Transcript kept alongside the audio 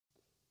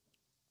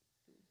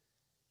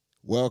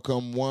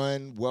Welcome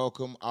one,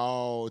 welcome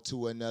all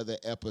to another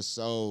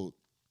episode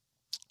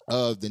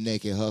of the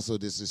Naked Hustle.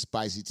 This is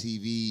Spicy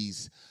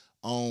TV's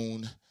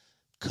own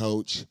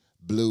Coach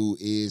Blue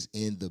is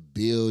in the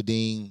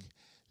building.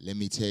 Let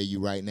me tell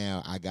you right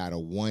now, I got a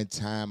one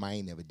time, I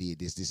ain't never did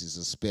this. This is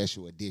a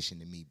special edition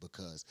to me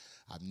because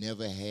I've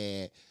never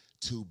had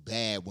two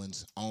bad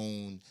ones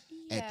on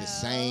at the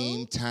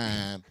same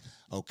time.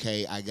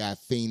 Okay, I got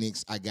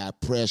Phoenix, I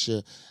got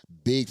Pressure,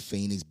 big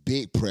Phoenix,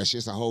 big Pressure.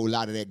 It's a whole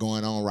lot of that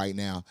going on right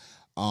now.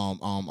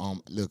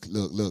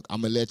 Look.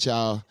 I'm gonna let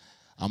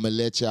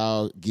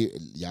y'all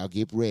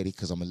get ready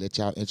because I'm gonna let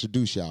y'all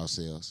introduce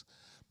yourselves.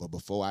 But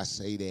before I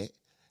say that,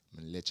 I'm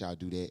gonna let y'all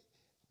do that.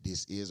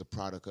 This is a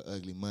product of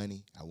Ugly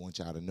Money. I want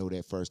y'all to know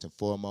that first and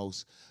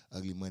foremost.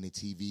 Ugly Money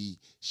TV.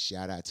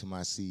 Shout out to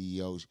my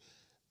CEO,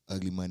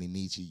 Ugly Money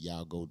Nietzsche.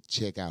 Y'all go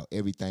check out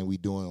everything we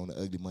doing on the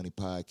Ugly Money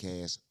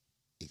podcast,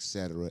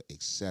 etc.,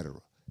 etc.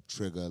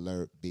 Trigger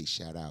alert, big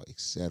shout out,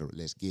 etc.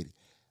 Let's get it.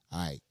 All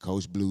right,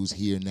 Coach Blue's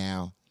here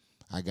now.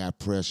 I got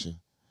Pressure.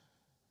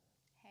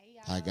 Hey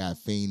I got y'all.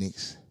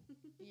 Phoenix.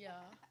 Yeah.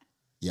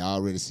 Y'all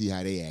already see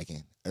how they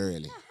acting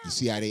early. You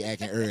see how they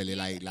acting early,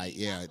 like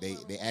yeah, they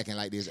acting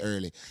like this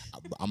early.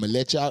 I'm gonna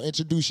let y'all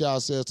introduce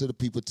yourselves to the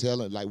people. Tell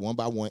them like one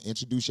by one,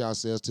 introduce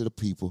yourselves to the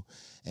people,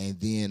 and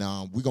then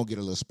we're gonna get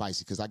a little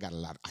spicy because I got a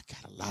lot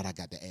I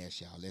got to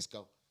ask y'all. Let's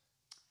go.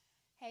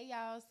 Hey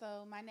y'all.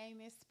 So my name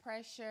is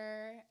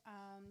Pressure.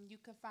 You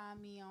can find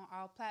me on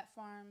all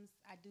platforms.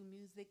 I do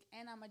music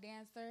and I'm a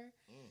dancer.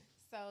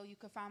 So you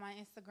can find my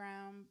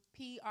Instagram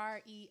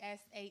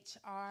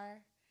PRESHR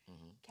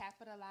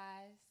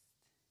capitalized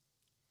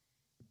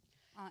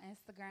on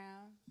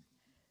Instagram.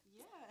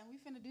 Yeah, and we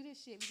finna do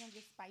this shit. We gonna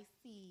get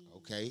spicy.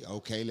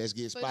 Okay, let's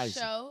get For spicy.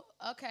 sure.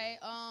 Okay.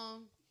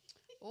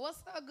 What's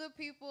up, good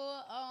people?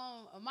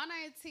 My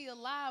name Tia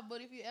Live, but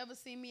if you ever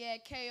see me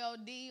at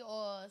KOD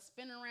or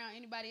spinning around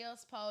anybody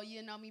else pole,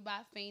 you know me by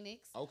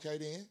Phoenix. Okay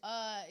then.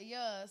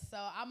 Yeah. So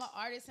I'm an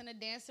artist and a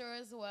dancer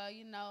as well.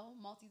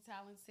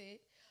 Multi-talented.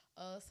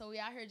 So we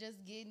out here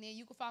just getting it.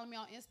 You can follow me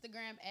on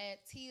Instagram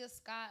at Tia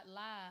Scott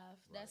Live.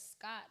 That's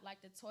Scott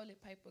like the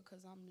toilet paper, cause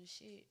I'm the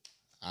shit.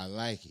 I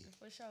like it.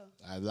 For sure.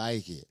 I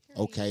like it. Period.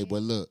 Okay,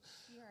 but look,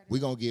 You heard we're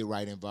it. gonna get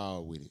right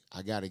involved with it.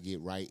 I gotta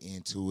get right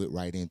into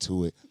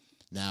it.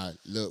 Now,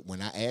 look,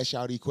 when I ask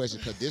y'all these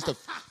questions, because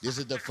this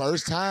is the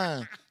first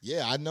time.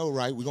 Yeah, I know,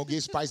 right? We're gonna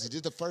get spicy. This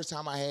is the first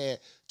time I had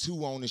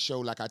two on the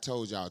show, like I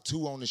told y'all,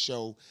 two on the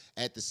show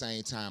at the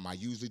same time. I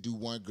usually do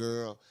one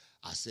girl.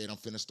 I said I'm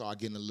finna start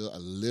getting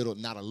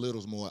not a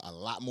little more, a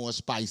lot more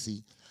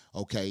spicy.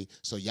 Okay,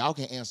 so y'all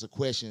can answer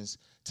questions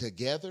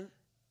together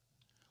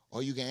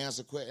or you can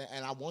answer questions.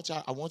 And I want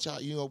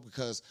y'all,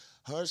 because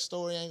her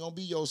story ain't gonna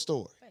be your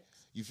story. Thanks.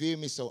 You feel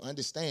me? So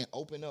understand,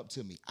 open up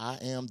to me. I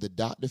am the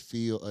Dr.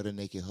 Phil of the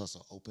Naked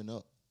Hustle. Open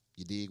up.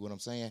 You dig what I'm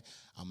saying?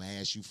 I'm gonna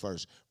ask you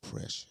first.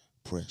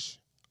 Pressure.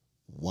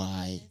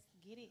 Why,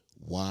 Let's get it.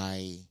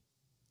 why,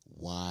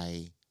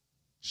 why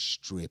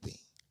stripping?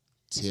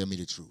 Tell me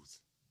the truth.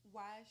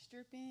 Why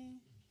stripping?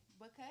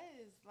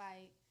 Because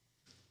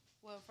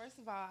well, first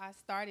of all, I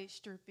started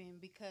stripping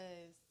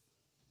because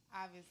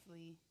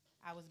obviously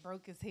I was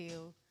broke as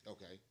hell.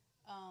 Okay.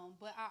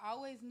 But I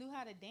always knew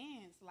how to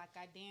dance. Like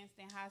I danced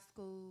in high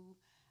school.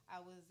 I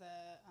was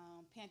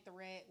a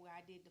pantherette where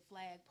I did the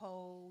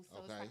flagpole. So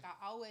it's Okay. like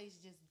I always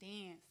just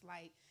danced.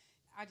 Like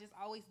I just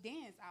always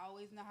dance. I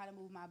always know how to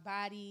move my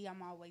body.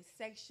 I'm always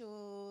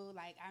sexual.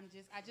 Like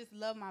I just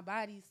love my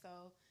body. So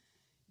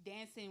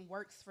dancing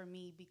works for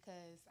me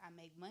because I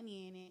make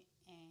money in it,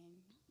 and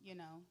you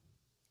know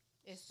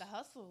it's the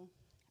hustle.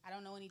 I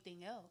don't know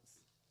anything else.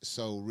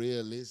 So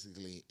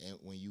realistically,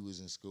 when you was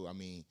in school, I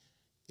mean,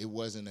 it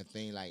wasn't a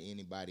thing like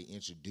anybody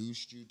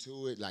introduced you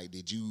to it. Like,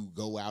 did you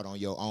go out on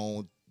your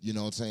own? You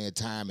know what I'm saying?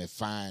 Time and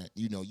find.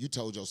 You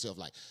told yourself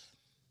like,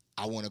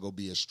 I want to go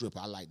be a stripper.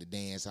 I like to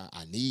dance.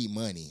 I need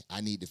money.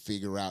 I need to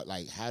figure out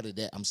like how did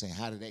that? I'm saying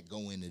how did that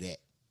go into that?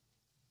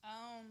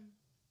 Um,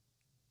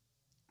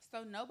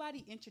 so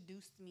nobody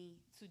introduced me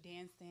to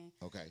dancing.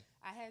 Okay.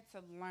 I had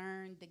to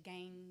learn the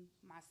game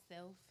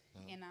myself,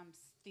 and I'm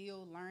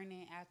still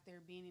learning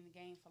after being in the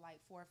game for like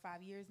 4 or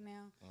 5 years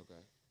now.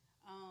 Okay.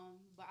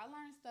 But I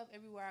learn stuff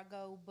everywhere I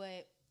go.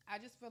 But I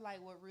just feel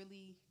like what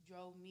really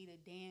drove me to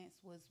dance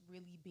was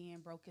really being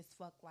broke as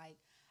fuck. Like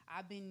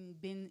I've been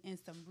in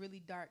some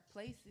really dark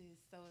places,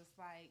 so it's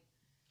like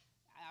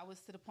I was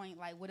to the point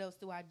like, what else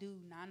do I do?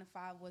 9 to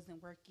 5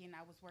 wasn't working.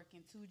 I was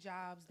working two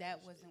jobs that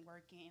wasn't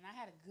working, and I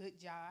had a good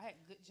job. I had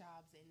good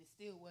jobs, and it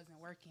still wasn't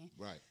working.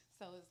 Right.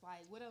 So it's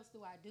like, what else do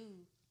I do?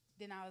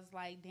 Then I was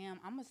like, damn,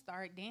 I'm gonna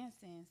start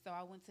dancing. So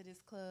I went to this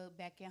club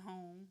back at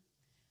home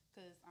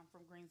because I'm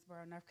from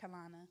Greensboro, North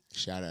Carolina.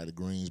 Shout out to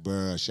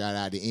Greensboro. Shout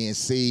out to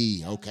NC.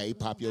 Yeah. Okay,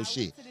 pop your I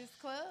shit. went to this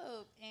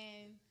club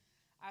and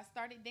I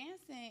started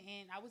dancing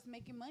and I was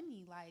making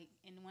money. Like,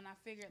 and when I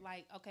figured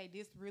like, okay,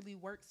 this really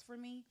works for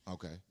me,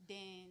 Okay.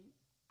 then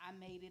I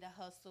made it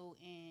a hustle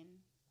and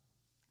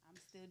I'm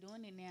still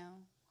doing it now.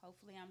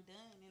 Hopefully I'm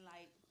done in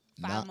like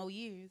Now, 5 more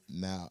years.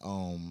 now,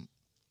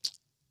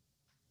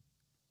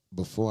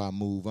 before I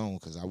move on,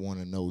 because I want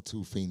to know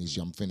too, Phoenix,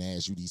 I'm finna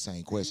ask you these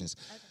same questions.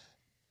 Okay.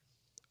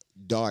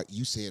 Dark,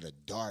 you said a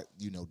dark,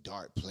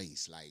 dark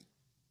place. Like,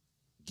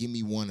 give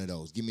me one of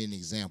those. Give me an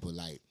example.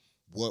 Like,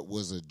 what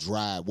was a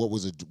what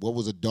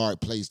was a dark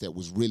place that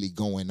was really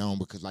going on?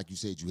 Because like you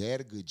said, you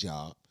had a good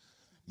job.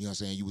 You know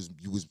what I'm saying? You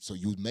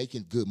was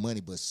making good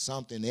money, but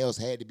something else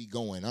had to be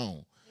going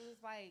on. It was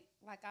like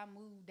I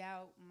moved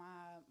out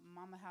my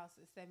mama house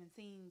at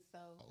 17, so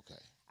Okay.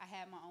 I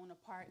had my own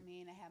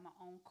apartment, I had my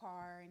own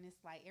car, and it's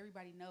like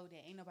everybody know that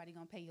ain't nobody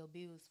gonna pay your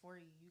bills for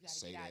you. You gotta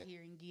Say get out that.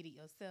 here and get it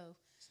yourself.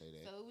 Say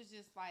that. So it was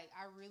just like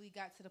I really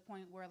got to the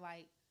point where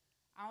like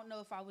I don't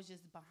know if I was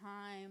just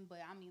behind, but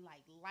I mean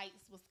like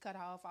lights was cut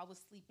off. I was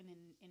sleeping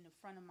in the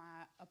front of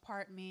my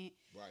apartment.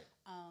 Right.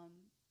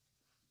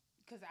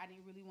 Because I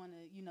didn't really want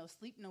to,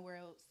 sleep nowhere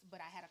else. But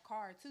I had a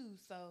car too,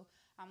 so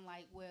I'm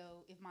like,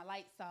 well, if my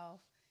lights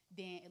off,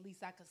 then at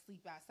least I could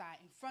sleep outside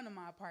in front of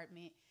my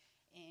apartment.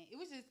 And it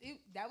was just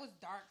that was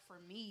dark for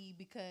me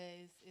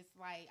because it's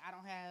like I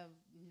don't have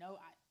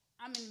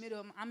I'm in the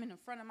middle. I'm in the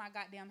front of my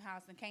goddamn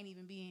house and can't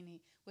even be in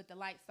it with the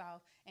lights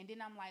off. And then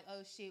I'm like,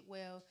 oh shit,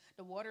 well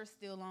the water's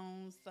still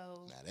on,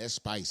 so Now that's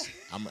spicy.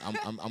 I'm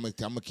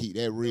gonna keep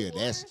that real. the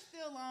That's water's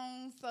still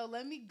on, so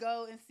let me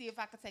go and see if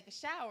I could take a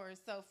shower.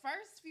 So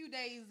first few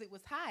days it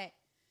was hot.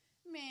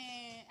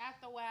 Man,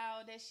 after a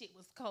while that shit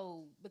was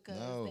cold because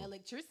the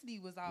electricity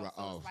was off. Right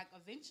So off. it's like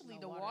eventually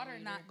No the water water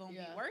heater. not gonna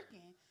Yeah. be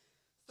working.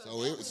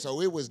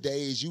 so it was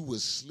days you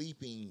was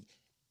sleeping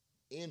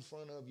in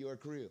front of your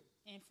crib.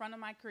 in front of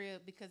my crib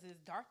because it's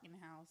dark in the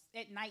house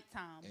at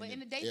nighttime. And But in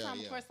the yeah, daytime,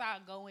 yeah. of course, I'll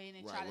go in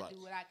and try Right. to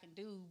do what I can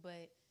do.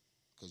 But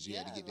Because you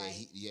had to Yeah, get that like-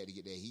 heat, you had to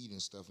get that heat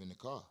and stuff in the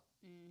car.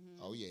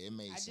 Oh yeah, it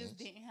made I sense. just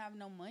didn't have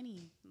no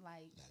money.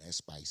 Like Now that's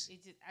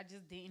spicy. I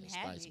just didn't That's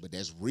have spicy. it. But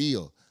that's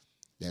real.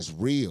 That's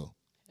real.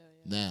 Hell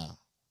yeah. Now,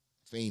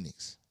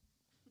 Phoenix,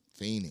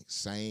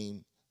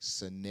 same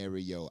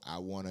scenario. I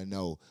want to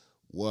know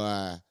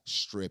why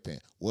stripping.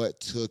 What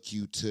took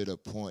you to the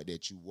point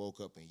that you woke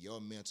up in your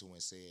mental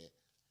and said,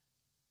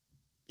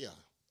 "Yeah,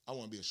 I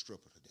want to be a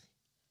stripper today."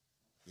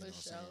 You know For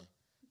what sure. I'm saying?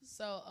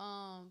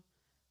 So,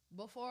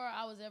 before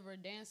I was ever a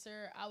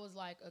dancer, I was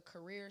like a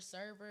career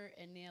server,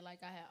 and then like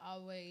I had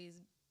always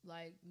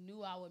like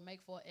knew I would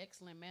make for an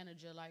excellent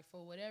manager. Like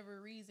for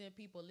whatever reason,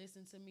 people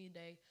listen to me,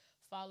 they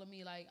follow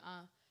me. Like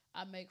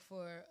I make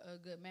for a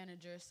good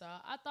manager. So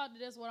I thought that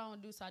that's what I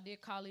want to do. So I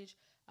did college.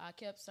 I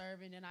kept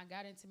serving, and I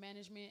got into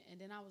management, and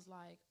then I was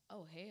like,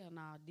 oh hell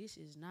no, this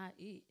is not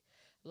it.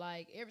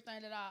 Like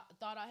everything that I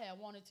thought I had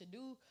wanted to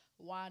do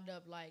wind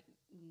up like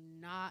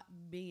not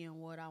being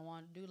what I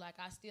want to do. Like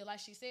I still, like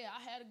she said,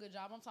 I had a good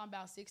job. I'm talking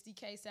about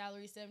 60K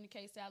salary,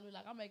 70K salary.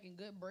 Like I'm making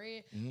good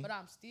bread, but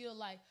I'm still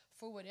like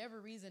for whatever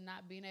reason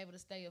not being able to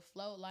stay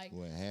afloat. Like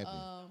What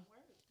happened?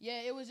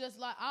 yeah, it was just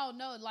like, I don't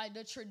know, like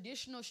the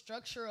traditional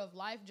structure of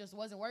life just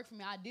wasn't working for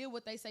me. I did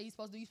what they say you're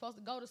supposed to do. You're supposed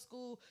to go to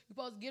school. You're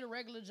supposed to get a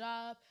regular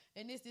job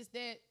and this,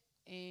 that.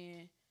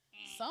 And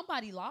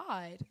somebody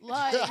lied.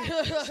 Like,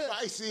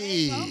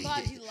 Spicy.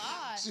 somebody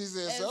lied. She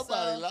said And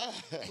somebody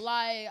so, lied.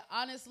 Like,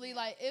 honestly,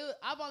 like,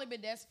 I've only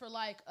been dancing for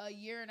like a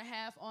year and a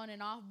half on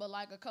and off. But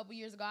like a couple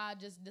years ago, I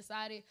just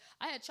decided,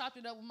 I had chopped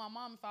it up with my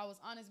mom, if I was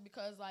honest,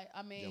 because like,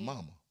 I mean. Your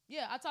mama.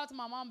 Yeah, I talked to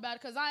my mom about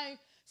it because I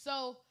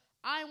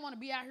didn't want to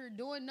be out here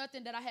doing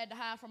nothing that I had to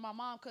hide from my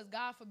mom because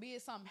God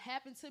forbid something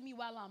happened to me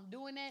while I'm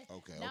doing that.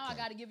 Okay, Now I okay.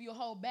 got to give you a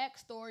whole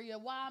backstory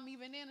of why I'm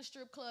even in a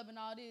strip club and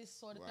all this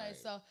sort of thing. Right.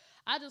 So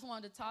I just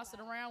wanted to toss it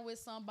around with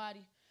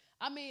somebody.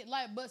 I mean,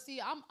 like, but see,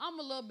 I'm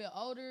a little bit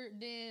older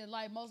than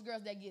like most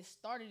girls that get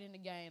started in the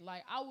game.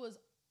 Like I was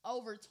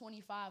over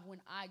 25 when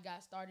I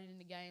got started in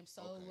the game,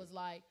 so Okay. it was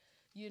like,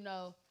 you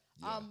know.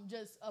 Yeah. I'm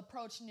just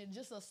approaching it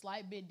just a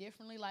slight bit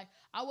differently. Like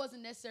I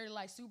wasn't necessarily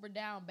like super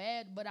down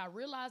bad, but I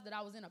realized that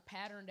I was in a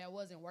pattern that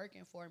wasn't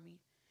working for me.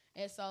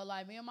 And so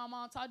like me and my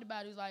mom talked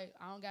about it. It was like,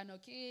 I don't got no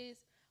kids.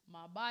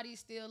 My body's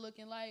still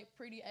looking like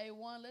pretty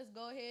A1. Let's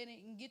go ahead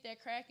and get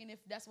that cracking if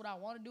that's what I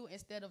want to do,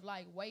 instead of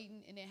like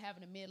waiting and then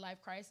having a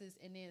midlife crisis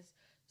and then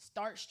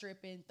start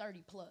stripping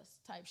 30 plus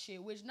type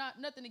shit, which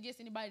nothing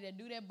against anybody that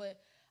do that, but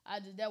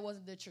that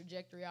wasn't the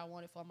trajectory I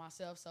wanted for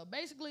myself. So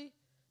basically,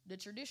 the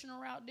traditional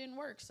route didn't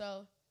work,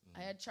 so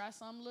I had to try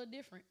something a little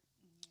different.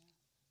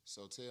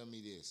 So tell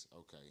me this,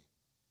 okay?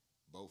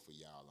 Both of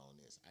y'all on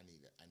this. I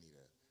need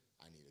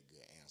a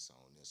good answer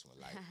on this one.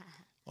 Like,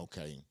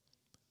 okay.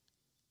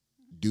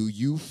 Do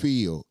you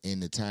feel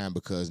in the time,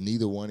 because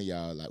neither one of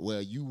y'all, like,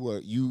 well,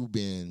 you've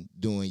been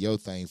doing your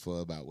thing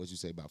for about, what you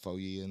say, about 4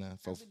 years now?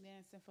 I've been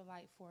dancing for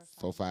like 4 or 5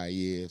 4 5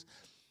 years.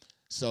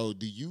 So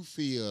do you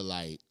feel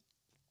like,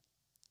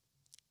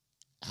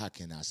 how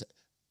can I say,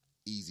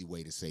 easy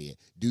way to say it,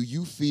 do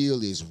you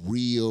feel it's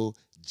real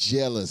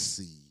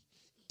jealousy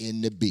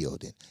in the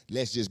building?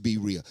 Let's just be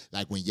real.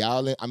 Like when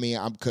y'all,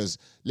 because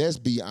let's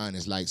be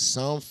honest, like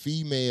some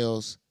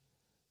females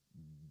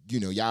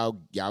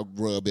y'all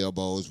rub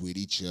elbows with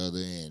each other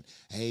and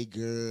hey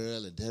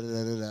girl and da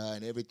da da da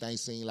and everything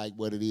seems like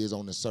what it is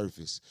on the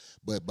surface,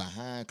 but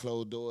behind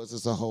closed doors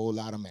it's a whole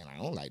lot of man.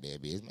 I don't like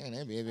that bitch, man.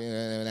 That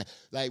bitch,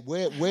 like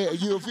where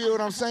you feel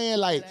what I'm saying?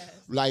 Like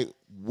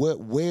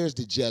where's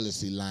the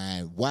jealousy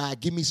line? Why?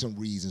 Give me some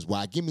reasons.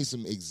 Why? Give me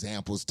some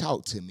examples.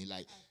 Talk to me.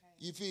 Like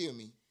you feel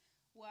me?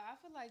 Well, I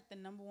feel like the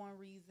number one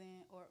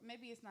reason, or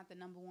maybe it's not the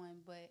number one,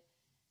 but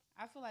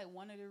I feel like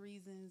one of the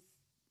reasons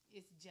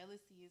it's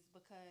jealousy is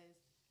because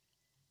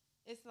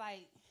it's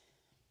like,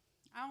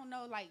 I don't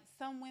know, like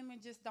some women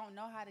just don't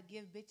know how to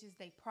give bitches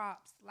they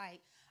props.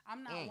 Like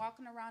I'm not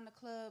walking around the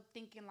club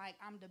thinking like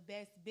I'm the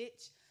best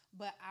bitch,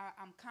 but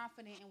I'm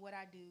confident in what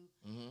I do,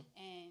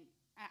 and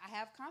I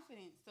have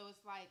confidence. So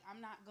it's like I'm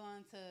not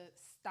going to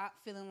stop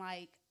feeling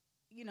like,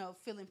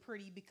 feeling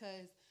pretty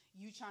because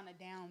you trying to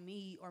down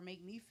me or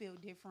make me feel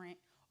different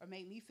or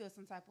make me feel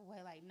some type of way.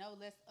 Like, no,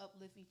 let's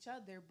uplift each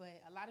other.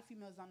 But a lot of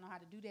females don't know how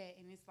to do that.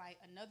 And it's like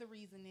another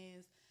reason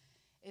is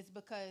it's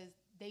because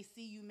they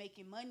see you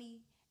making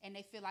money and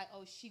they feel like,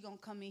 oh, she gonna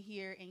come in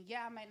here and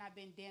yeah, I might not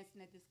been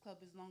dancing at this club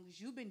as long as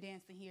you've been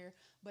dancing here,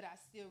 but I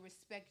still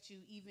respect you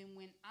even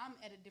when I'm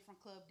at a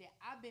different club that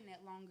I've been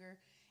at longer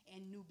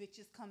and new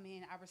bitches come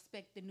in. I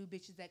respect the new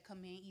bitches that come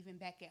in even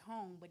back at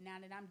home. But now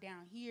that I'm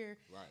down here,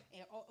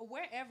 right, or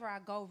wherever I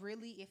go,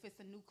 really, if it's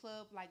a new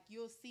club, like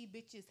you'll see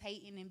bitches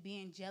hating and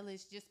being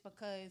jealous just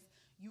because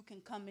you can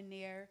come in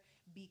there,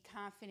 be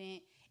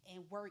confident,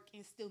 and work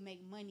and still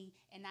make money.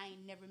 And I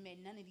ain't never met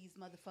none of these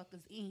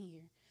motherfuckers in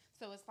here.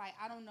 So it's like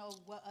I don't know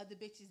what other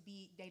bitches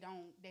be. They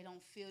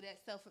don't feel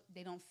that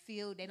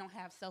they don't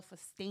have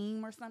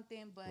self-esteem or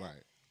something. But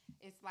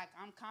it's like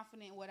I'm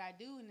confident in what I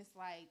do, and it's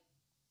like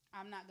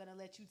I'm not gonna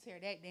let you tear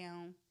that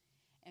down.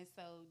 And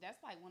so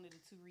that's like one of the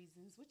two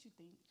reasons. What you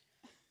think?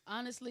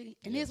 Honestly,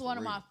 and this is one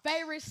of my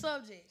favorite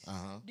subjects.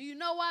 Do you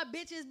know why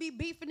bitches be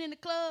beefing in the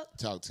club?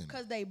 Talk to me.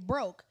 Because they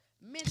broke.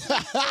 Mentally.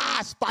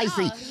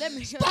 Spicy.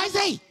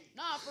 Spicy.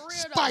 Nah, for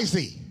real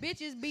Spicy. though.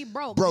 Bitches be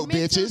broke.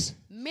 Bitches.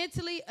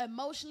 Mentally,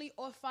 emotionally,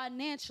 or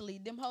financially.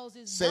 Them hoes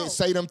is broke.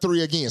 Say them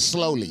three again,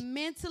 slowly.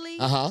 Mentally,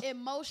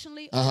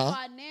 emotionally, or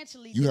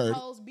financially. You them heard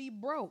hoes be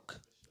broke.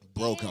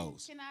 Broke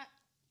hoes.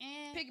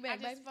 I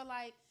just feel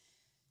like,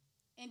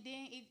 and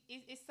then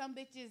it's some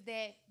bitches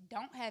that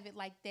don't have it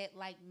like that,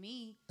 like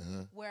me,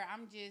 where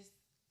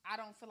I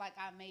don't feel like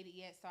I made it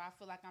yet, so I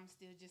feel like I'm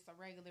still just a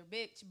regular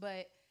bitch,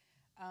 but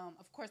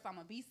of course I'm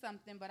gonna be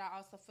something, but I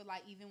also feel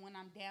like even when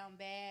I'm down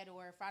bad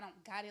or if I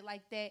don't got it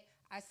like that,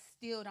 I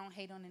still don't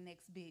hate on the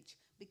next bitch,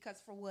 because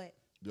for what?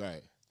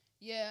 Right.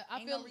 Yeah,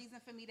 Ain't no reason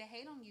for me to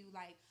hate on you.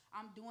 Like,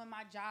 I'm doing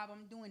my job.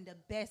 I'm doing the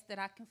best that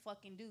I can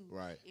fucking do.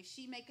 Right. If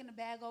she making a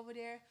bag over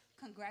there,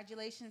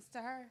 congratulations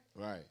to her.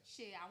 Right.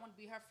 Shit, I want to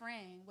be her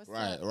friend. What's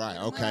right, up? right.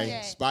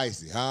 Okay.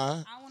 Spicy,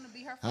 huh? I want to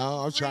be her friend.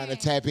 I'm trying to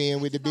tap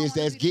in with the bitch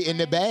that's getting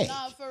the bag.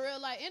 Nah, for real.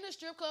 Like, in the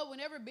strip club,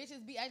 whenever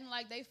bitches be acting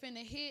like they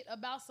finna hit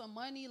about some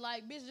money,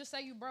 like, bitch, just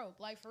say you broke.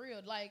 Like, for real.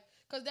 Like,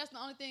 because that's the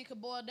only thing it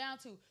could boil down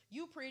to.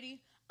 You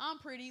pretty. I'm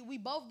pretty. We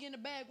both getting the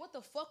bag. What the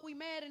fuck we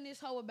mad in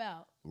this hoe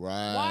about?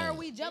 Right. Why are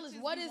we jealous?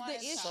 What is the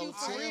issue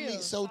for real?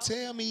 So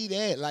tell me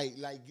that. Like,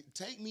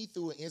 take me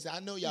through an instance. I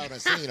know y'all done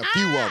seen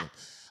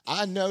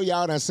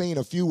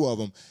a few of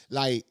them.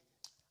 Like,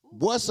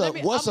 what's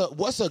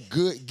a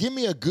good? Give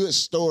me a good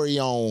story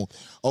on.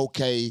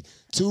 Okay,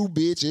 2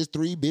 bitches,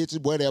 3 bitches,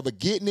 whatever,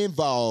 getting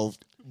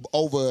involved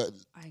over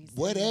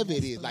whatever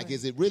it is. Like,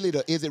 is it really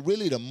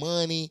the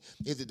money?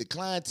 Is it the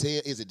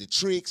clientele? Is it the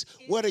tricks?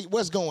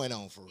 What's going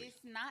on for real? It's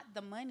not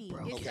the money.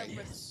 It's a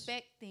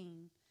respect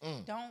thing.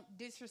 Don't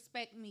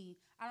disrespect me.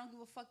 I don't give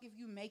a fuck if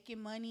you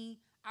making money.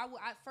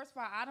 First of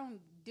all, I don't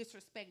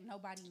disrespect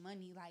nobody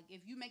money. Like,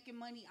 if you making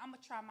money, I'm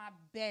gonna try my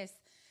best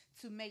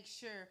to make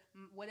sure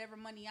whatever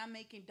money I'm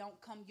making don't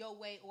come your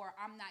way, or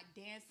I'm not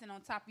dancing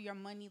on top of your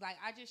money. Like,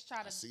 I just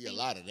try to see a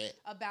lot of that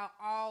about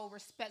all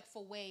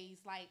respectful ways.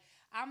 Like,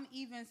 I'm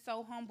even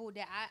so humble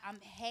that I'm,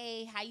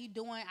 hey, how you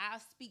doing? I'll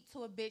speak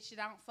to a bitch that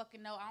I don't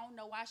fucking know. I don't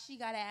know why she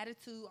got an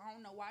attitude. I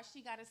don't know why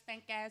she got a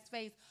stank ass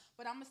face,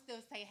 but I'm gonna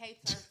still say hey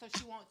to her so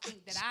she won't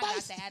think that I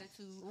got the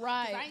attitude.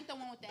 Right. I ain't the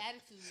one with the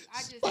attitude.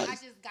 I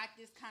just got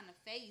this kind of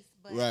face.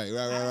 But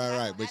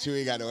right. But you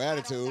ain't got no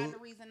attitude. I don't got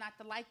a reason not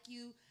to like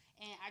you.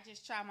 And I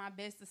just try my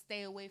best to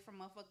stay away from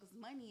motherfuckers'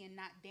 money and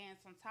not dance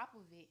on top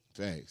of it.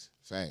 Thanks.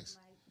 Like,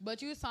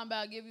 but you was talking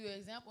about, give you an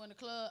example in the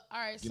club. All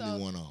right, Give me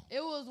one on. It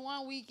was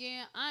one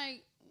weekend.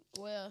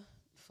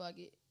 Fuck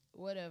it.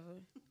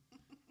 Whatever.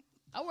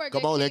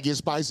 Let's get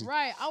spicy.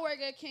 Right. I work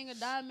at King of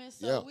Diamonds,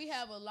 so we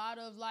have a lot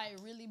of, like,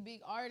 really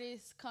big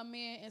artists come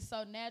in. And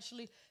so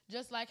naturally,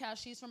 just like how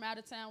she's from out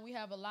of town, we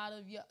have a lot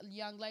of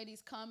young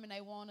ladies come and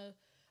they want to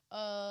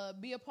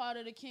be a part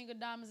of the King of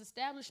Diamonds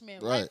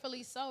establishment,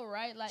 rightfully so,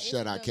 right? Like,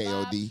 shout out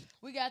KOD.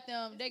 We got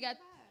them. They got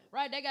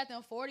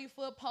them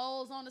 40-foot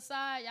poles on the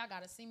side. Y'all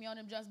gotta see me on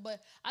them just. But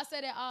I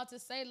say that all to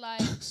say,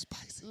 like,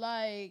 spicy.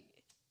 Like,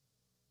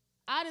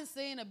 I done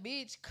seen a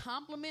bitch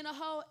compliment a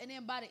hoe, and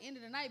then by the end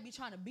of the night be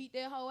trying to beat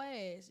that hoe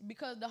ass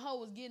because the hoe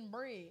was getting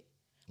bread.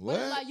 What?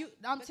 But like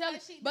I'm telling,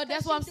 but because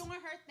that's what I'm she's doing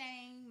her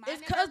thing. It's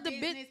Minding 'cause her the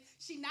bitch- business.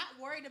 She not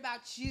worried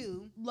about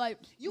you. like.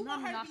 You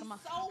want her to knocking be my-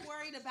 so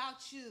worried about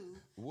you.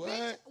 What?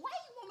 Bitch, why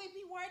you want me to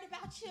be worried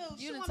about you? You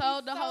She done wanna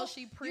told be the hoe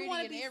she pretty you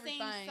wanna and be everything.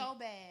 seen so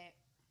bad.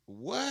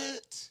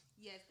 What?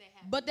 Yes, they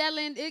have. But that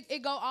land, it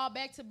go all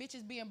back to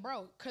bitches being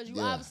broke, cause you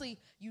Yeah. obviously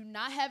you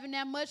not having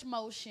that much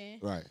motion.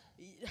 Right.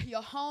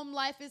 Your home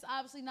life is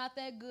obviously not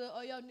that good,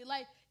 or your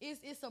like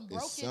it's some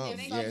brokenness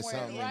something, somewhere,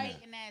 something in right?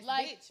 there.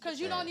 Like, cause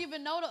you Yeah. don't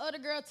even know the other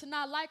girl to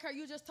not like her.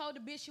 You just told the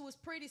bitch she was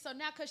pretty, so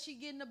now cause she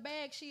getting the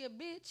bag, she a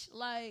bitch.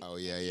 Like, Oh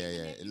yeah.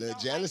 if A you little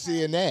don't jealousy like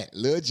her- in that.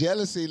 Little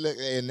jealousy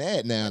in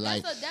that now. But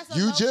Like that's a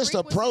you low just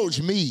frequency.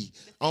 approach me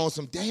on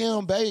some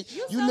damn babe.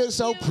 You so look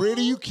so cute.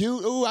 pretty. You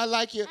cute. Ooh, I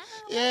like you.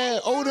 Yeah.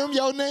 Oh, them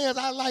your nails.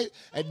 I like.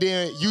 And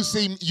then you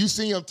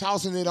see him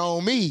tossing it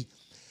on me.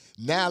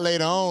 Now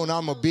later on,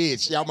 I'm a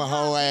bitch. I'm a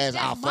whole ass.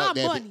 I'll that's my fuck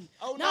that. money.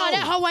 Oh Nah, no. that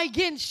hoe ain't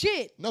getting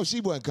shit. No,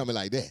 she wasn't coming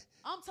like that.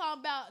 I'm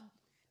talking about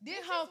this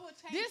Bitches hoe. will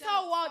change This up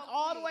hoe walked so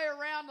all the quick. way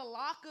around the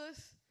lockers.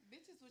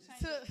 Bitches will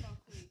change up so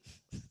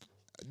quick.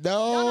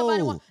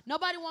 No.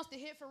 Nobody wants to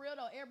hit for real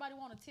though. Everybody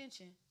want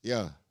attention.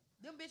 Yeah.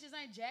 Them bitches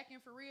ain't jacking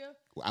for real.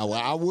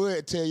 I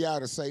would tell y'all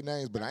to say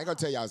names, but I ain't gonna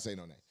tell y'all to say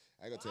no names.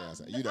 I ain't gonna tell y'all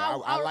to say. You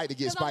know, I like to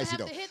get 'cause I'ma spicy have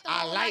though. to hit the I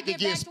hoe when I like to get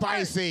get back to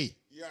work. spicy.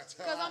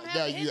 Cause I'm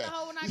having to hit the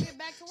hoe when I get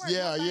back to work.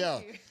 Yeah, No, yeah.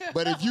 thank you.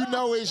 But if you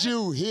know it's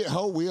you, hit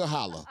hoe will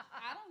holler.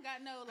 I don't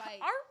got no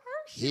like.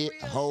 She Hit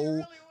real, she hoe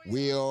really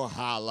will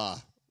holler.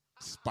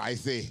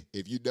 Spicy.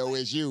 If you know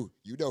it's you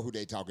know who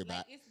they talking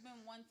about. Like it's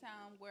been one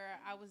time where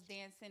I was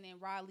dancing in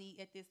Raleigh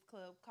at this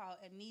club called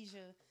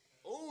Amnesia.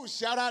 Ooh,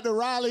 shout out to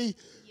Riley.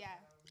 Yeah.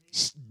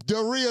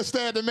 The real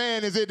standing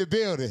man is in the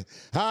building.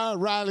 Huh?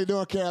 Riley,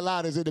 North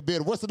Carolina is in the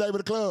building. What's the name of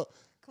the club?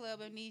 Club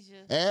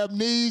Amnesia.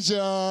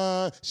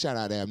 Amnesia. Shout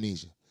out to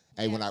Amnesia.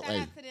 Hey, Yeah, when shout hey,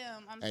 out to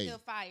them. I'm hey. still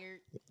fired.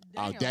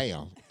 oh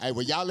damn. Hey,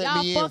 well y'all let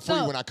Y'all me in fucked free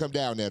up. when I come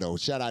down there though.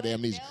 Shout out to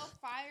Amnesia. They'll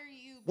fire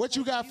you. What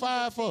you because got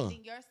fired for?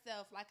 defending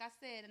yourself. Like I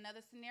said, another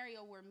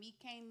scenario where me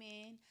came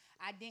in.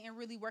 I didn't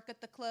really work at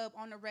the club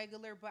on the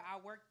regular, but I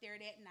worked there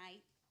that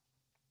night.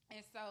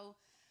 And so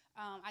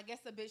I guess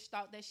the bitch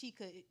thought that she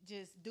could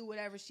just do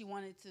whatever she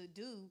wanted to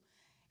do.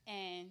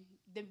 And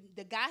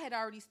the guy had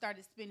already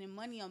started spending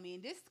money on me.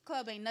 And this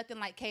club ain't nothing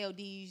like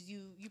KOD's.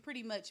 You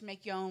pretty much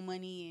make your own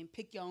money and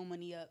pick your own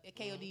money up. At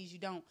KOD's, you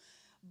don't.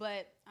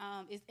 But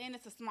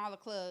it's a smaller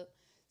club.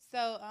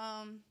 So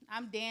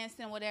I'm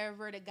dancing,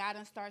 whatever. The guy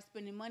done start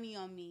spending money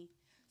on me.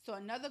 So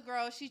another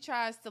girl, she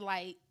tries to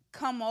like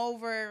come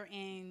over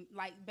and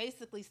like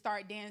basically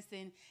start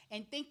dancing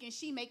and thinking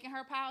she making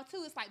her pile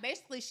too. It's like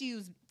basically she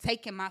was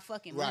taking my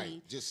fucking money.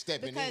 Right. Just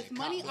stepping Because in.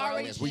 money cop blocking,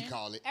 already- as we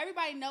call it.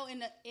 Everybody know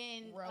in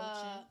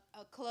Roaching.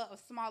 a club, a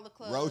smaller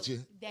club.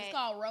 Roaching. that- It's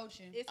called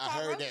roaching. It's I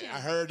called heard roaching. that. I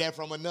heard that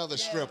from another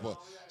stripper.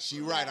 She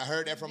right. I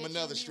heard that from Bitches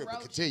another be stripper.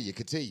 roaching.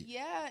 Continue.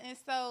 Yeah, and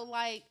so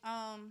like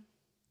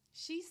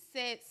she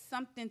said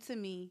something to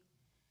me,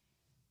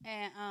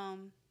 and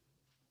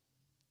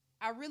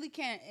I really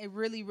can't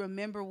really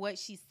remember what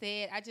she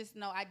said. I just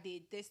know I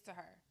did this to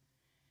her.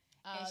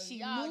 And she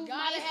y'all moved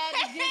gotta my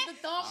have to get the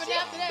thumping She-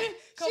 after that.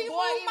 'Cause she boy,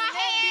 moved even my that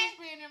hand. bitch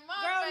being in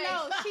my Girl, face.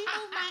 no, she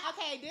moved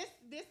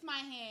my this my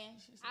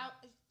hand.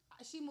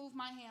 She moved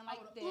my hand like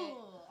that.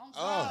 I'm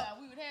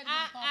sorry. We would have to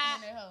get the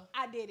thumping in that hoe.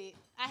 I did it.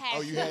 I had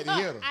Oh, you had to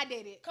hit her. I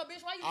did it. Cause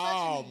bitch, why you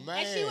Oh touching me?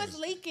 man. And she was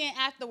leaking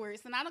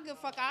afterwards, and I don't give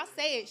a fuck. I'll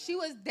say it. She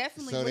was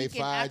definitely So they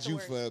leaking fired you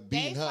afterwards. for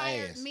beating they her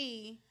fired ass.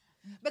 me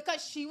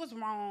because she was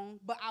wrong,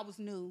 but I was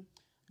new.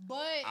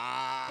 But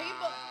Ah,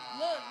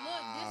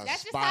 look,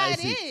 That's just how it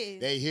spicy. is.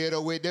 They hit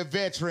her with the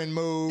veteran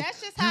move. That's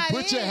just you how it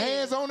put your is.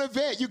 hands on the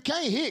vet. You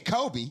can't hit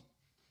Kobe. You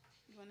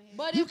wanna hear?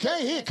 but You if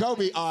can't the- hit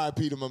Kobe.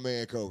 R.I.P. to my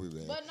man Kobe,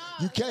 man. But nah,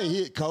 you can't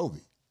hit Kobe.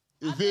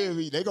 You feel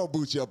me? They gonna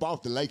boot you up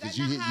off the Lakers. That's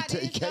You not hit. how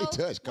it You is, can't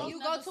though. touch When Kobe. you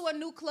go to a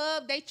new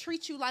club, they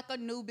treat you like a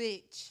new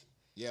bitch.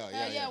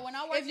 yeah, when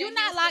I worked If you're at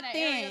not Houston locked at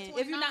Area in,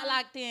 if you're not 29,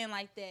 locked in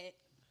like that.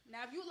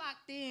 Now, if you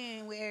locked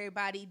in with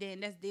everybody, then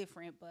that's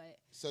different. But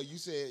So you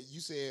said,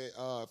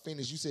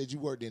 Phoenix. You said you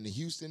worked in the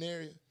Houston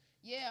area.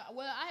 yeah,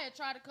 well, I had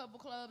tried a couple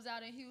clubs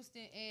out in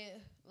Houston,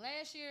 and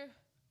last year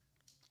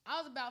I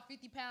was about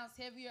 50 pounds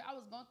heavier. I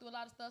was going through a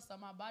lot of stuff, so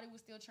my body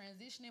was still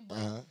transitioning. But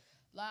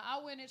like,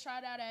 I went and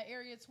tried out at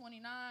Area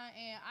 29,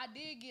 and I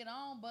did get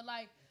on, but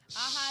like, I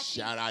high key.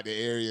 Shout out to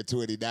Area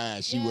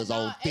 29. She Yeah, was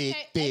on thick.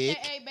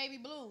 AKA Baby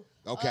Blue.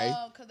 Okay.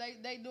 Cause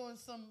they doing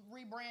some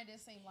rebranding,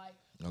 seem like.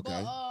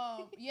 Okay. But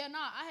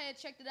I had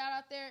checked it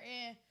out there,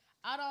 and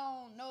I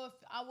don't know if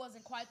I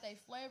wasn't quite their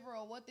flavor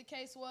or what the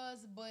case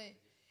was, but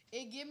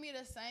it give me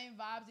the same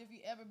vibes if you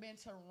ever been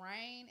to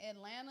Rain,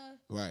 Atlanta.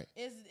 Right.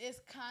 It's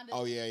kind of.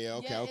 Oh yeah.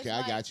 Okay. it's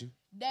I got you.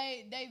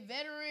 They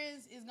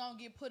veterans is gonna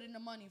get put in the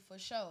money for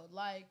sure.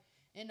 Like,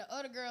 and the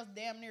other girls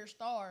damn near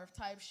starved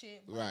type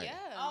shit. But Right. yeah.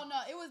 I don't know.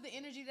 It was the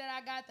energy that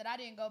I got that I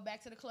didn't go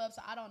back to the club,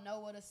 so I don't know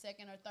what a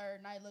second or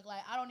third night look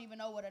like. I don't even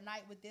know what a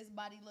night with this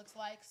body looks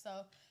like.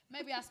 So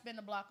maybe I spend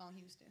a block on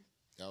Houston.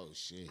 Oh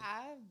shit.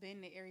 I've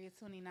been to Area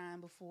 29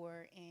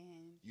 before,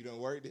 and You done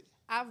worked it?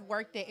 I've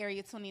worked at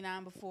Area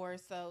 29 before.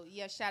 So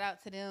yeah, shout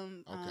out to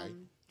them Okay.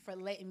 for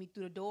letting me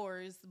through the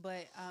doors,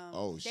 but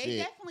Oh, they shit.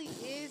 definitely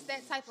is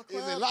that type of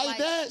club. Is it like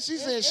that? She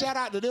said, "Shout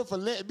out to them for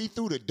letting me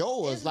through the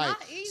doors." It's Like,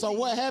 not easy. so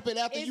what happened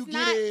after It's you get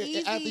not in?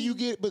 easy. After you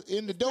get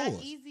in the It's not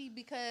doors? easy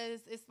because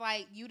it's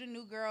like you the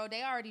new girl.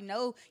 They already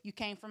know you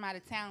came from out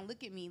of town.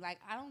 Look at me. Like,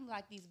 I don't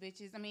like these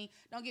bitches. I mean,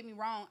 don't get me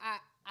wrong.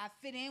 I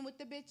fit in with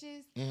the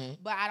bitches,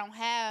 but I don't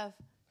have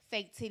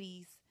fake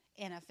titties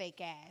and a fake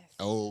ass.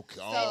 Okay.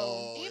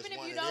 So, even it's if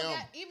one you of don't them.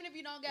 got, even if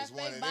you don't got It's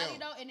one fake of body them.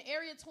 though, in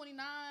Area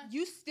 29,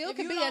 You still if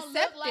can you be don't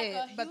accepted, look like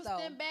a but Houston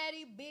though.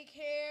 baddie, big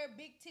hair,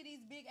 big titties,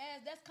 big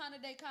ass, that's kind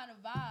of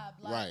vibe.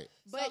 Like, Right.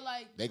 So But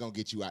like, They gonna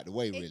get you out the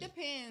way, It really.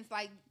 depends.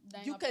 Like, They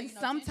ain't you gonna pay can you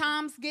no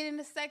sometimes get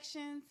into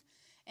sections,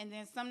 and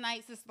then some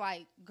nights it's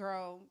like,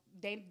 girl,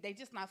 they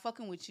just not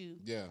fucking with you.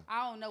 Yeah.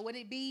 I don't know what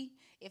it be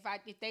if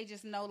they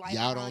just know like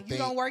Y'all don't you think-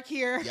 don't work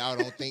here. Y'all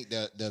don't think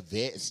the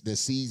vets, the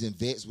seasoned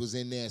vets, was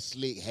in there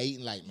slick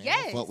hating like, man,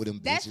 Yes, I fuck with them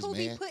that's bitches, who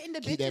be man. putting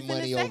the Keep that bitches in the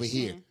money over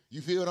here. section.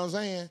 You feel what I'm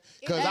saying?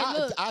 Because Hey,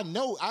 look.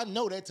 I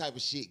know that type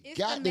of shit It's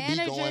got to the be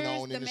managers, going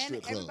on in the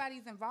strip club.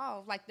 Everybody's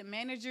involved. Like the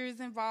manager is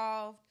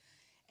involved,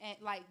 and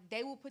like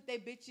they will put their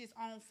bitches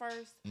on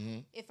first. Mm-hmm.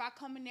 If I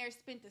come in there,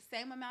 spent the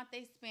same amount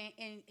they spent,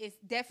 and it's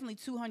definitely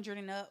 200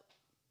 and up.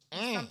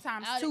 Mm.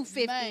 Sometimes I-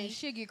 250. Man,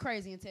 shit get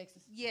crazy in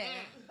Texas. Yeah,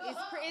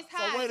 it's So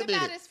high. wait a Tip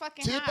minute. out is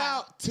fucking Tip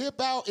high. tip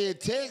out in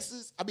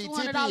Texas. I mean,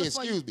 tip in. $200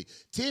 for Excuse me.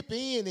 Tip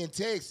in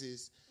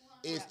Texas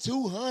is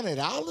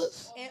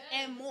 $200.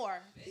 And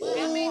more.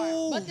 I mean,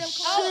 Ooh, but them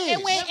shit, Oh,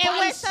 and when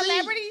spicy.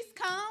 celebrities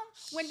come,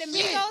 when the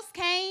Migos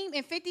came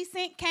and 50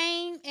 Cent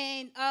came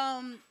and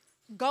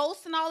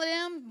Ghost and all of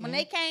them, when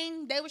they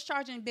came, they was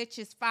charging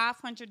bitches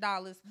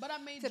 $500 But I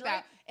mean, tip Drake,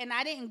 out, and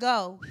I didn't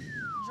go.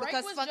 Drake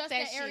because was fuck just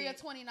that at Area shit.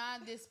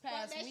 29 this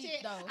past That week,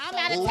 shit, though. I'm so-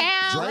 out Who? of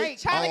town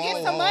Drake? trying to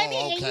get some money,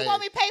 and okay. you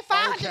want me to pay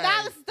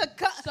 $500 to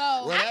cut. So-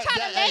 Well, I'm that- trying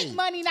that- to make hey,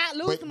 money, not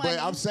lose money. But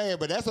I'm saying,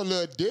 but that's a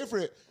little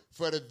different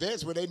for the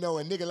vets when they know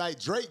a nigga like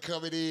Drake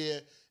coming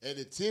in and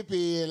the tip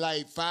in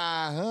like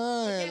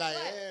 500. Guess Like,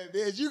 what?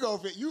 yeah, bitch, you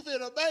finna make You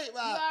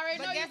my. already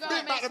But know guess you what? gonna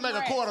Big about to make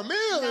a some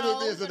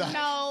 $250,000 in this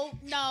tonight.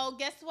 No.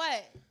 Guess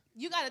what?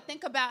 You got to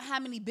think about how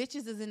many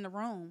bitches is in the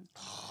room.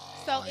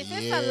 So if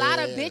it's yeah. a lot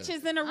of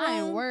bitches in the room, I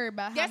ain't worried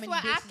about how guess many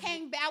what? bitches. I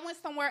came back. I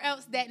went somewhere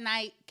else that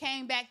night.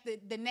 Came back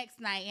the next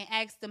night and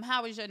asked them,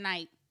 "How was your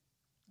night?"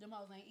 Them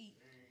hoes ain't eat.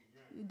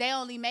 They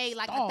only made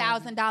like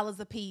Starving. $1,000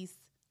 a piece.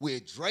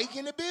 With Drake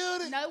in the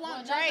building? No, it Well,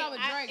 wasn't that's Drake. not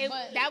with Drake,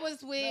 but that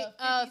was with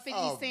the 50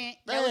 Oh, Cent.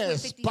 That man, was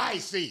with 50 Cent.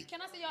 spicy.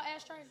 Can I see your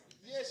ashtray?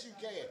 Yes, you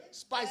can.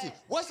 Spicy.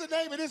 What's the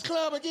name of this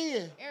club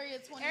again? Area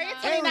 29. Area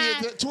 29.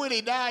 Area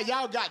 29.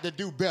 Y'all got to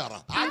do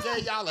better. I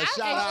gave y'all a I shout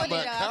out, voted but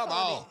it up. come I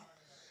voted on.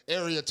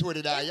 Area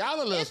 29.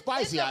 Y'all a little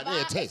spicy out there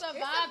in It's Texas. a vibe.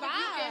 It's a If you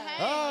vibe. can hang,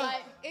 Huh?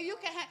 like, If you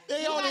can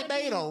They you only gotta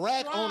made be a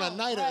rack on a strong,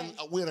 night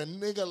right? with a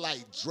nigga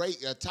like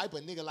Drake, a type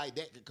of nigga like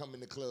that could come in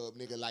the club,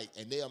 nigga like,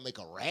 and they'll make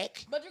a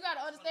rack. but you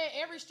gotta understand,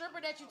 every stripper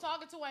that you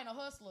talking to ain't a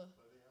hustler.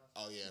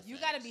 Oh yeah, You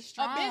facts. gotta be A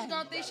strong. bitch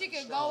gonna think she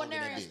can go Strong in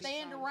there in that and bitch.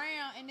 stand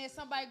around, and then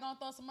somebody gonna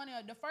throw some money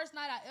on. The first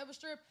night I ever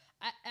stripped,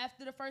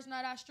 after the first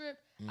night I stripped,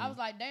 I was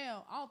like,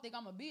 damn, I don't think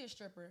I'm gonna be a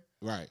stripper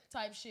Right.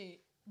 type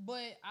shit.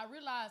 But I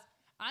realized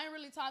I ain't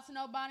really talk to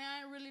nobody. I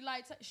ain't really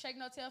like shake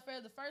no tail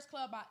feathers. The first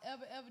club I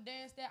ever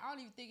danced at, I don't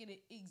even think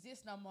it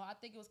exists no more. I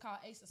think it was called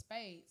Ace of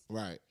Spades.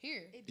 Right.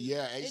 Here.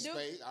 Yeah, It Ace do?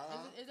 Spade.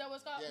 Is that what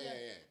it's called? Yeah.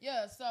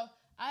 Yeah, so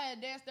I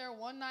had danced there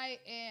one night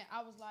and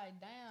I was like,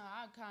 damn,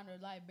 I kind of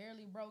like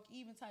barely broke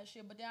even type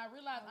shit. But then I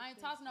realized I ain't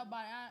talking to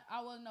nobody.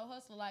 I wasn't no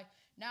hustler. Like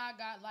now I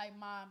got like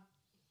my,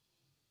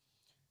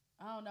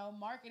 I don't know,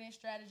 marketing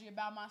strategy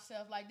about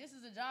myself. Like this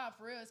is a job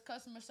for real. It's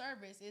customer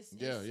service. It's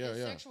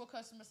sexual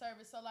customer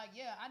service. So like,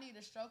 yeah, I need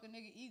to stroke a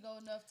nigga ego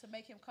enough to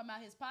make him come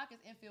out his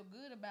pockets and feel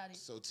good about it.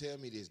 So tell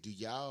me this: do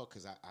y'all?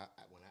 Because I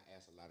when I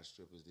ask a lot of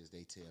strippers this,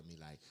 they tell me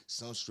like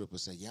some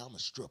strippers say, "Yeah, I'm a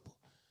stripper,"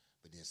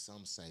 but then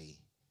some say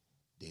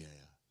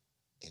they're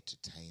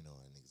entertainer,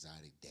 an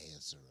exotic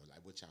dancer, or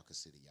like what y'all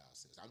consider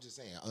yourselves. I'm just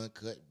saying,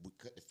 uncut, we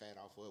cut the fat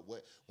off of it.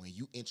 What when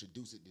you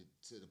introduce it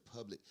to the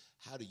public,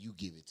 how do you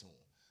give it to them?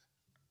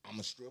 I'm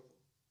a stripper.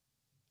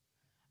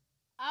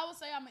 I would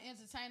say I'm an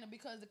entertainer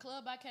because the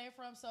club I came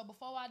from, so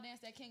before I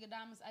danced at King of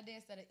Diamonds, I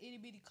danced at an itty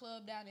bitty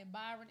club down in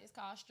Byron. It's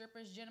called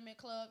Strippers Gentlemen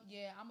Club.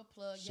 Yeah, I'm a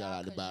plug, Shout y'all,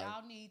 out to because Byron.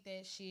 y'all need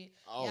that shit.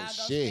 Oh, y'all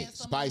go shit. spend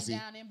some Spicy.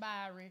 money down in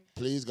Byron.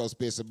 Please go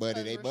spend some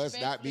money. They must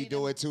not be Respectfully,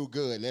 doing too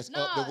good. Let's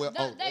No, up the well.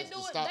 they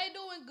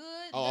doing good.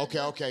 Oh,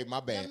 The- okay, my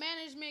The bad.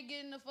 management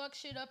getting the fuck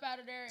shit up out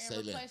of there and Say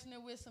that. replacing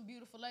it with some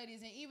beautiful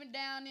ladies. And even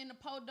down in the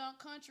podunk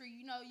country,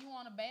 you know, you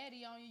want a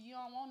baddie on you. You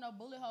don't want no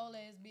bullet hole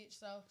ass bitch.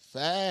 So,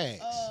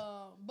 Facts.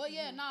 but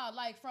yeah, nah,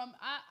 like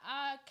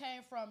I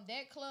came from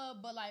that club,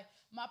 but like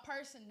my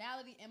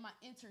personality and my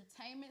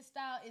entertainment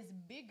style is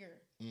bigger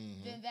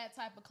than that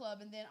type of club.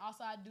 And then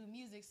also I do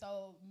music,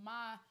 so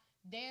my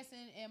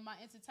dancing and my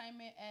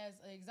entertainment as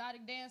an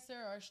exotic dancer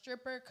or a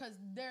stripper, cause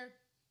they're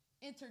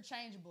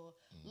interchangeable.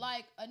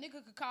 Like a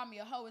nigga could call me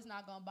a hoe, it's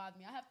not gonna bother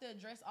me. I have to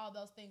address all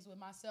those things with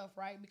myself,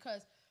 right?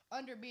 Because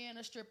under being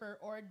a stripper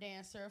or a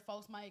dancer,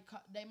 folks might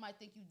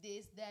think you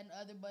this, that, and the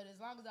other. But as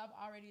long as I've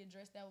already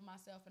addressed that with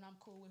myself and I'm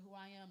cool with who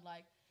I am,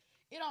 like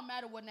it don't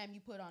matter what name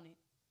you put on it.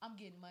 I'm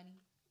getting money.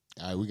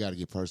 All right, we got to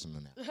get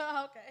personal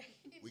now. Okay.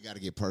 We got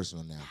to get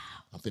personal now.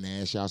 I'm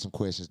finna ask y'all some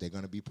questions. They're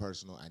gonna be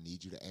personal. I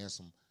need you to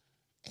answer them.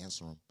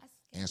 Answer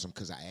them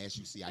because I asked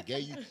you. See, I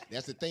gave you.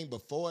 That's the thing.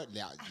 Before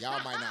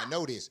y'all might not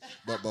know this,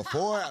 but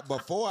before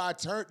I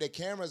turned the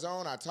cameras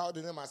on, I talked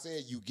to them. I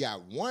said, "You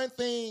got one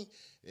thing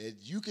that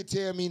you could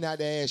tell me not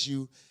to ask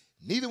you."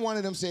 Neither one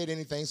of them said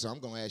anything, so I'm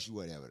gonna ask you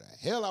whatever the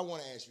hell I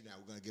want to ask you. Now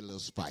we're gonna get a little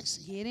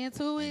spicy. Get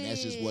into it. And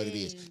that's just what it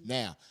is.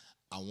 Now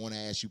I want to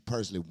ask you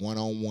personally,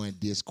 one-on-one,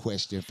 this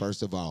question.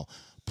 First of all,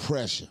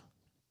 pressure.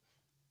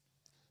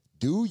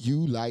 Do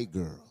you like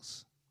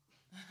girls?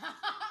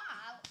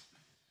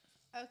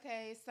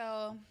 Okay,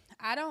 so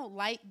I don't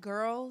like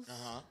girls,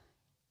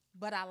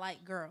 but I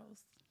like girls.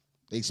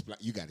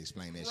 You got to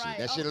explain that Right. shit.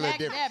 That shit a little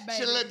different.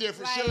 Shit a little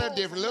different. Shit a little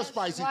different. A little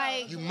spicy.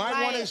 You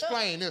might want to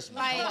explain this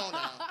one. Come on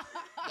now.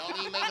 Don't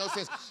even make no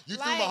sense. You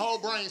threw my whole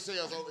brain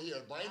cells over here.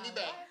 Bring me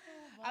back.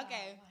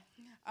 Okay.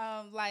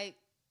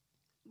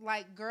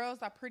 Like girls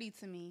are pretty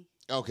to me.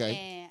 Okay.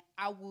 And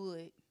I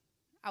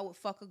would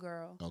fuck a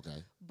girl.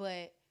 Okay.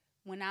 But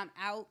when I'm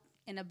out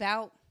and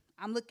about,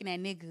 I'm looking at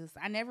niggas.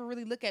 I never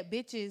really look at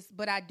bitches,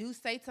 but I do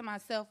say to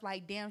myself,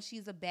 like, damn,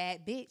 she's a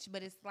bad bitch.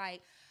 But it's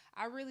like,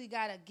 I really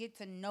gotta get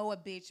to know a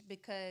bitch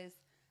because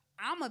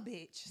I'm a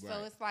bitch. Right.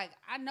 So it's like,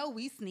 I know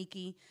we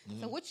sneaky.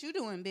 So what you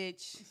doing,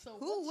 bitch? So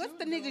What's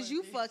the niggas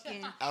you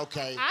fucking?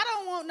 Okay. I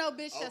don't want no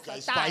bitch that's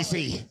a thought.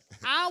 Spicy.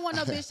 I don't want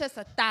no bitch that's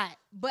a thought.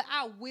 But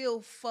I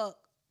will fuck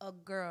a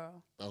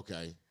girl.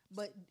 Okay.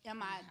 But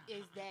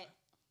is that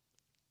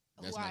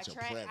That's who I not your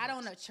attract? I preference.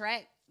 don't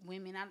attract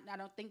women. I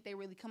don't think they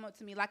really come up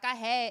to me. Like I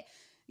had,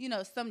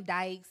 some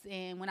dykes,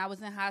 and when I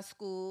was in high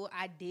school,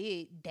 I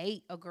did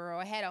date a girl.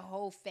 I had a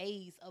whole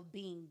phase of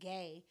being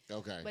gay.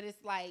 Okay. But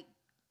it's like,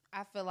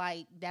 I feel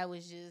like that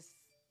was just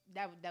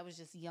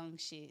young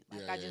shit.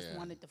 Like I just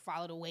wanted to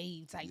follow the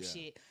wave type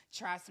shit,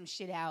 try some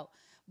shit out.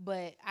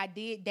 But I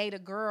did date a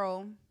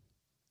girl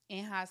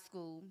in high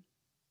school.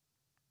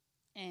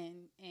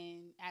 And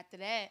after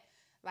that,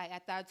 like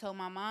after I told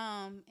my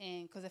mom,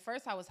 and because at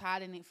first I was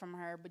hiding it from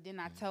her, but then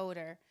I told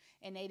her,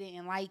 and they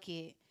didn't like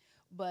it.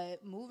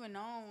 But moving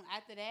on,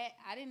 after that,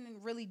 I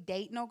didn't really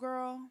date no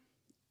girl,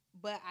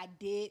 but I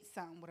did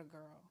something with a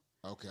girl.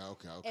 Okay.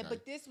 And,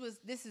 but this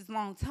is a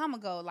long time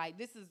ago. Like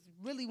this is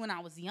really when I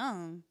was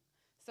young.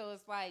 So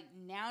it's like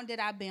now that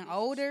I've been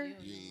older,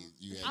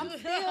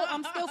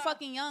 I'm still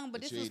fucking young.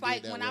 But this was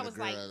like when I was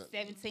like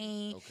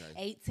 17,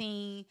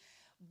 18.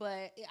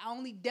 But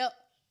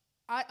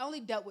I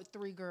only dealt with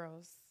 3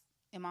 girls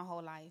in my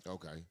whole life.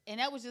 Okay. And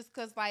that was just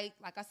because, like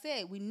I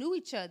said, we knew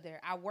each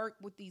other. I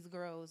worked with these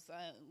girls.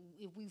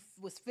 If we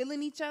was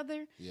feeling each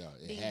other,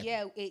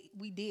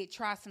 we did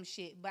try some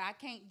shit. But I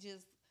can't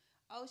just,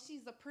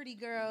 she's a pretty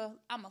girl,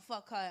 I'ma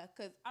fuck her.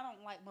 Because I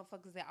don't like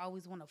motherfuckers that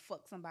always want to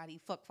fuck somebody.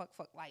 Fuck.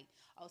 Like,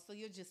 so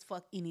you'll just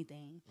fuck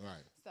anything.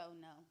 Right. So,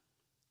 no.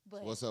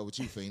 But what's up with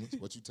you, Phoenix?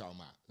 What you talking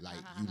about? Like,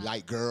 you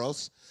like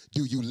girls?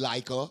 Do you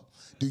like her?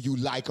 Do you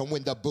like them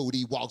when the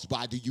booty walks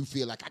by? Do you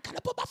feel like I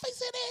gotta put my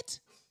face in it?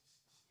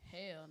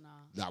 Hell no.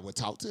 Now, well,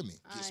 talk to me.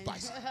 Get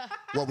spicy.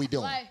 What we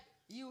doing? Like,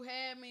 you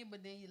had me,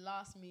 but then you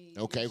lost me.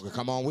 Okay, well,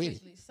 come on with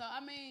it. So,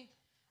 I mean,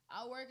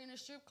 I work in a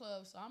strip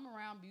club, so I'm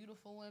around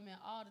beautiful women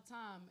all the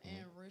time.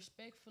 And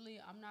respectfully,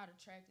 I'm not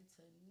attracted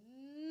to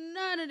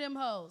none of them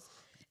hoes.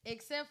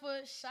 Except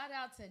for, shout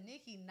out to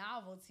Nikki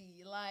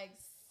Novelty. Like,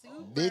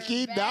 super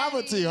Nikki baddie.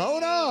 Novelty,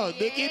 hold on. Yeah.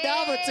 Nikki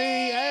Novelty,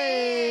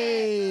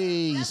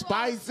 hey, That's what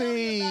I was telling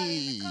you about in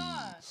spicy. the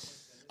car.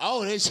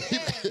 Oh, then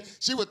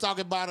she was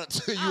talking about it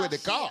to you in the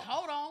Shit, car.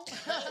 hold on.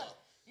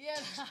 Yeah.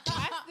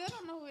 I still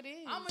don't know who it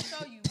is. I'm gonna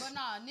show you, but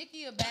nah,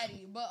 Nikki a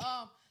baddie. But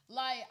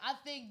like I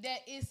think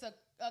that it's a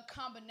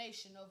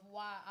combination of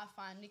why I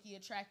find Nikki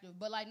attractive.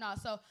 But like nah,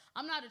 so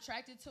I'm not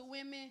attracted to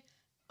women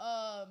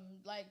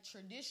like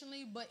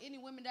traditionally, but any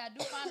women that I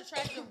do find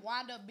attractive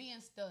wind up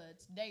being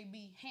studs. They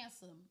be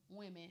handsome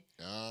women.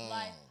 Oh.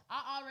 Like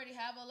I already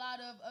have a lot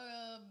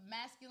of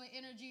masculine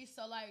energy,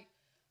 so like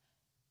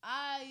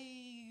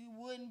I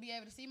wouldn't be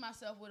able to see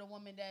myself with a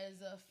woman that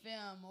is a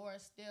femme or a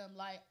STEM.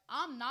 Like,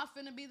 I'm not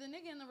finna be the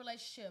nigga in the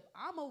relationship.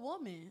 I'm a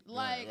woman.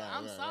 Like,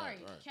 I'm sorry.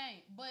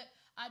 Can't. But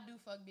I do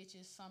fuck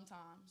bitches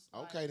sometimes.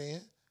 Okay,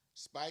 then.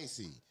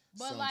 Spicy.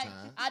 But, sometimes. like,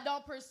 I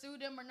don't pursue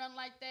them or nothing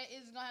like that.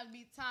 It's gonna have to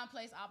be time,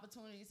 place,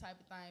 opportunity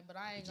type of thing. But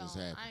I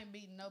ain't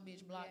beating no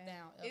bitch blocked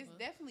down ever. It's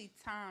definitely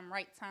time,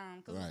 right time.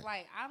 Because Right. it's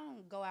like, I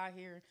don't go out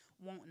here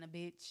wanting a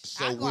bitch.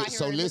 So, I go out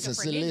here listen.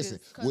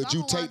 Would I'm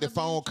you gonna take want the the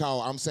phone bitch.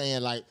 call? I'm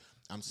saying, like,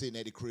 I'm sitting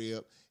at the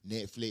crib,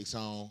 Netflix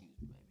on.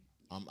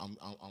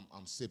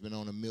 I'm sipping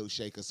on a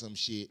milkshake or some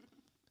shit.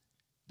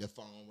 The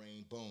phone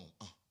ring, boom.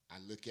 I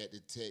look at the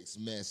text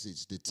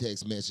message. The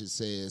text message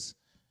says,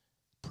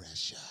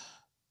 "Pressure,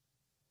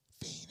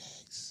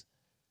 Phoenix.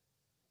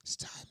 It's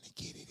time to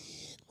get it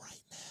in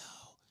right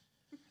now.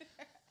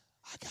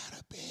 I got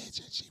a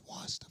bitch and she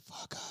wants to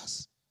fuck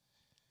us."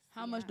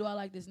 How much do I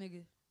like this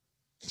nigga?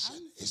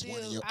 It's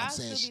one of your. I'm I'll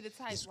saying, still be the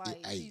type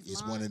like hey, she's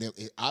it's lying. one of them.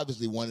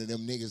 Obviously, one of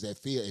them niggas that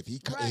feel if he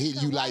Right, hitting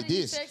 'cause you why like did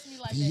he this, text me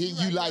like if he that? hitting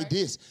You you right, like right.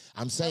 this,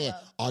 I'm saying,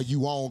 Hello. are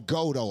you on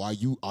go though? Are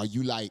you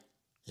like?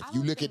 If I you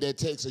don't look at think- that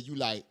text, are you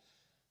like?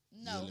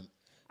 No. yeah, let me-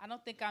 I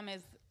don't think I'm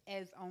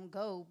as on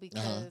go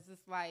because Uh-huh.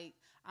 it's like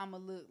I'ma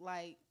look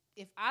like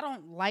if I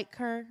don't like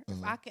her,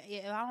 Uh-huh.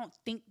 if I don't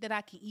think that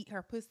I can eat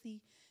her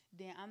pussy,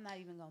 then I'm not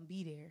even gonna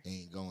be there.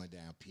 ain't going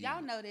down. Period.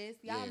 Y'all know this.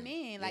 Y'all Yeah,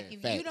 men. Like yeah,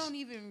 if facts. you don't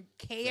even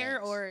care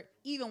Facts. or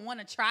even want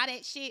to try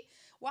that shit,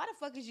 why the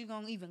fuck is you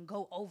gonna even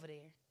go over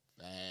there?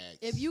 Facts.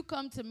 If you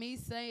come to me,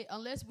 say,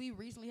 unless we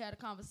recently had a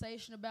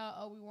conversation about,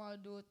 oh, we want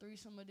to do a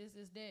threesome or this,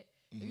 that.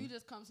 If you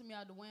just come to me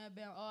out the wham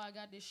bam, oh, I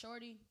got this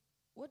shorty,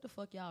 what the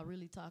fuck y'all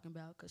really talking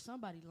about? Because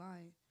somebody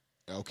lying.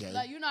 okay,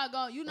 Like, you're not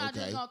Okay.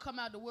 just going to come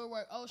out the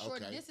woodwork, oh,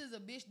 shorty, Okay. this is a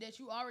bitch that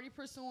you already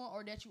pursuing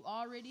or that you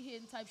already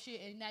hitting type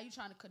shit, and now you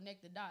trying to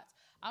connect the dots.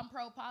 I'm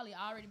pro poly.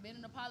 I already been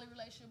in a poly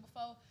relationship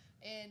before,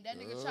 and that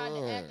nigga tried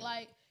to act Good.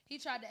 like,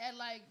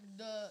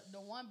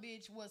 the one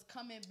bitch was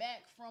coming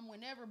back from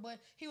whenever, but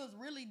he was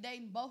really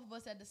dating both of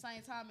us at the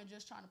same time and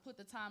just trying to put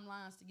the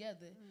timelines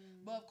together.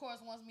 But of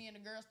course, once me and the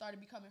girl started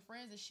becoming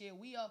friends and shit,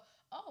 we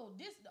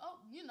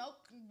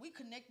we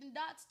connecting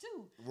dots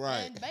too.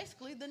 Right. And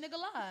basically the nigga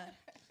lied.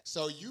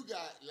 So you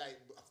got like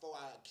before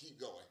I keep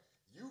going,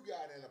 you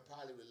got in a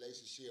poly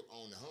relationship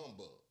on the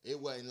humbug. It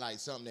wasn't like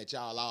something that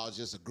y'all all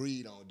just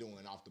agreed on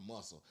doing off the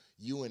muscle.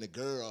 You and the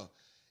girl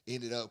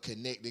ended up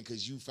connecting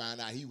because you found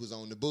out he was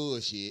on the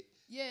bullshit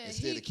Yeah,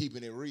 instead of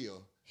keeping it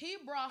real. he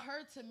brought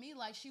her to me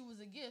like she was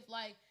a gift.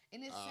 Like,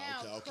 and it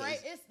sounds okay.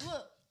 crazy. It's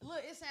look,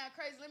 it sounds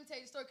crazy. Let me tell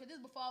you the story because this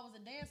before I was a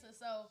dancer.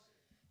 So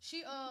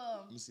she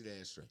Let me see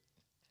that straight.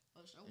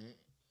 oh, sure.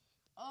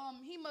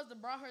 He must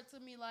have brought her to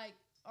me like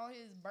on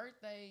his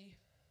birthday.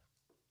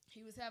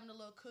 He was having a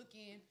little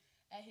cooking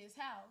at his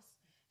house.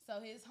 So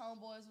his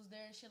homeboys was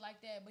there and shit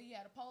like that. But he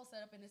had a pole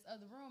set up in this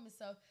other room. And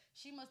so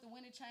she must have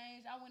went and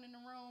changed. I went in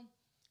the room.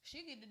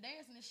 She get to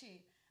dancing and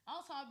shit. I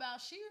was talking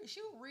about she was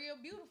real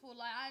beautiful.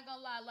 Like, I ain't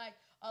gonna lie. Like,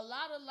 a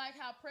lot of, like,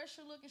 how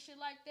Pressure look and shit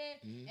like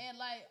that. And,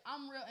 like,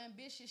 I'm real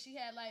ambitious. She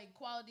had, like,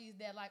 qualities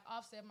that, like,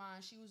 offset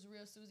mine. She was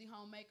real Susie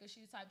homemaker.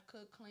 She was the type to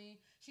cook, clean.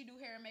 She do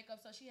hair and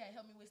makeup, so she had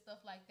helped me with stuff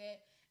like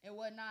that and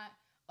whatnot.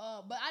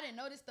 But I didn't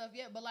know this stuff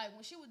yet. But, like,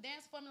 when she was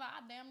dancing for me, like,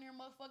 I damn near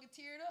motherfucking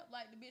teared up.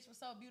 Like, the bitch was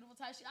so beautiful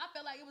type shit. I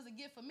felt like it was a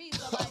gift for me.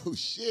 So, like, Oh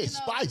shit, you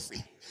know,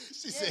 spicy.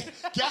 She said,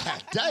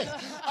 God damn.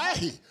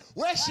 Hey,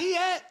 where she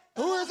at?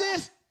 Who is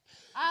this?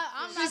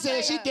 I'm She not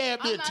said she saying- damn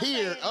near I'm not teared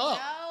saying up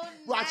no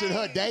watching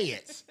her names.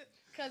 dance.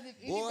 Because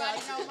if Boy, I anybody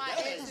know said, my that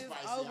ex ain't is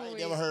spicy. over I ain't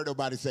with. never heard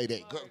nobody say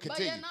that. Go, But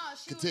continue. yeah, no,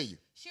 Continue.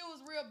 she was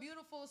real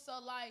beautiful. So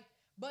like,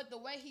 but the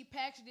way he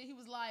packaged it, he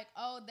was like,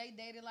 "Oh, they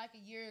dated like a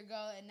year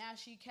ago, and now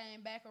she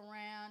came back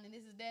around, and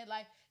this is that."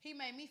 Like, he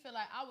made me feel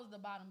like I was the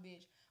bottom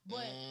bitch.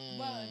 But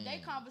they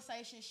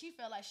conversation, she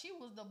felt like she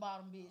was the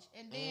bottom bitch.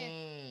 And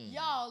then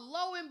y'all,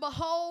 lo and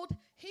behold,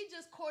 he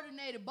just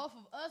coordinated both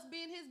of us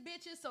being his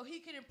bitches so he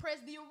could impress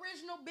the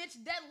original bitch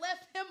that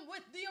left him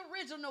with the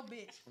original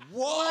bitch.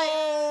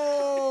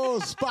 Whoa,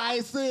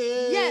 spicy.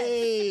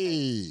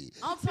 Yes.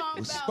 I'm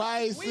talking about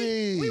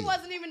Spicy. We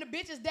wasn't even the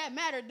bitches that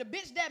mattered. The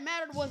bitch that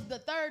mattered was the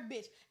third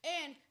bitch.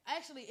 And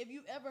actually, if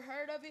you ever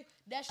heard of it,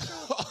 that's true.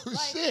 Oh,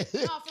 shit.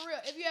 No, for real.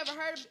 If you ever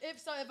heard of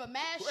if a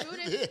mass Wait a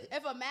shooting, minute.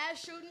 if a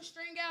mass shooting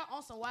string out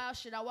on some wild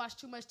shit, I watched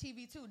too much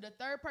TV too. The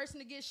third person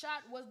to get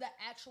shot was the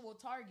actual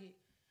target.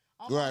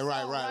 On my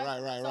Right. soul,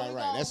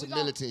 So we That's some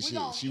militant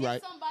shit. She hit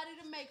right. somebody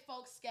to make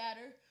folks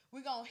scatter.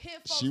 We're going to hit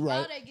folks She right.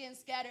 while they getting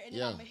scattered, and then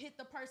Yeah. I'm going to hit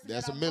the person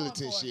That's that some I'm going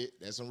militant for. shit.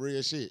 That's some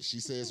real shit. She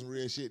said some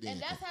real shit then.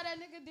 And that's how that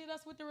nigga did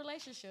us with the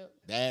relationship.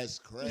 That's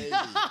crazy.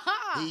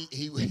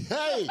 he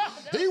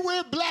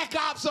went black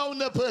ops on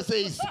the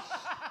pussies.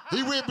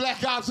 He went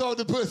black ops on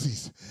the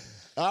pussies.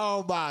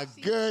 Oh my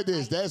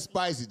goodness, that's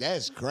spicy.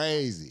 That's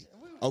crazy.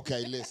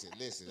 Okay, listen.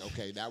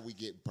 Okay, now we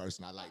getting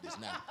personal. I like this.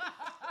 Now,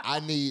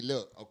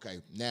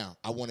 okay, now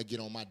I want to get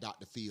on my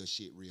Dr. Phil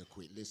shit real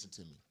quick. Listen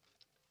to me.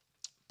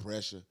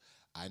 Pressure,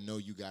 I know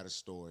you got a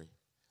story.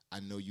 I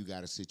know you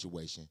got a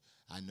situation.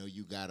 I know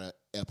you got an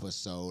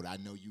episode. I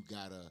know you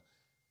got a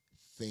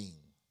thing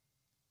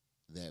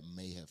that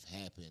may have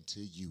happened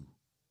to you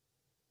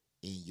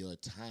in your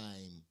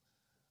time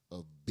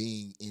of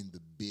being in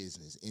the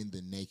business, in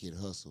the naked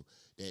hustle,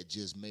 that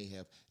just may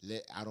have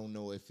I don't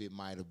know if it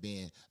might have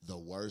been the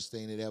worst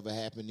thing that ever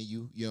happened to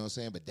you, you know what I'm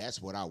saying? But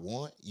that's what I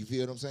want. You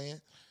feel what I'm saying?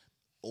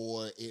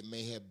 Or it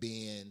may have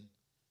been,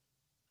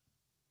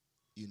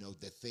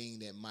 the thing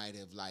that might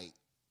have like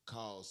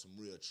caused some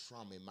real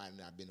trauma. It might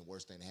not have been the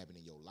worst thing that happened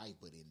in your life,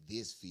 but in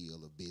this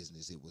field of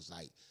business, it was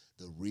like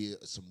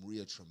some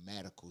real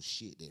traumatical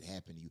shit that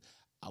happened to you.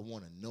 I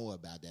want to know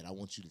about that. I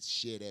want you to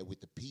share that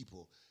with the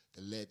people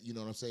to let, you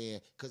know what I'm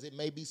saying? Because it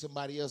may be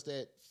somebody else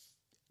that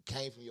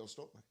came from your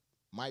story.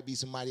 Might be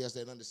somebody else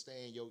that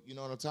understand you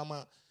know what I'm talking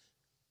about?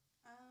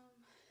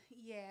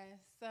 Yeah,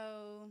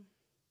 so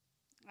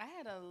I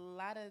had a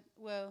lot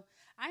of,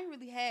 I ain't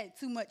really had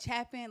too much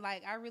happen.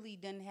 Like, I really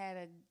done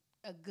had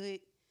a good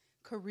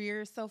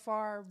career so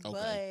far,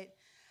 Okay.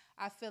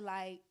 I feel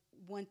like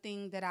one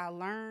thing that I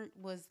learned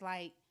was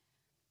like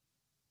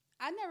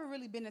I never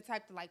really been the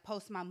type to like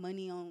post my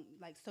money on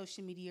like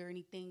social media or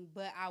anything,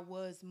 but I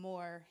was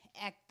more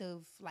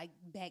active like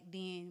back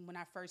then when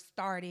I first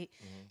started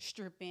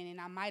stripping,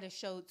 and I might have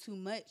showed too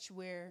much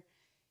where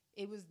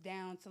it was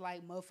down to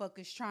like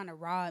motherfuckers trying to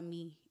rob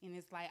me, and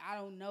it's like I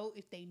don't know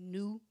if they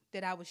knew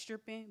that I was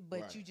stripping,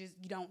 but Right. you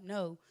don't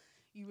know,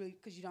 you really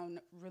because you don't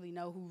really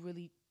know who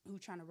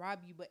trying to rob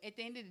you. But at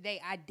the end of the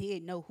day, I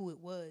did know who it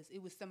was.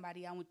 It was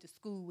somebody I went to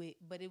school with,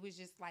 but it was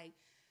just like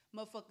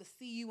motherfuckers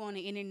see you on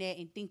the internet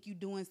and think you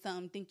doing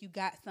something, think you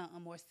got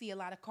something, or see a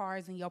lot of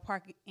cars in your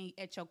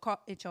at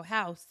your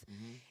house,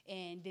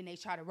 and then they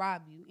try to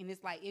rob you. And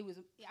it's like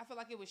I feel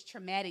like it was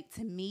traumatic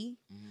to me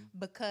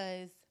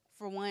because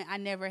for one, I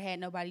never had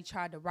nobody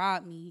try to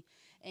rob me,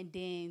 and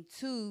then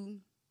two,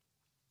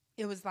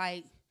 it was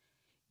like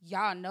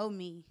y'all know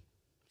me,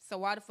 so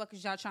why the fuck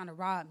is y'all trying to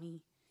rob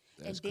me?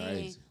 That's and then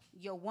crazy.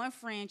 your one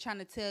friend trying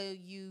to tell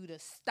you to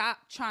stop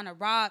trying to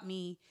rob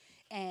me,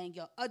 and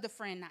your other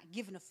friend not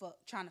giving a fuck,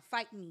 trying to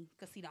fight me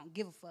because he don't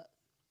give a fuck.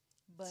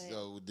 But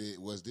So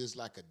was this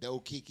like a dough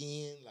kick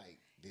in? Like,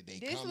 did they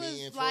this come was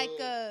in like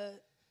for?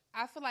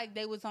 I feel like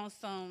they was on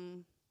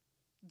some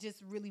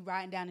just really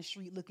riding down the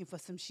street looking for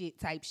some shit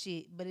type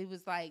shit. But it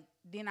was like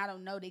then I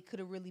don't know, they could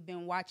have really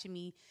been watching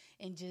me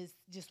and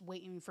just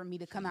waiting for me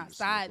to come you to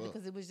outside slip up.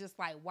 because it was just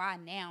like why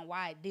now?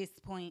 Why at this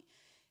point?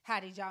 How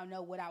did y'all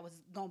know what I was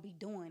gonna be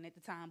doing at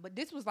the time? But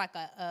this was like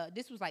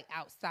this was like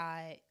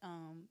outside.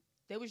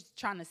 They was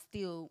trying to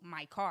steal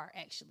my car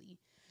actually,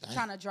 Damn.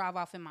 trying to drive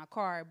off in my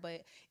car,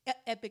 but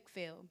epic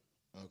fail.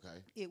 Okay.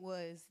 It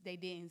was they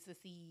didn't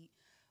succeed,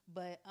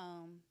 but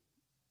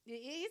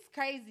it's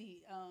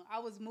crazy. I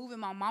was moving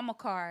my mama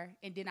car,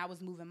 and then I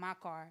was moving my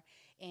car,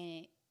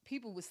 and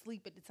people would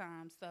sleep at the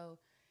time, so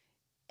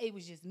it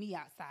was just me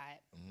outside,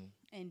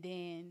 and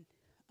then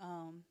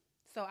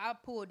so I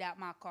pulled out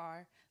my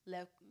car,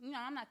 left. You know,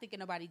 I'm not thinking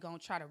nobody gonna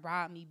try to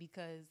rob me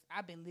because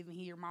I've been living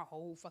here my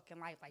whole fucking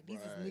life. Like these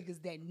Right. is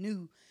niggas that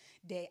knew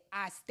that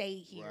I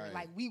stayed here. Right.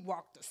 Like we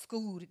walked to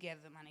school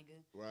together, my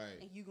nigga.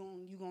 Right. And you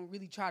gonna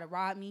really try to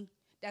rob me?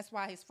 That's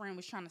why his friend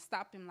was trying to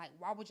stop him. Like,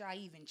 why would y'all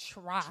even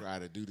try? Try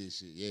to do this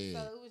shit. Yeah.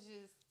 So it was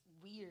just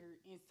weird.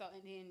 And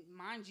then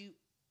mind you,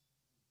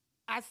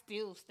 I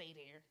still stay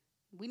there.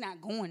 We not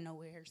going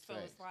nowhere. So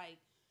Right. it's like,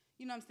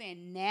 you know what I'm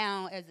saying?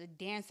 Now as a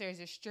dancer, as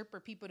a stripper,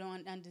 people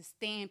don't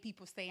understand.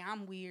 People say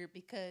I'm weird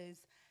because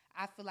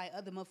I feel like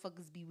other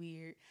motherfuckers be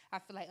weird. I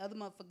feel like other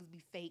motherfuckers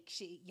be fake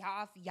shit.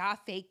 Y'all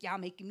fake. Y'all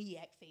making me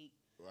act fake.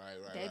 Right.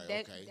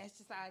 Okay. That's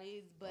just how it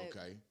is. But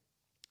Okay.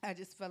 I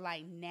just feel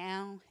like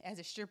now as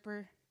a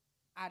stripper,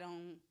 I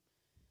don't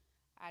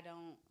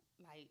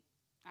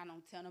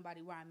tell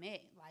nobody where I'm at.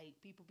 Like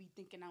people be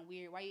thinking I'm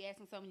weird. Why you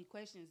asking so many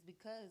questions?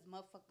 Because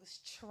motherfuckers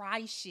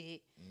try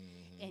shit,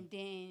 and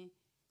then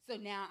so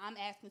now I'm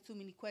asking too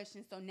many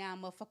questions. So now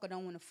motherfucker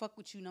don't want to fuck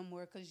with you no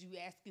more because you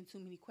asking too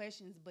many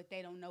questions. But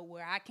they don't know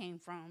where I came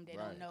from. They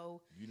Right. don't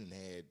know. You done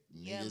had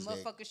Yeah, niggas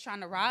that motherfuckers trying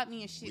to rob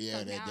me and shit. yeah,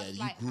 so that- now that it's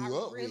you like grew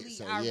up with.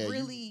 So,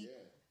 yeah,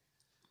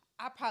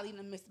 I probably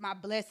done missed my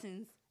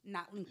blessings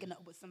not linking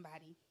up with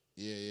somebody.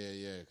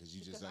 Yeah. Because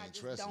you just Because ain't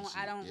trusting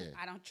shit.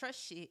 I don't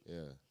trust shit,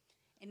 Yeah.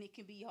 and it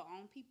can be your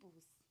own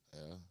people's.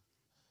 Yeah.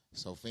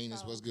 So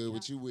Phoenix, So, what's good yeah.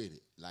 with you with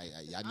it? Like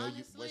I know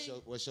you.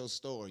 Honestly- What's your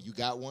story? You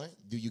got one?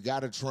 Do you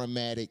got a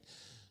traumatic?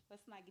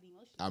 Let's not get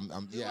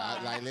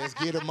emotional. Let's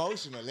get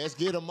emotional. Let's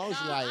get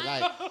emotional.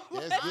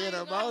 Let's get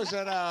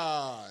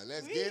emotional.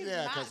 Let's We get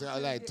there. not Cause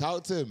doing like it.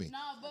 talk to me.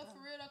 No, but for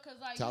real though, cause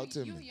like Talk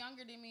to you me.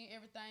 younger than me and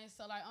everything.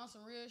 So like on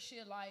some real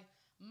shit, like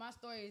my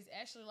story is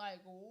actually like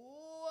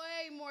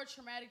way more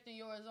traumatic than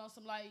yours. On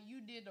some like you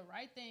did the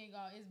right thing.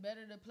 It's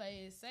better to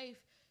play it safe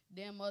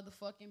than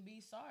motherfucking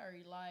be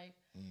sorry. Like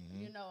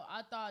you know,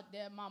 I thought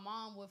that my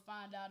mom would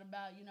find out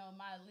about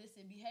my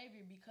illicit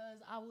behavior because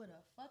I would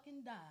have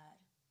fucking died.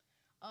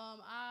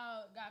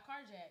 I got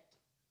carjacked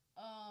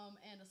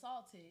and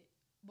assaulted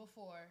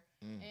before,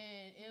 and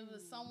it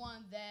was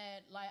someone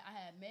that like I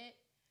had met,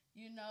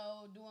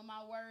 doing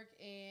my work,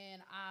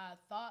 and I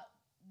thought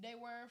they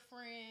were a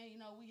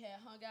friend. We had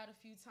hung out a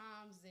few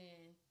times,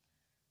 and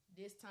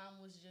this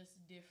time was just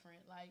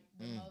different. Like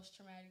the most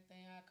traumatic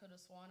thing, I could have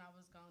sworn I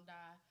was gonna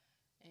die,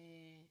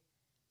 and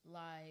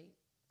like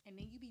And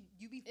then you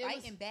be It was-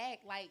 fighting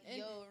back like and-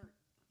 your.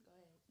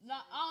 no,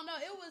 I don't know.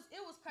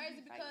 It was crazy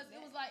You because fighting it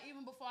was back. like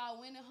even before I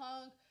went and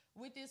hung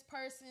with this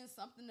person,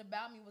 something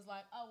about me was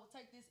like, oh, well,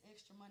 take this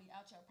extra money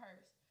out your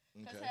purse.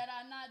 Because Okay. had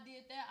I not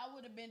did that, I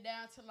would have been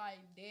down to like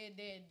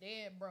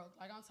dead broke.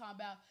 Like I'm talking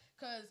about,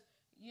 because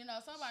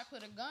somebody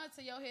put a gun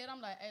to your head. I'm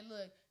like, hey,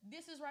 look,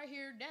 this is right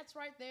here. That's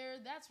right there.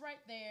 That's right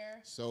there.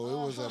 So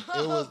it was Fuck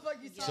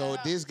you talking so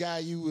about? this guy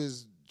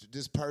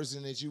this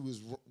person that you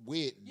was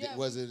with Yeah.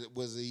 was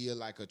he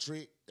like a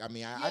trick? I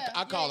mean, Yeah,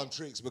 I call yeah. them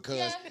tricks because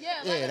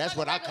Yeah, like that's a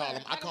what I regular, call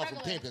them. I like a come from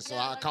regular. pimping, so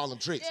Yeah, I like- call them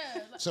tricks.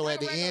 yeah, So like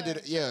at a the end of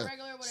regular, the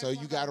regular, so whatever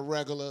you you got a call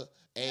regular,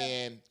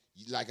 and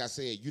like I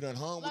said, you done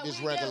hung with Like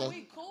this we, regular.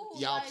 we cool.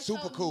 Y'all like,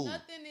 super so cool.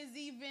 Nothing is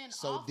even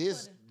So off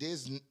this with it.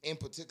 this in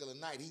particular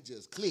night, he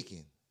just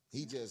clicking.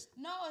 He just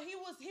No, he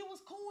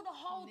was cool the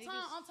whole Niggas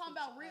time. I'm talking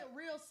about switch up.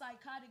 real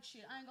psychotic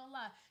shit. I ain't gonna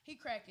lie. He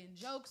cracking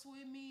jokes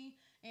with me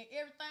and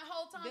everything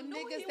whole time. Them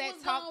Knew niggas he that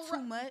was talk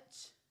gonna too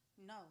much.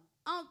 No.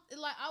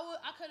 Like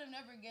I could have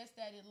never guessed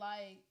that it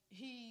like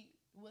he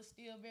was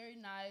still very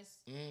nice.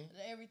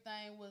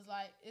 Everything was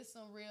like it's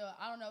some real.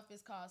 I don't know if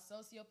it's called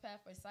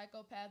sociopath or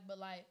psychopath, but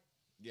like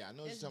yeah, I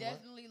know what it's you're talking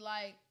definitely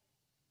like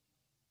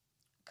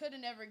could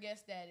have never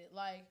guessed at it.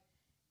 Like,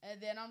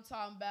 and then I'm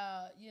talking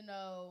about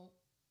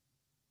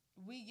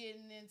we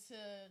getting into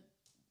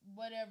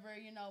whatever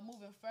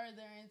moving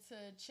further into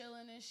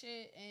chilling and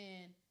shit,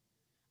 and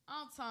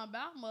I'm talking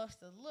about I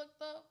must have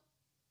looked up,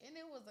 and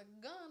it was a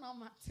gun on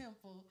my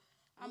temple.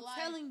 I'm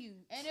telling you.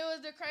 And it was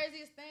the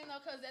craziest thing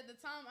though, because at the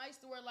time I used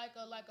to wear like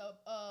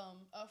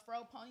a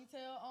fro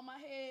ponytail on my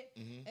head,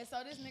 and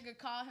so this nigga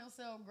called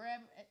himself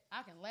grab.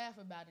 I can laugh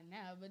about it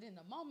now, but in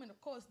the moment, of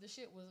course, the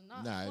shit was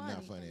not. Nah, funny.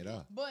 it's not funny at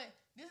all. But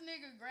this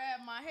nigga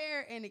grabbed my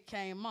hair and it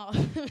came off.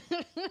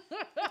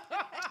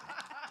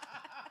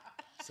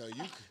 So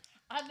you.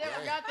 I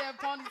never got that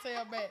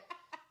ponytail back.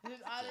 I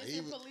So didn't he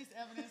see was- police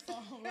evidence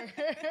somewhere.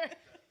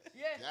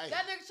 Yeah, Damn.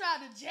 that nigga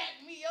tried to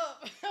jack me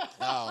up.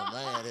 Oh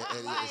man,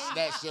 it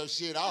snatched your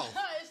shit off.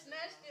 It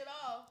snatched it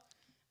off.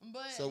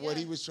 But So what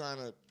he was trying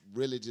to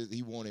really just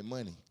he wanted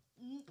money,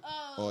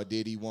 or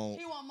did he want?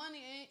 He want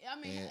money. And,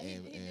 I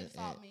mean, he did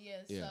assault me,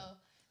 yes. yeah. So,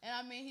 and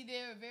I mean, he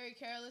did it very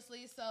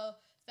carelessly. So,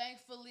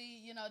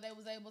 thankfully, they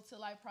was able to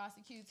like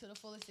prosecute to the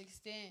fullest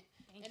extent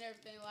and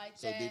everything like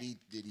So that. did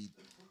he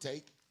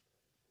take?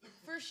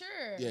 For sure.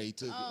 Yeah, he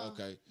took it.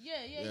 Okay.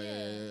 Yeah.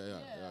 Yeah.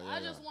 I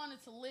just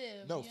wanted to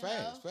live. No, you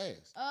fast.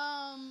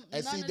 know?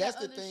 And none see, of that's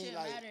the the other thing. shit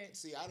Like, mattered.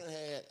 see,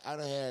 I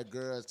done had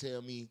girls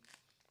tell me,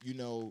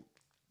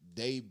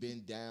 they've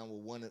been down with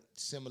one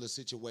similar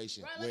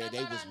situation Right, like where I they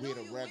thought was I with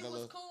knew a you. We regular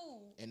was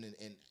cool. and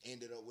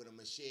ended up with a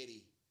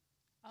machete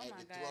Oh at my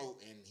the God. throat,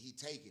 and he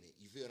taking it.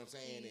 You feel what I'm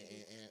saying?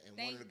 And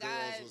one of the Thank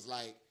girls God. was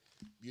like,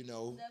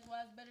 That's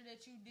why it's better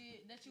that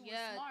you were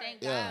Yeah, smart.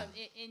 thank Yeah. God.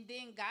 And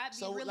then God be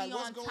so really like,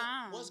 on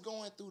time. what's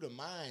going through the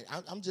mind?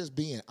 I'm just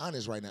being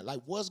honest right now.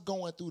 Like, what's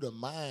going through the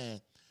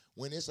mind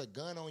when it's a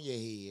gun on your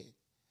head?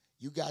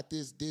 You got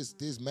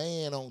this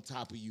man on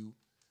top of you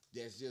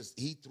that's just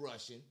he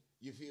thrusting.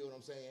 You feel what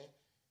I'm saying?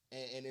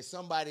 And it's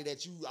somebody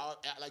that you are,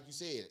 like you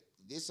said,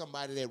 there's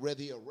somebody that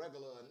whether you're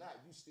regular or not,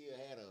 you still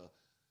had a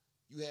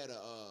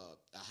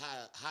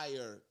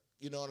higher.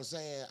 You know what I'm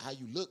saying? How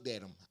you looked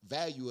at them,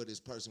 value of this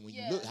person when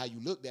how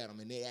you looked at them,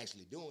 and they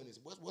actually doing this.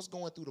 What's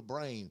going through the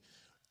brain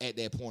at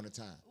that point in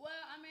time? Well,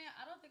 I mean,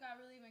 I don't think I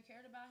really even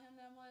cared about him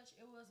that much.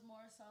 It was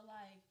more so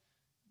like,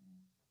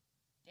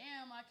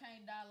 damn, I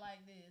can't die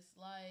like this.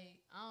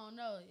 Like, I don't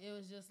know. It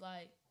was just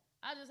like,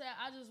 I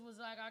just was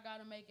like, I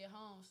gotta make it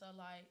home. So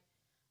like,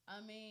 I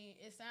mean,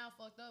 it sounds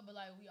fucked up, but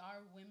like, we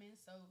are women,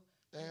 so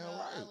Damn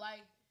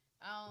right.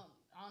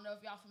 I don't know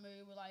if y'all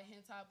familiar with like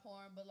hentai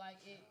porn, but like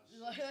it,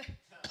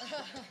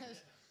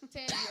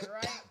 tangent,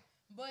 right?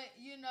 But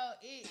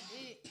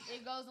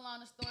it goes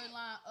along the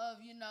storyline of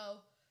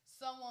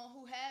someone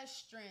who has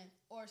strength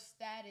or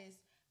status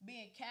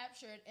being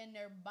captured and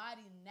their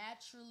body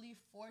naturally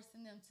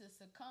forcing them to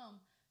succumb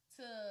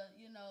to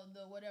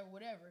the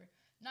whatever.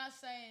 Not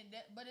saying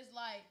that, but it's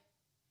like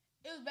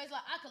it was basically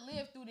like I could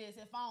live through this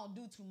if I don't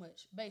do too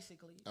much,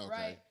 basically,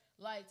 right?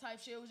 Like type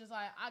shit. It was just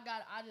like I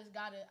just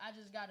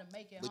gotta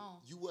make it But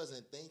home. you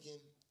wasn't thinking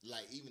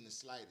like even the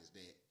slightest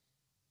that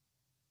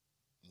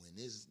when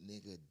this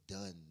nigga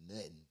done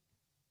nothing,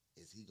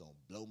 is he gonna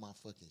blow my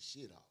fucking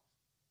shit off?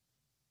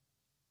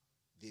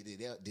 Did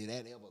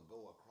that ever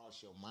go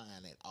across your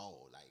mind at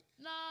all? Like,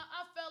 Nah,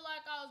 I felt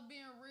like I was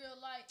being real,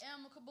 like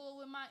amicable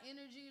with my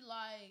energy.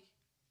 Like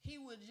he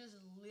would just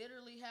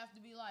literally have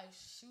to be like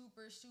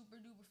super, super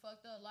duper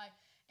fucked up. Like,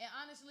 and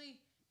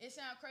honestly. It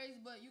sounds crazy,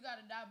 but you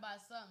gotta die by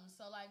something.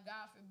 So, like,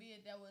 God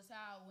forbid that was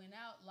how it went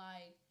out.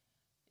 Like,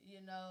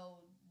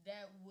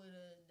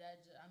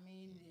 I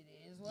mean,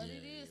 it is what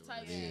it is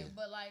type shit.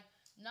 But, like,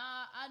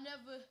 nah, I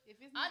never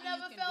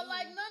felt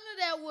like none of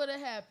that would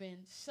have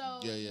happened.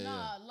 So,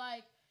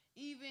 like,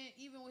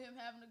 even with him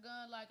having a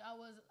gun, like,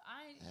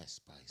 that's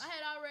spicy. I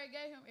had already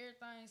gave him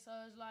everything. So,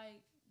 it's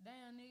like,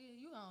 damn,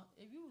 nigga,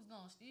 if you was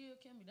gonna still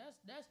kill me,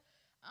 that's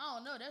I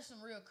don't know. That's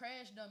some real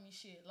crash dummy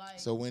shit. Like,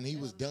 so when he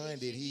was done,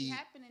 did he?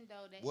 Happening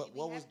though. What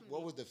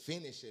was the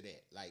finish of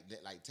that?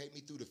 Like take me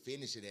through the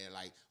finish of that.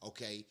 Like,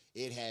 okay,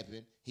 it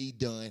happened. He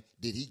done.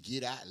 Did he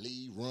get out,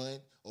 leave, run,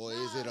 or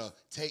is it a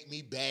take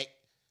me back?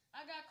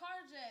 I got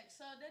carjacked,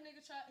 so that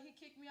nigga he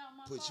kicked me out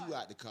my Put car. you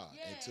out the car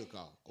and took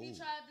off. He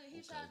tried to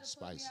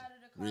put me out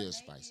of the car Real naked,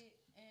 spicy.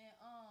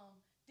 And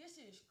this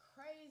is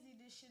crazy.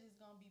 This shit is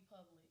gonna be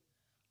public.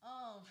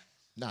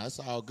 Nah,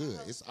 it's all good.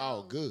 It's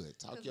all good.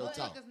 Talk your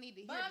talk. Need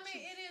to But hear I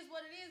mean, it is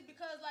what it is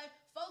because like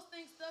folks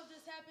think stuff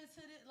just happens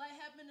to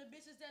happen to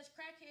bitches that's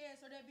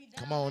crackheads or that be down.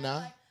 Come on there.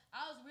 now. Like,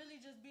 I was really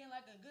just being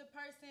like a good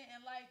person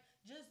and like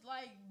just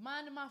like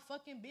minding my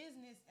fucking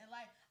business and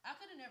like I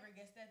could have never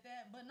guessed at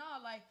that. But no,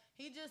 like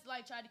he just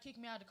like tried to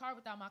kick me out of the car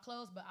without my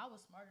clothes. But I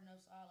was smart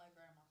enough, so I like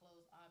grabbed my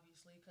clothes, obviously.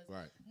 obviously, because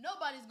Right.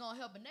 nobody's gonna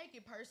help a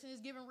naked person. Is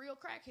giving real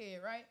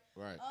crackhead, right?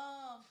 Right.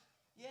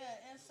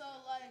 Yeah, and so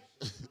like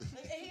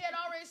he had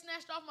already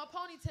snatched off my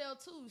ponytail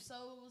too,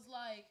 so it was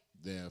like.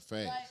 Damn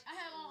facts. Like I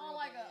had on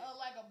like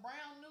a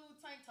brown nude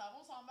tank top.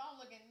 I'm talking about I'm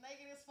looking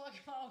naked as fuck.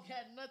 I don't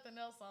got nothing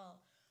else on.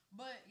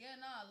 But yeah,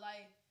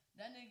 like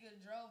that nigga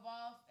drove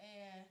off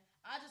and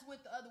I just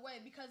went the other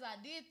way because I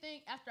did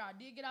think after I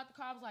did get out the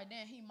car, I was like,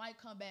 damn, he might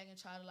come back and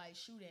try to like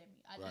shoot at me.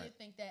 I did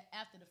think that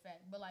after the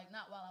fact, but like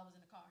not while I was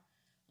in the car.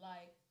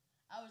 Like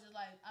I was just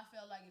like I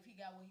felt like if he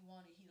got what he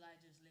wanted, he like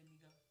just let me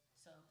go.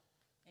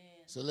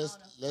 So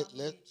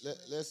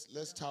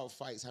let's talk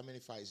fights. How many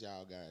fights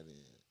y'all got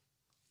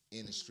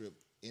in the strip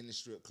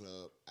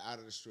club, out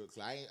of the strip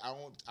club? I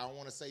don't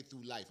want to say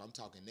through life. I'm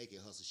talking naked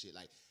hustle shit.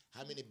 Like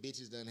how many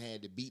bitches done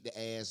had to beat the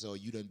ass or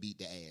you done beat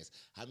the ass?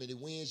 How many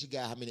wins you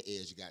got? How many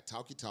L's you got?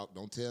 Talk your talk.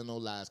 Don't tell no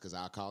lies because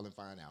I'll call and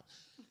find out.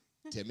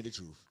 Tell me the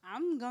truth.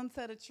 I'm gonna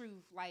tell the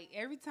truth. Like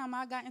every time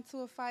I got into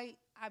a fight,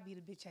 I beat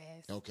a bitch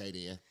ass. Okay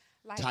then.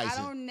 Like Tyson.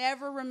 I don't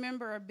never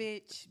remember a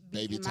bitch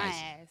beating my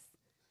ass.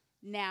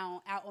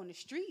 Now out on the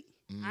street,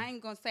 I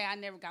ain't gonna say I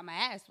never got my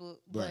ass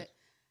whooped, but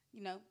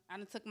you know, I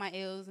done took my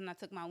L's and I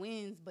took my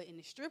wins. But in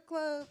the strip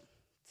club,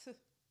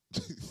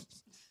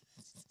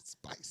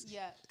 spicy.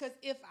 Yeah, because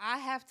if I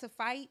have to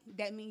fight,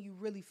 that means you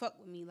really fuck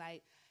with me.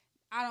 Like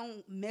I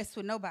don't mess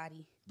with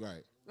nobody.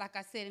 Right. Like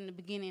I said in the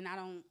beginning, I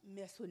don't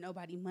mess with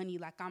nobody money.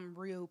 Like I'm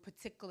real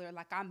particular.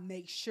 Like I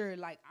make sure,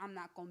 like I'm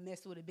not gonna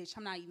mess with a bitch.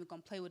 I'm not even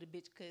gonna play with a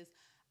bitch because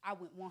I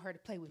wouldn't want her to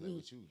play with me.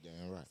 With you,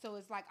 damn right. So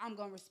it's like I'm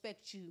gonna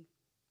respect you.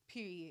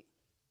 Period.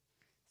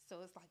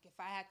 So it's like if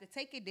I have to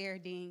take it there,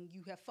 then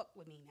you have fucked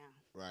with me now.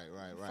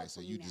 Right.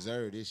 So you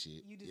deserve this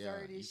shit. You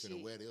deserve this shit. You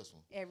finna wear this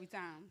one every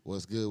time.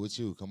 What's good with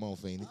you? Come on,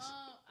 Phoenix.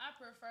 I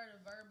prefer to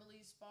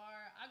verbally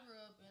spar. I grew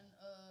up in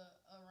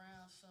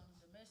around some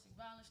domestic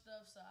violence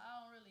stuff, so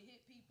I don't really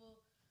hit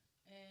people.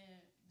 And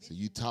so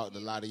you talked a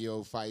lot of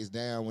your fights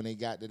down when they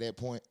got to that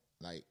point,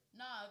 like.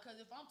 Nah, because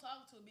if I'm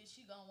talking to a bitch,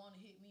 she gonna want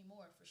to hit me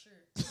more for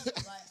sure.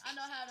 Like I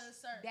know how to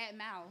assert that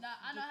mouth. Nah,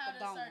 I know how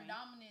to assert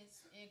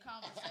dominance in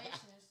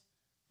conversations.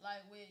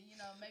 Like with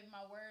maybe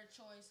my word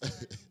choice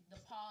or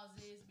the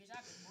pauses, bitch. I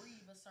can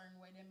breathe a certain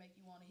way that make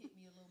you want to hit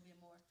me a little bit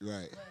more.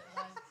 Right. But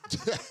like,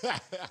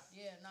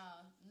 yeah,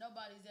 nah.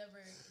 Nobody's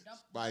ever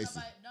don't nobody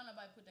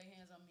put their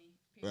hands on me.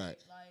 Period. Right.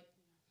 Like,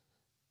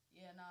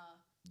 yeah,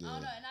 nah. Yeah. I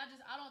don't know, and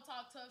I don't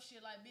talk tough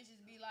shit like bitches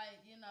be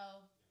like,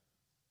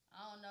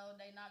 I don't know,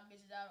 they knock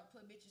bitches out or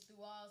put bitches through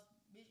walls.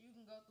 Bitch, you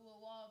can go through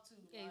a wall too.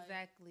 Like,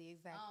 exactly.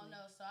 I don't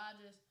know. So I'm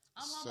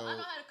humble. I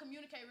know how to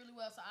communicate really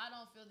well, so I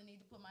don't feel the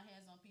need to put my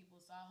hands on people.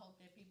 So I hope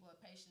that people are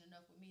patient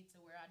enough with me to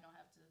where I don't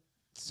have to.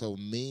 So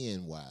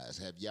men wise,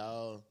 have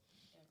y'all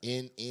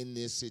in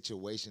this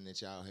situation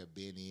that y'all have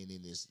been in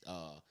this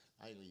I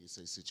ain't gonna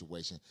say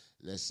situation,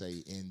 let's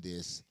say in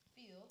this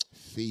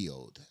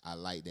field. I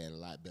like that a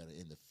lot better.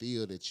 In the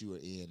field that you are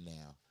in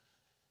now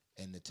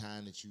and the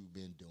time that you've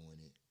been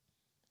doing it,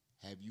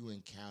 have you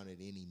encountered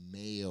any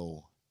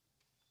male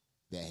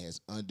that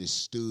has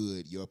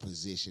understood your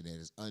position, that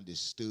has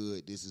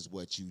understood this is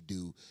what you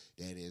do,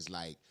 that is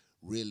like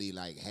really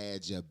like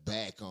had your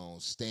back on,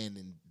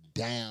 standing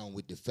down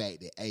with the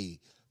fact that, hey,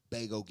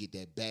 Bago get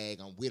that bag,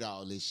 I'm with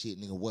all this shit,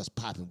 nigga, what's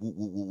popping, whoop,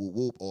 whoop, whoop, whoop,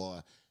 whoop,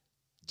 or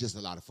just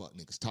a lot of fuck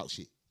niggas, talk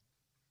shit?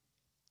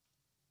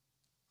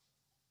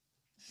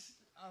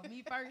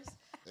 Me first?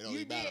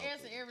 You did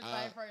answer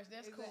everything first.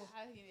 That's cool.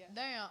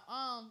 Damn.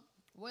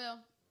 Well,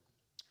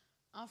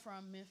 I'm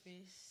from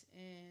Memphis,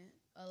 and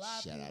a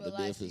lot of people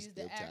like to use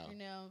the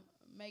acronym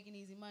 "Making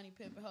Easy Money,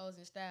 Pimping Hoes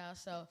in Style."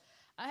 So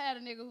I had a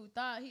nigga who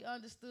thought he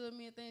understood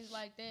me and things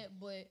like that,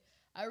 but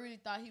I really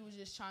thought he was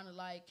just trying to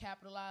like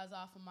capitalize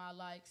off of my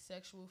like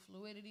sexual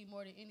fluidity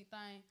more than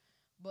anything.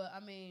 But I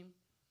mean,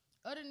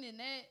 other than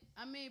that,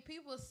 I mean,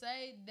 people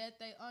say that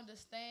they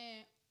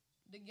understand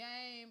the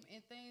game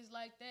and things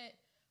like that,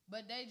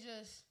 but they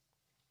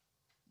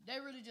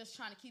really just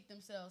trying to keep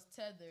themselves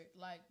tethered.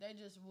 Like, they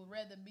just would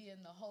rather be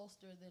in the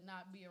holster than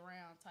not be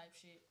around type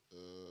shit. So,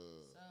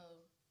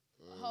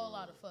 a whole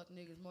lot of fuck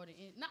niggas more than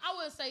any. Now, I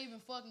wouldn't say even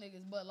fuck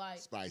niggas, but like.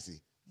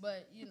 Spicy.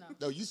 But,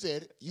 No, you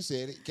said it. You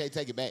said it. Can't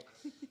take it back.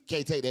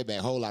 Can't take that back.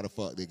 Whole lot of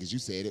fuck niggas. You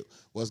said it.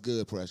 What's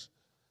good, Pressure?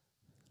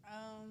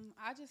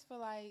 I just feel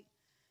like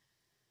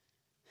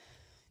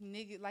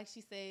niggas, like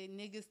she said,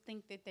 niggas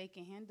think that they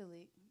can handle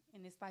it.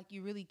 And it's like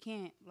you really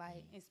can't.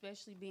 Like,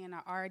 especially being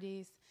an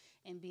artist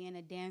and being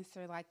a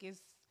dancer, like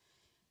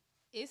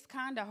it's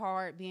kind of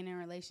hard being in a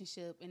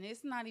relationship. And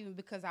it's not even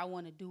because I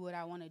want to do what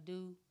I want to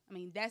do. I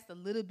mean, that's a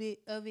little bit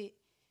of it.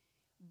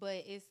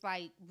 But it's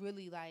like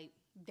really like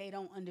they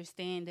don't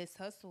understand this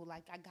hustle.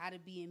 Like, I got to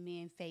be in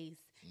men's face.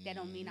 That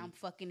don't mean I'm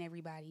fucking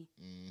everybody.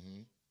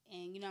 Mm-hmm.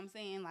 And you know what I'm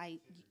saying? Like,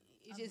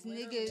 it's just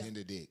niggas.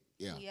 Tender dick.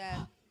 Yeah.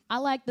 Yeah. I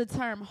like the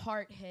term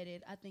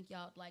hard-headed. I think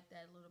y'all like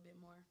that a little bit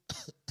more.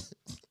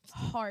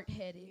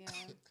 Hard-headed. Yeah.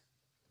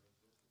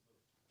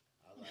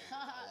 I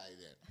like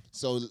that.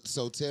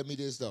 So tell me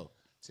this though.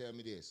 Tell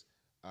me this.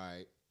 All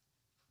right.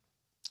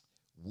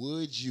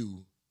 Would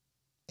you,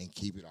 and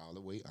keep it all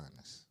the way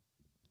honest,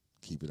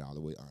 keep it all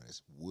the way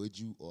honest. Would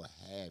you or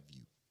have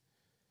you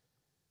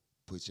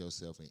put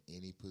yourself in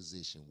any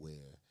position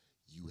where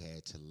you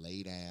had to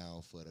lay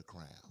down for the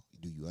crown?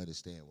 Do you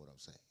understand what I'm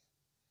saying?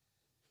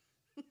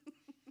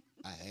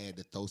 I had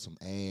to throw some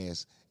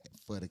ass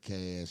for the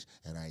cash,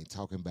 and I ain't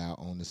talking about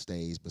on the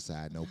stage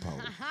beside no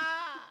pole.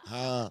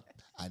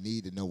 I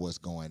need to know what's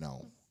going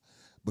on.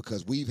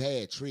 Because we've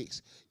had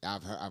tricks.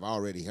 I've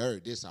already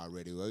heard this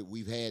already.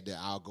 We've had the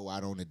I'll go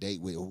out on a date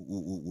with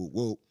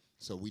whoop.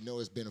 So we know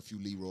it's been a few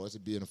Leroys,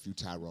 it's been a few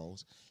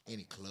Tyrones.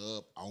 Any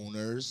club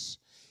owners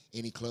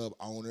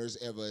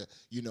ever,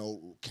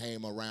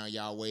 came around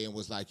y'all way and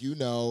was like,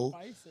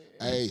 Spicy.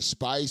 Hey,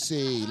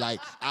 spicy.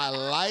 Like, I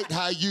liked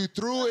how you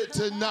threw it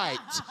tonight.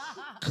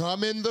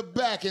 Come in the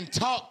back and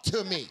talk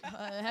to me.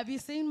 Have you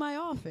seen my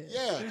office?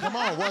 Yeah, come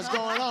on, what's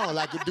going on?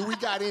 Like, do we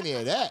got any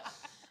of that?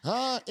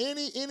 Huh?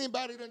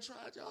 Anybody done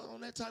tried y'all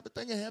on that type of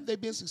thing, and have they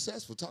been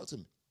successful? Talk to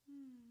me.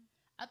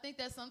 I think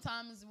that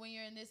sometimes when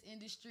you're in this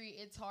industry,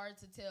 it's hard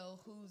to tell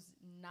who's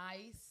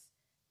nice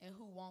and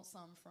who wants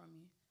something from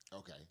you.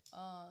 Okay.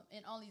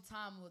 And only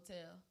time will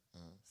tell.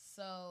 Uh-huh.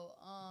 So,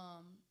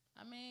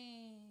 I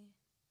mean,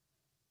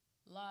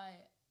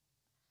 like,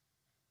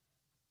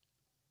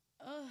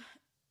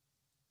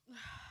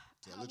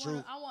 Tell the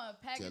truth. I want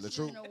to package Tell the it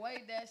truth. in a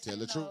way that's, Tell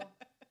the truth.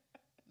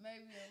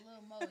 maybe a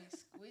little more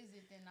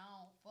exquisite than I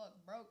don't fuck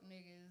broke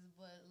niggas.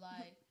 But,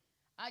 like,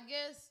 I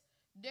guess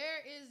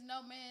there is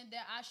no man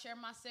that I share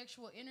my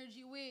sexual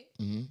energy with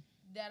Mm-hmm.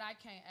 that I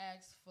can't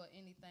ask for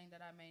anything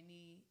that I may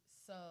need.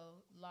 So,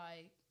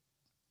 like,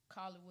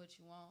 call it what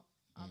you want.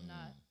 I'm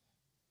not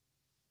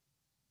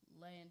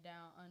laying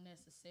down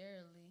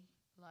unnecessarily.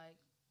 Like,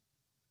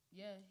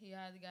 yeah, he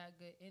either got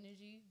good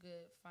energy,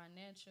 good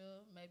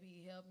financial. Maybe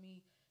he helped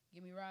me,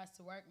 give me rides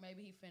to work.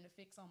 Maybe he finna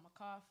fix on my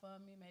car for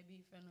me. Maybe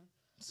he finna...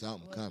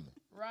 Something coming.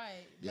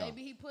 Right. Yeah.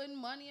 Maybe he putting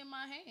money in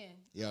my hand.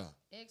 Yeah.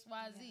 X,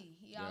 Y, Z.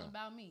 He all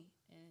about me.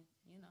 And,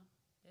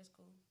 that's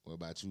cool. What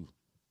about you?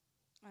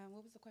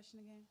 What was the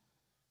question again?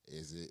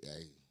 Is it,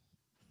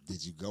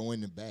 did you go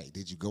in the back?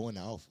 Did you go in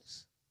the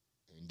office?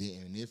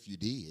 And if you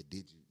did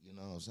you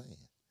know what I'm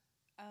saying?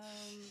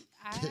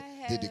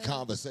 Did the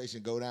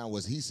conversation go down?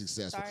 Was he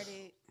successful?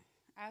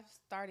 I've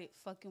started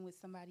fucking with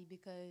somebody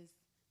because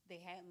they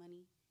had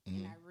money,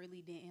 and I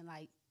really didn't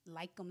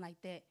like them like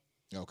that.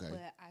 Okay.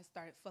 But I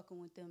started fucking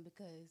with them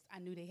because I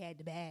knew they had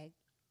the bag.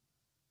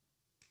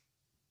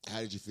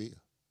 How did you feel?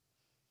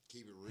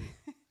 Keep it real.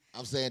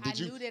 I'm saying, I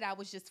knew that I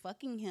was just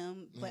fucking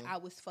him, but I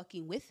was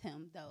fucking with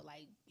him, though.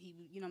 Like, he,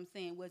 you know what I'm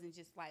saying? It wasn't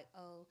just like,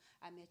 oh,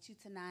 I met you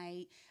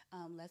tonight,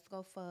 let's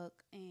go fuck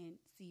and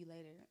see you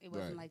later. It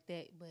wasn't like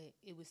that, but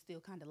it was still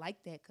kind of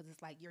like that because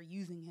it's like you're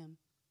using him.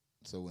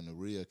 So when the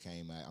real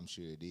came out, I'm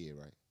sure it did,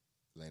 right?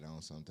 Later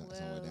on somewhere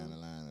down the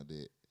line, or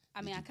did?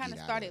 I mean, I kind of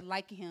started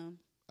liking him.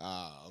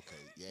 Ah, okay,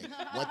 yeah.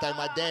 One thing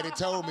my daddy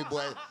told me,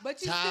 boy.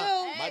 But you time,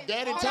 still... my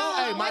daddy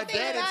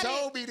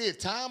told me this.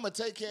 Time will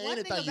take care of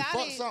anything. You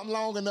fuck something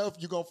long enough,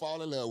 you going to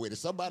fall in love with it.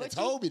 Somebody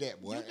told me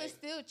that, boy. You can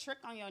still trick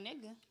on your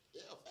nigga.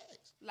 Yeah,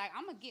 facts. Like,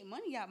 I'm going to get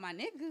money out my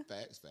nigga.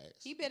 Facts.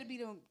 He better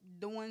be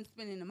the one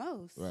spending the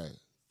most. Right.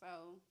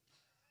 So...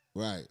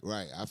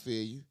 Right. I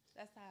feel you.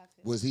 That's how I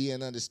feel. Was he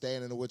in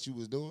understanding of what you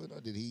was doing, or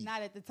did he?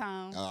 Not at the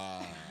time.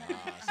 So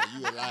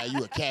you were lying.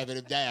 You were capping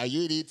him down.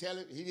 You didn't tell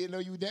him he didn't know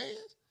you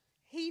danced?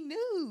 He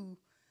knew,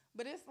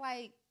 but it's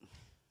like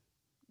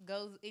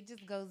it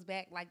just goes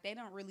back. Like, they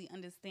don't really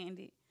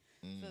understand it.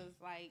 So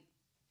it's like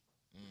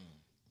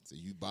so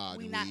you barred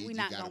we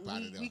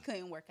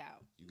couldn't work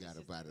out. You got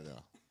up out of there.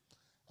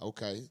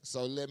 Okay,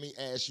 so let me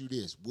ask you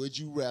this: would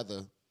you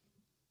rather?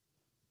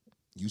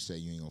 You say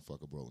you ain't gonna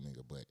fuck a broke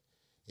nigga, but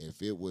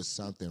if it was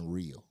something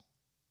real,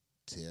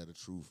 tell the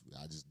truth.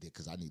 I just did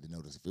because I need to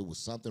know this. If it was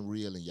something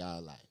real in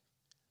y'all life,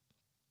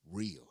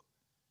 real,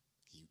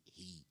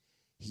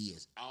 he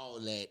is all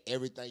that,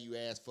 everything you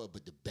asked for,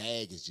 but the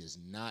bag is just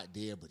not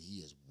there, but he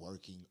is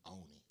working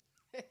on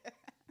it.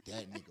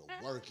 That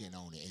nigga working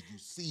on it, and you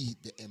see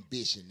the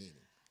ambition in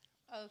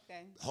him.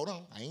 Okay. Hold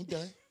on, I ain't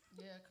done.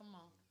 Yeah, come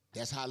on.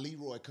 That's how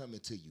Leroy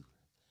coming to you.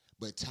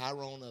 But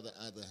Tyrone, on the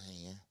other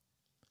hand,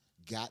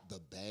 got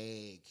the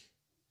bag.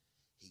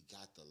 He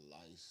got the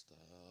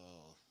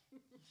lifestyle.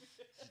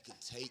 He could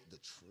take the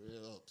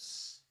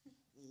trips.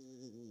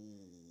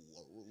 Ooh,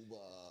 Aruba.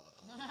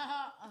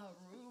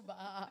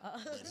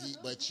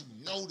 Aruba. But you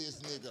know this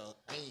nigga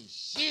ain't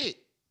shit.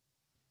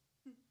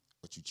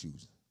 What you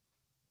choosing?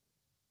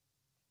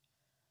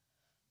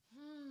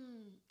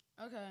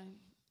 Okay.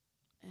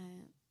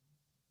 And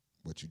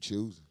What you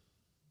choosing?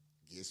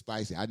 Get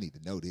spicy. I need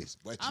to know this.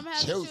 What I'm you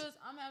having choosing?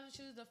 I'm having to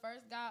choose the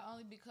first guy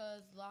only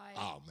because, like,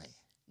 Oh man.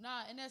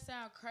 nah, and that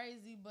sound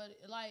crazy, but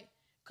like,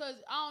 cause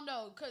I don't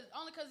know, cause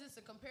it's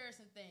a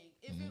comparison thing.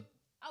 If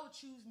I would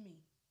choose me.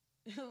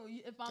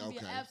 If I'm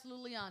being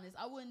absolutely honest,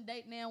 I wouldn't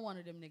date now one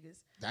of them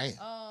niggas.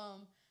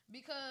 Damn.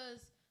 Because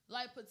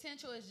like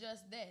potential is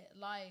just that.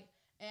 Like,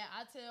 and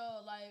I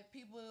tell like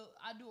people,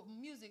 I do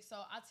music, so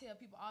I tell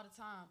people all the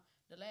time,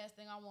 the last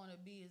thing I want to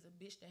be is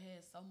a bitch that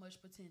has so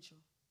much potential.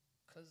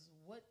 Cause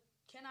what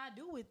can I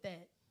do with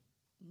that?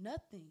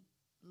 Nothing.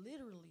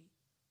 Literally.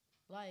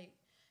 Like,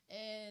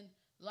 and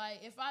like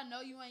if I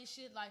know you ain't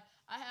shit, like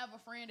I have a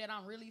friend that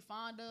I'm really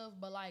fond of,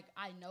 but like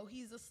I know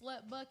he's a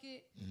slut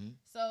bucket.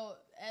 So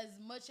as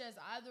much as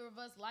either of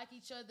us like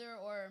each other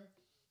or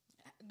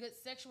good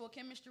sexual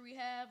chemistry we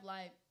have,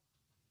 like,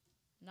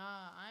 nah,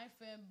 I ain't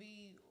finna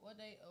be what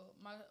they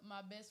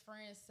my best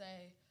friends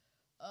say,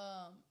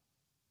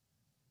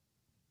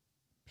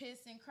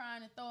 pissing,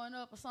 crying, and throwing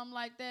up or something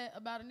like that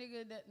about a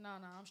nigga that nah,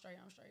 I'm straight.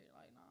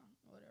 Like, nah,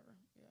 whatever.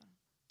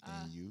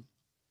 Yeah. And you?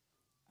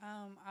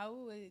 I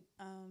would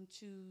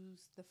choose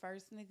the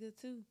first nigga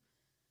too,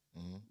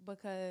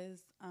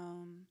 because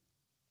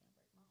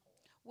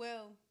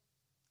well,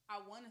 I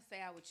want to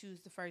say I would choose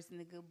the first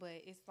nigga, but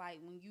it's like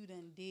when you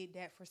done did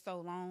that for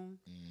so long,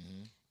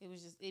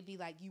 it'd be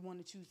like you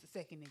want to choose the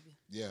second nigga.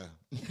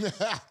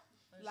 Yeah.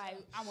 Like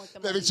I want the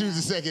Let money me choose now.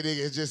 the second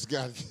nigga. Just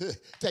got to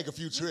take a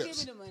few Just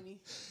trips. give me the money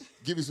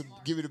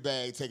Give me the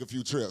bag. Take a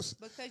few trips.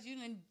 because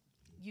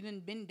you done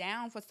been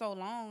down for so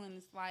long, and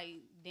it's like,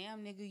 damn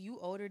nigga, you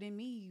older than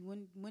me.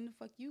 When the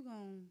fuck you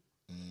gon'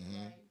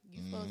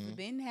 you supposed to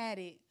been had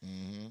it.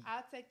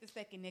 I'll take the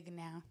second nigga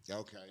now.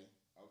 Okay.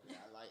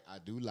 I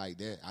do like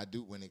that. I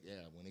do when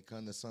it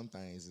comes to some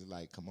things, it's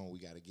like, come on, we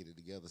got to get it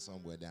together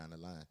somewhere down the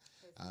line.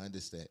 I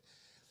understand.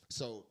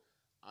 So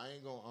I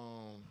ain't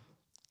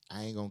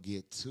gonna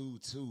get too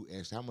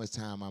extra. How much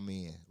time I'm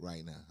in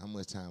right now? How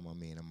much time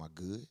I'm in? Am I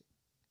good?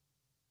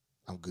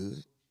 I'm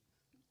good.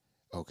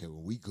 Okay,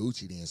 well, we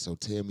Gucci then, so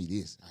tell me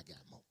this. I got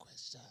more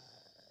questions.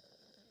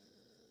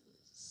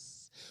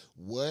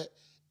 What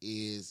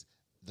is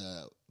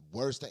the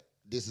worst thing?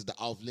 This is the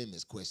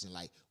off-limits question.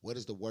 Like, what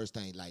is the worst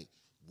thing? Like,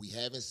 we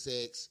having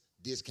sex,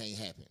 this can't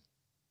happen.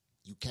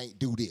 You can't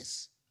do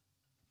this.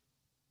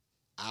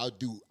 I'll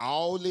do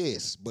all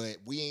this, but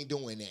we ain't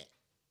doing that.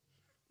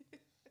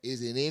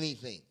 Is it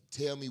anything?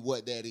 Tell me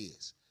what that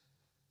is.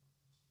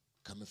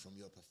 Coming from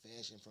your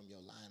profession, from your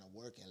line of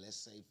work, and let's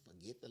say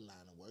forget the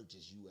line of work,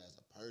 just you as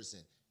a person,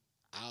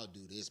 I'll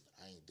do this, but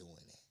I ain't doing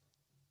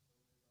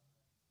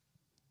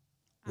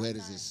that. Where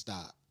does it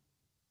stop?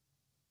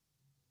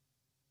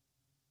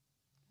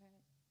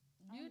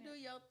 You do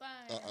your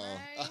thing,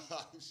 right?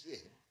 Oh,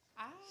 shit.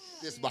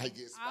 This might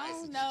get spicy. I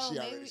don't know. She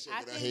already Maybe shaking I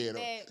her think head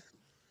that. up.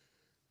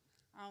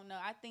 I don't know.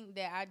 I think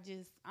that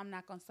I'm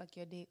not gonna suck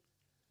your dick.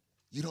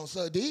 You don't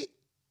suck dick?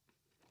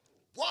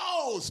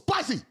 Whoa,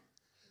 spicy.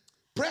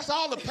 Press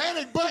all the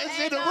panic buttons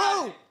in the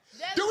room.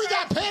 Do we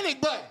got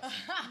panic buttons?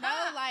 No,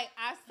 like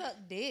I suck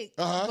dick,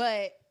 Uh-huh.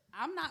 but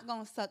I'm not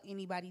gonna suck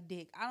anybody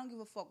dick. I don't give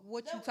a fuck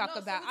what you talk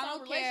about. I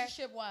don't care.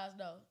 Relationship wise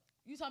though,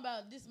 you talking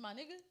about this is my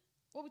nigga?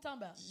 What we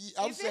talking about?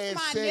 I'm If saying it's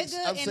my sex.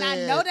 nigga I'm and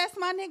saying, I know that's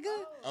my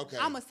nigga, Okay.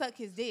 I'ma suck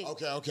his dick.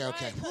 Okay. Right,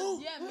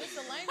 'cause, yeah,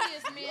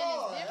 miscellaneous men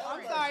is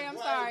different. I'm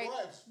sorry.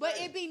 But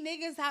it be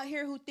niggas out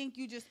here who think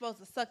you just supposed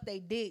to suck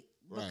their dick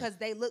because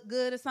they look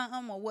good or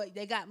something, or what?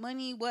 They got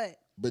money, what?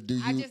 But do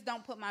I you just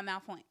don't put my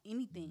mouth on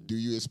anything. do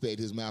you expect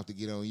his mouth to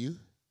get on you?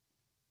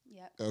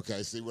 Yep.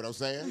 Okay, see what I'm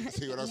saying?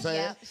 See what I'm saying?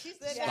 Yep. She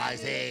said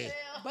Spicy.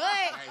 But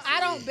I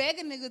don't beg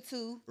a nigga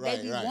to. Right,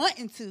 They be right.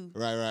 wanting to.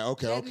 Right.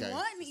 Okay, They okay. be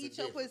wanting to It's a eat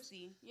your difference.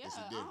 pussy. Yeah, It's a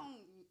I difference.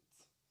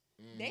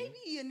 don't. They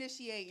be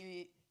initiating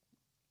it.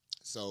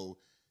 So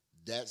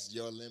that's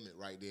your limit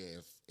right there.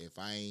 If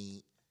I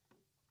ain't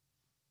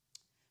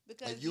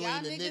Because if you y'all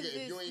ain't the niggas nigga, if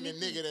is you ain't the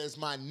sneaky. nigga that's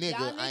my Y'all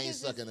nigga, I ain't niggas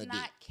sucking a is dick.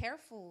 not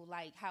careful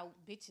like how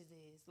bitches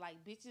is. Like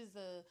bitches,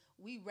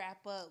 we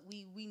wrap up.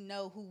 We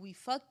know who we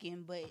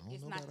fucking, but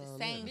it's know not about the all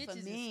same that. for Bitches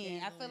is men. I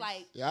feel scandalous.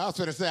 like Yeah, I was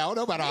finna say I don't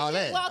know about all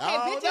that. well, okay, I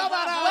don't bitches. know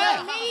about all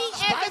Well, that. me as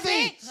a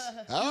Spicy.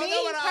 bitch, I don't know me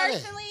about all that.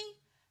 personally,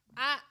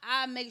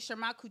 I make sure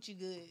my coochie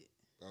good.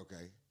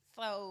 Okay.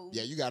 So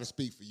Yeah, you got to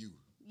speak for you.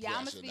 yeah, I'm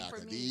gonna Pressure speak now, for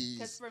 'cause me.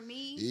 Because for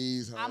me,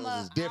 these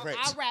hoes is different.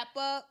 I'll wrap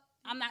up.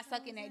 I'm not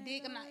sucking that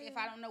dick. I'm not if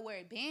I don't know where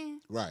it been.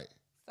 Right.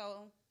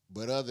 So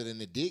But other than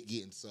the dick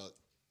getting sucked,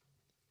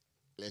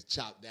 let's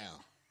chop down.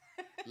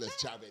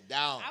 Let's chop it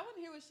down. I want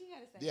to hear what she had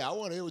to say. Yeah, I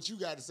want to hear what you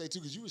got to say too,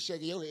 because you was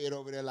shaking your head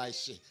over there like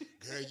shit.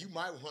 Girl, you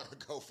might want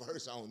to go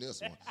first on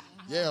this one.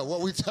 Yeah, what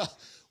we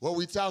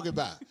talking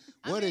about?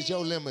 What is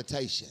your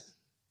limitation?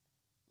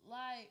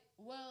 Like,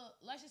 well,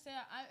 like she said,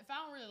 if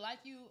I don't really like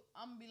you,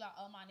 I'm gonna be like,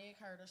 oh, my neck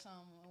hurt or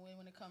something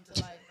when it comes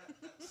to like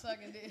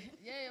sucking dick.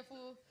 Yeah,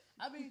 fool.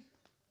 I be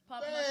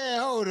popping my Man,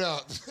 hold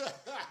up.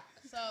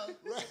 so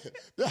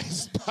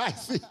That's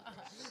spicy.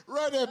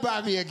 Run that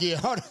by me again.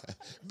 Hold on.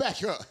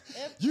 Back up.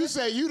 You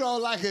say you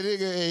don't like a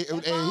nigga if I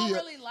don't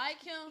really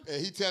like him,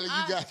 and he telling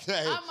you got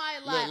that. I might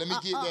Look, like. let me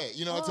get that.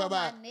 You know what I'm talking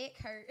about? My neck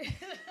hurt.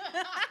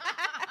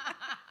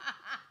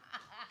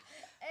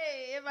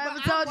 Hey, if I ever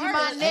But told you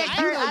my worried. neck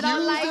Hey, hurt, you I don't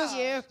done like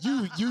used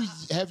you. You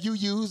have you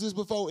used this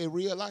before in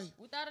real life?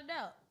 Without a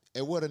doubt.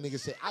 And what a nigga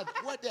said?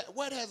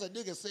 What has a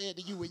nigga said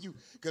to you when you?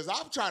 Because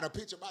I'm trying to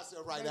picture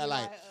myself right now,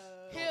 like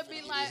He'll be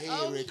get like, your head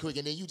oh, real quick,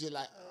 and then you just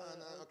like,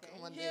 no, okay.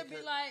 come on, He'll be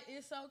like,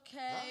 it's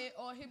okay,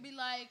 or he'll be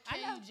like, I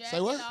can know. you jack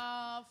Say what? it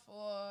off,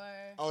 or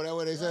Oh, that's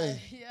what they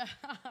say. yeah.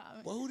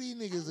 Well, who these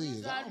niggas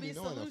is? I Try to don't be be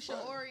knowing the solution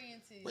fuck.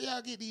 oriented. Where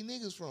y'all get these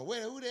niggas from?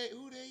 Who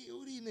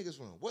these niggas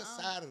from? What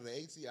side of the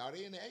AT? Are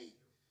they in the A?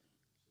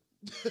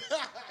 She got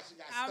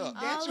stuck.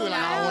 definitely She was like,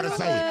 not I don't want to gonna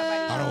say. let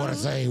nobody I don't want to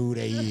know. say who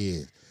they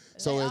is.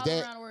 So They is all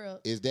that around the world.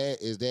 is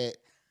that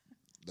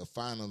the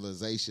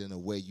finalization of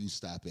where you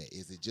stop at?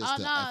 Is it just Oh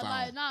the, no, if I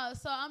like don't- no.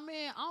 So I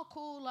mean, I'm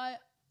cool. Like,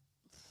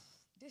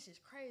 this is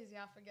crazy.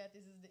 I forgot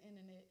this is the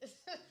internet.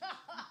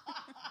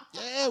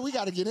 Yeah, we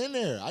got to get in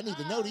there. I need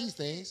to know these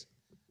things.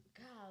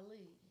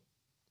 Golly,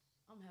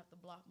 I'm gonna have to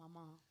block my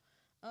mom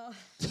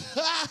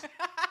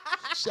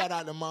Shout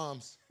out to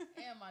moms.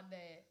 and my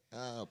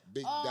dad.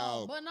 Big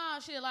dog. But nah,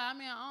 shit. Like I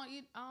mean, I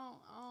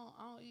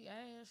don't eat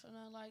ass or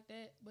nothing like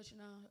that. But you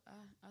know,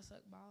 I suck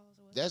balls.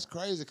 Or That's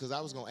whatnot. crazy because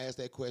I was gonna ask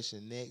that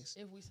question next.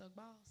 If we suck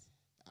balls.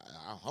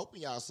 I'm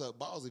hoping y'all suck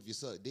balls if you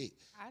suck dick.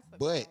 I suck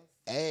But balls.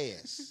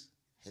 ass,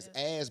 has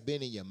ass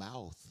been in your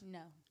mouth? No.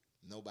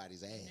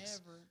 Nobody's ass.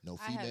 Never. No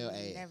I have female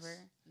ass. never.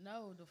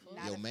 No, the fuck.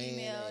 Not Your a man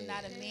female, ass.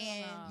 not a Hell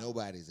man. no.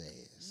 Nobody's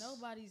ass.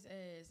 Nobody's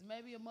ass.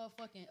 Maybe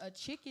a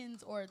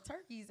chicken's or a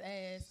turkey's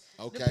ass.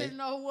 Okay. Depending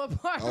on what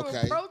part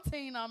Okay. of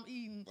protein I'm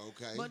eating.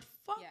 Okay. But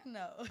fuck Yeah.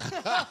 no.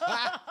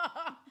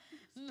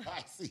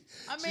 Spicy.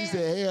 I She mean,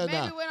 said, hell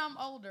maybe no. when I'm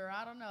older.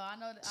 I don't know. I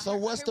know. That, So I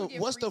what's hear the we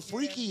get what's the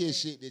freaky freakiest ass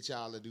shit that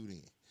y'all do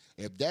then?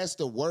 If that's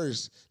the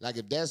worst, like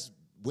if that's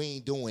we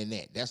ain't doing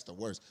that, that's the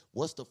worst.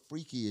 What's the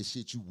freakiest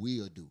shit you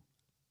will do?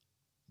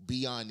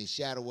 Beyond the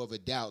shadow of a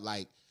doubt,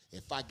 like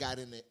if I got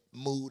in the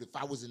mood, if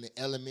I was in the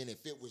element,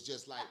 if it was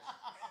just like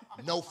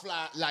no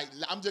fly, like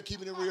I'm just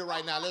keeping it real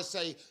right now. Let's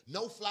say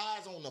no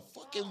flies on the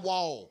fucking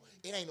wall.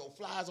 It ain't no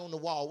flies on the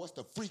wall. What's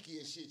the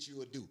freakiest shit you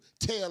would do?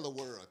 Tell the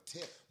world.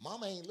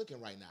 Mama ain't looking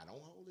right now.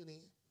 Don't hold it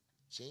in.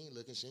 She ain't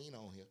looking. She ain't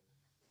on here.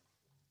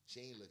 She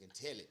ain't looking.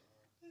 Tell it.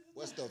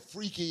 What's the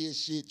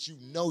freakiest shit you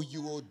know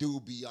you will do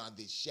beyond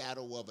the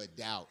shadow of a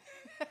doubt?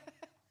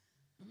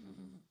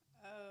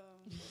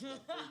 What's the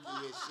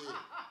freakiest shit?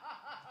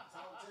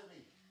 Talk to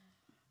me.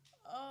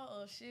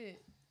 Oh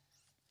shit.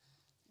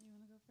 You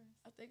wanna go first?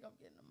 I think I'm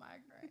getting a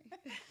migraine.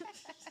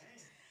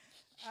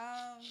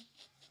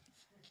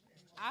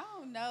 I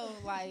don't know,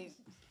 like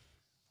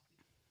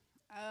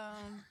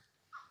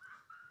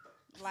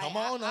Come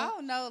on I now.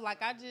 don't know,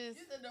 like I just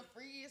This is the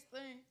freakiest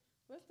thing.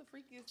 what's the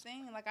freakiest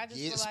thing? Like I just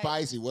Get feel like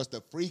spicy. What's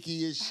the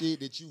freakiest shit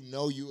that you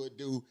know you will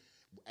do?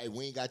 Hey,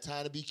 we ain't got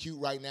time to be cute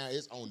right now.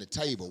 It's on the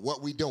table.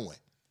 What we doing?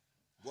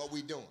 What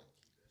we doing?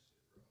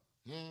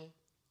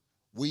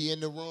 We in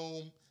the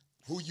room.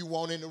 Who you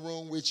want in the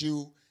room with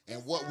you?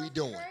 And what we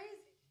doing? Crazy.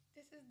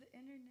 This is the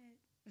internet.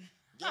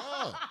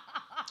 Yeah.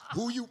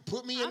 Who you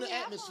put me in I the mean, I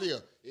atmosphere?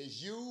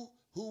 Is you?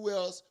 Who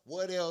else?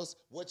 What else?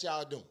 What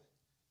y'all doing?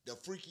 The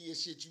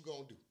freakiest shit you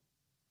gonna do?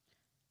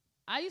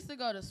 I used to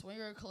go to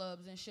swinger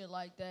clubs and shit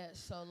like that.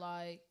 So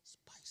like,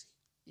 Spicy.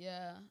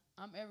 yeah,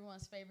 I'm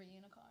everyone's favorite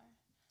unicorn.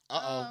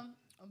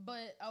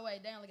 But oh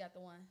wait, they only got the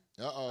one.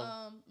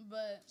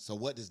 But So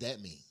what does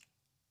that mean?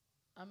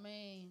 I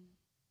mean,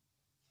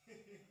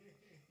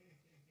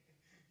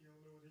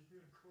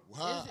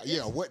 Huh? It's-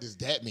 Yeah. What does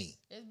that mean?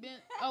 it's been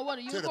what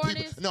a To the unicorn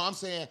people, is. no, I'm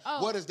saying,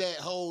 Oh. what does that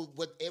whole,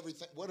 what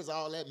everything, what does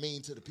all that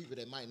mean to the people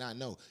that might not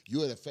know?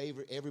 You're the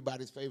favorite,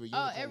 everybody's favorite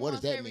unicorn. What Everyone's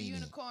does that favorite mean?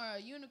 unicorn. A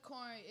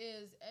unicorn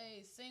is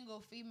a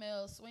single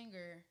female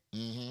swinger.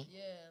 Mm-hmm.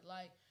 Yeah,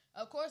 like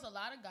of course a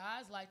lot of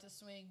guys like to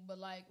swing, but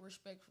like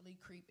respectfully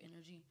creep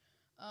energy.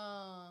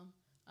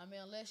 I mean,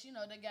 unless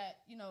they got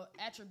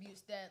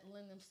attributes that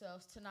lend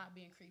themselves to not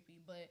being creepy.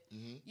 But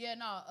yeah,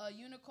 no, a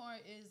unicorn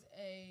is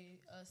a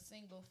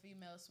single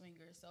female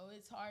swinger, so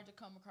it's hard to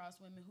come across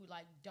women who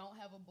like don't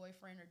have a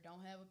boyfriend or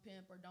don't have a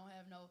pimp or don't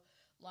have no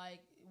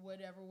like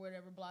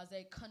whatever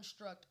blase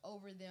construct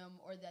over them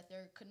or that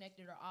they're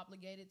connected or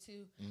obligated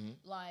to.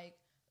 Like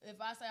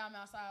if I say I'm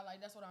outside, like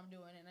that's what I'm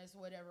doing and it's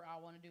whatever I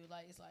want to do.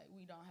 Like it's like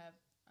we don't have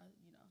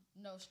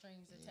no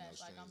strings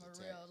attached. No like I'm strings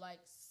a real attached. like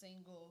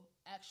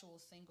actual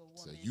single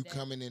So woman. you that-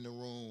 coming in the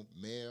room,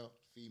 male,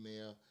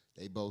 female,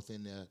 they both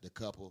in there, the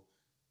couple,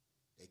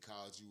 they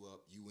called you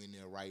up, you in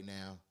there right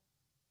now,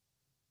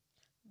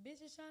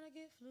 Bitches trying to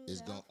get fluid.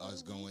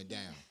 it's going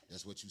down.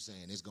 That's what you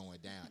saying, it's going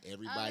down.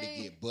 Everybody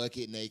get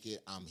bucket naked,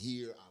 I'm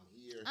here.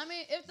 I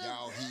mean, if the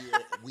Y'all here,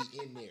 we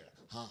in there.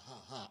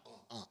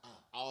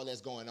 All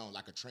that's going on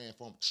like a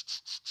transform.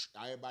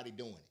 Everybody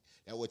doing it.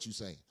 That's what you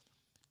saying.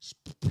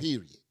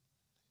 Period.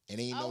 And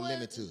ain't no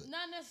limit to it.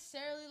 Not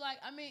necessarily like.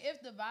 I mean,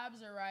 if the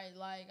vibes are right,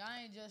 like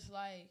I ain't just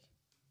like,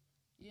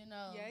 yeah,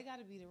 it got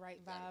to be the right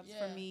vibes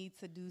Yeah. for me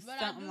to do But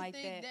something I like do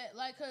think that.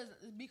 like,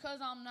 because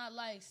I'm not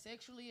like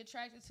sexually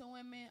attracted to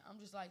women, I'm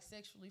just like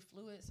sexually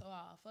fluid, so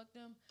I'll fuck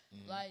them.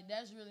 Like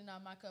that's really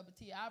not my cup of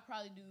tea. I'll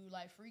probably do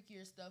like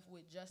freakier stuff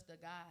with just a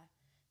guy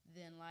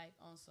than like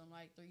on some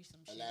like threesome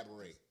shit.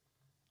 Elaborate.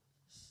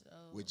 So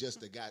With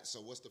just a guy.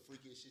 So what's the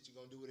freakiest shit you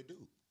gonna do with a dude?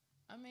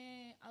 I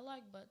mean, I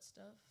like butt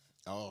stuff.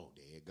 Oh,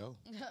 there you go.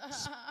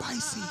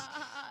 Spicy.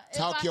 If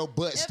Talk I- your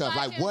butt if stuff.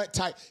 I Like can- what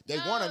type? They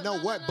want to know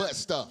what butt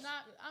stuff.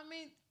 I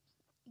mean,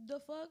 The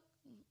fuck?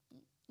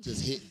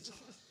 Just hitting.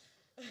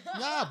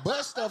 Nah,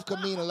 butt stuff could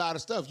mean a lot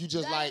of stuff. You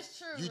just That like is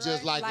true, you right?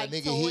 just like Like a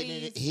nigga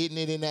toys. hitting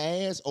it in the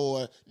ass,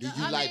 or do No,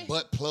 you I like mean-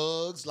 butt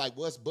plugs? Like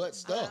what's butt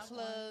stuff?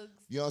 Plugs.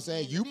 You know what I'm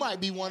saying? You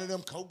might be one of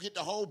them. Go get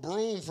the whole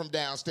broom from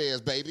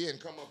downstairs, baby, and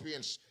come up here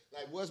and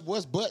like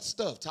what's butt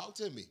stuff? Talk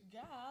to me.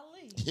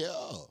 Golly. Yeah,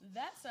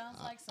 That sounds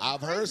like some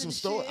I've heard some prison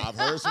stories. shit. I've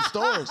heard some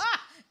stories.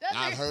 That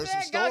I've nigga heard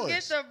some said, Go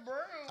get stories. the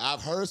broom.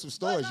 I've heard some But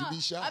stories. no, You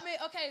be shocked. I mean,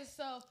 okay,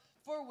 so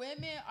for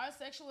women, our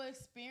sexual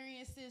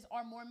experiences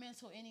are more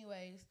mental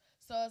anyways.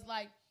 So it's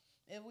like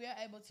if we're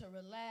able to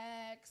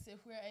relax,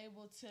 if we're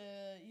able to,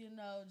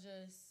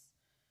 just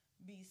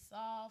be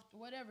soft,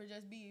 whatever,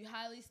 just be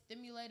highly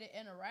stimulated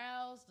and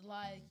aroused,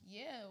 like,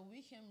 yeah,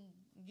 we can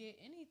get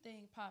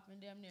anything popping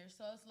damn near.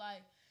 So it's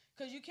like,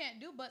 because you can't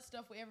do butt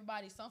stuff with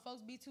everybody. Some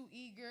folks be too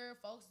eager,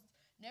 folks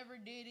never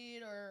did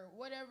it, or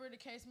whatever the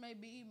case may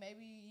be.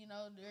 Maybe,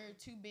 they're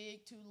too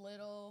big, too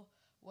little,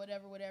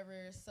 whatever.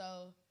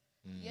 So,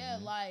 yeah,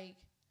 like,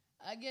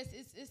 I guess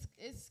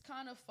it's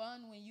kind of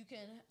fun when you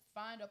can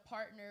find a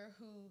partner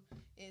who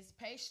is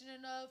patient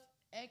enough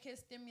and can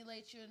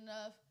stimulate you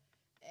enough,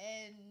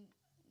 and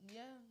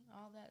yeah,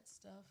 all that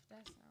stuff.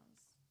 That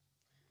sounds,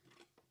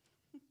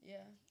 yeah.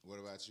 What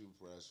about you,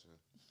 Pressure?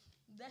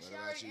 That What she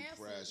about already you,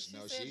 answered. Press? She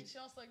No, said she- she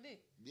don't suck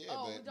dick. Yeah,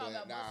 Oh, we but talking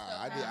about butt stuff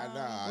I now.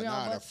 did, We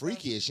on the butt stuff.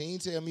 freakiest. She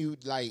ain't tell me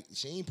like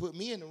she ain't put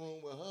me in the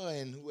room with her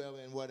and whoever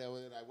and whatever.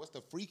 Like, what's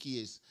the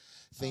freakiest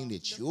thing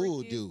that The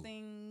you'll freakiest do?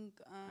 Thing,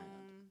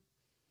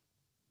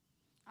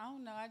 I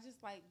don't know. I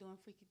just like doing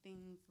freaky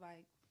things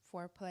like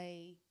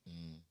foreplay,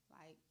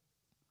 like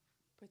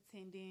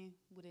pretending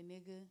with a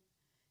nigga,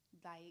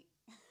 like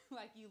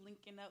like you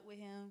linking up with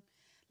him,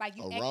 like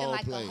you A acting role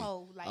like play. a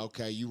hoe. Like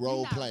Okay, you you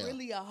role not player.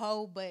 really a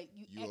hoe, but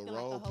you You a acting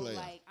role like a hoe. player.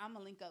 Like I'ma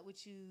link up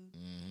with you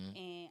Mm-hmm.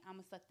 and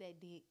I'ma suck that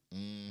dick or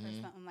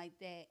Mm-hmm. something like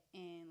that,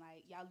 and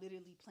like y'all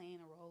literally playing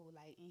a role,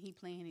 like and he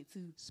playing it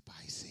too.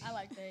 Spicy. I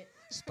like that.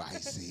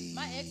 Spicy.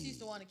 My ex used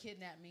to want to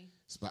kidnap me.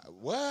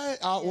 What?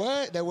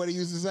 What? That what he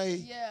used to say?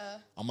 Yeah.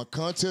 I'm gonna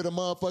come to the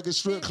motherfucking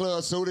strip club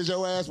as soon as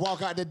your ass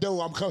walk out the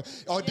door. I'm coming.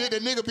 Or did the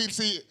nigga be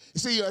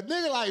see a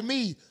nigga like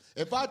me?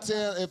 If I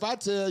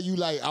tell you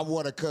like I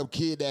want to come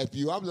kidnap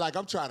you, I'm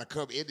trying to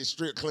come in the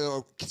strip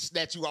club,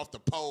 snatch you off the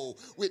pole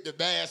with the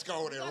mask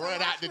on and gotta run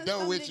watch out the when door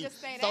some with you,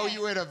 niggas say throw that.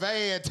 you in a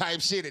van type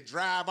shit and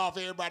drive off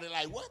everybody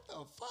like what the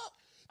fuck?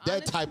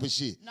 That Honestly, type of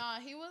shit.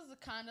 Nah, he was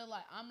kind of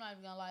like, I'm not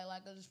even gonna lie,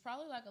 like it was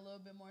probably like a little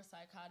bit more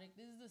psychotic.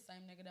 This is the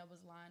same nigga that was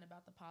lying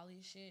about the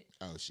poly shit.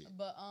 Oh shit.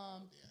 But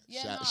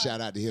yeah, Shout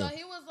out to him. So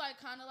he was like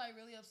kind of like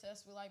really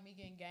obsessed with like me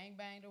getting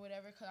gangbanged or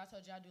whatever. Cause I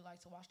told you I do like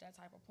to watch that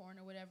type of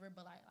porn or whatever.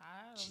 But like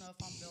I don't know if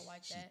I'm built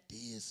like that.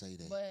 She did say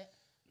that.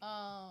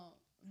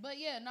 But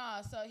yeah,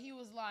 nah. So he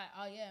was like,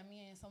 oh yeah,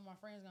 me and some of my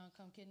friends gonna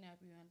come kidnap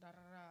you and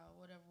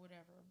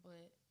whatever.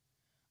 But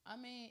I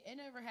mean, it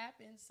never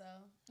happened. So.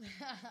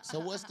 So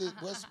what's the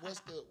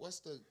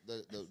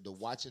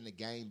watching the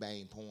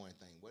gangbang porn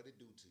thing? What it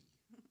do to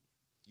you?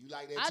 You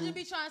like that I too? just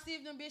be trying to see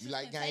if them bitches You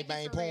like can take it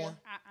gangbang for real. porn?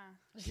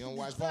 You don't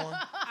watch porn?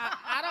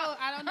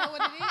 I don't know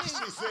what it is.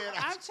 She said,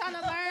 I'm trying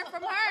to learn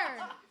from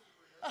her.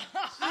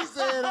 She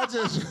said, I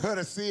just want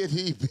to see if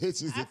these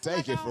bitches I will feel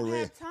take like I it for don't real.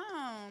 have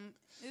time.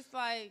 It's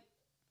like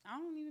I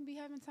don't even be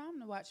having time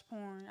to watch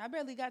porn. I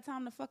barely got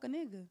time to fuck a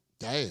nigga.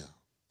 Damn.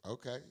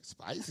 Okay.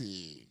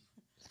 Spicy.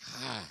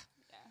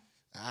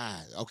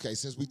 Okay,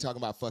 since we talking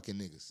about fucking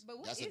niggas. But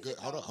what That's a is good it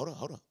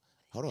hold on.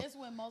 It's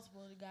when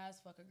multiple guys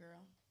fuck a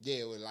girl.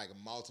 Yeah, with like a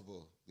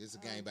multiple. It's a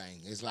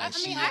gangbang. It's I like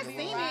mean, she I've in the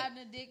seen room. it. Riding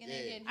the dick and then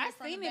Yeah. getting I've hit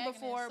from seen the it back and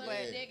before, then suck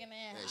but- the dick and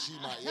then, Yeah, she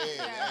might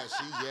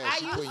I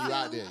she used putting you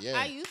out there. Yeah.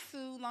 I used to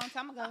a long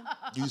time ago.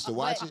 You used to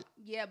watch But- it?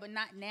 Yeah, but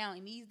not now.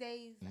 In these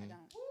days, I don't.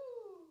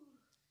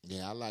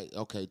 Yeah, I like.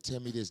 Okay, tell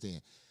me this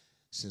then.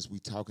 Since we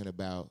talking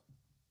about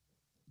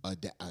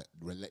like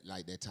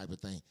that type of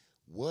thing,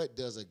 what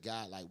does a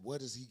guy like?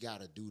 What does he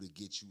got to do to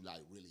get you like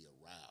really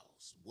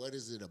aroused? What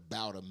is it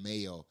about a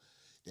male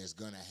that's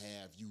gonna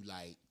have you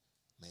like,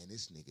 man,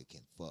 this nigga can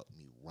fuck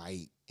me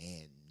right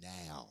and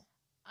now?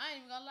 I ain't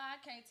even gonna lie,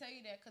 I can't tell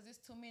you that because there's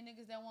too many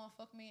niggas that want to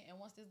fuck me, and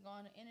once this go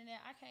on the internet,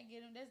 I can't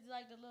get them. That's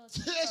like the little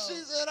cheat She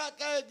code. said I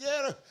can't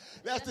get her.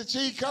 That's the That's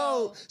cheat the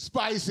code. code.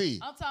 Spicy.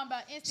 I'm talking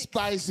about instant.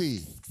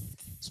 Spicy.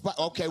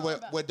 Okay, well,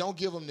 about? well, don't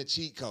give them the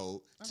cheat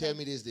code. Tell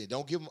me this then.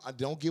 Don't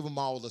give them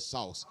all the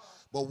sauce.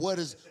 But what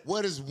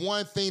is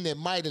one thing that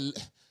might have?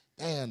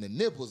 Damn, the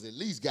nipples at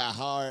least got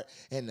hard,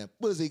 and the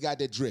pussy got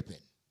the dripping.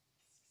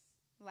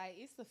 Like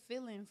it's a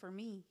feeling for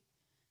me.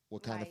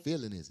 What kind of Like-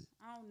 feeling is it?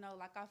 I don't know.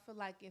 Like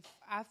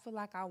I feel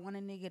like I want a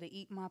nigga to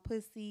eat my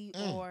pussy,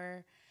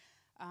 or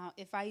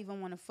if I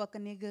even want to fuck a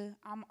nigga,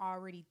 I'm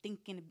already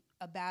thinking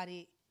about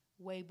it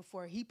way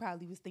before he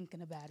probably was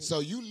thinking about it. So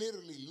you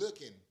literally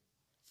looking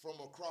from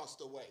across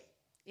the way.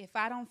 If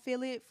I don't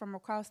feel it from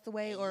across the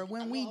way, or I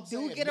when know we I'm do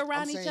saying, get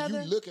around I'm each saying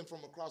other, you looking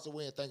from across the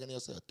way and thinking to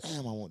yourself,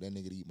 damn, I want that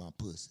nigga to eat my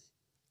pussy.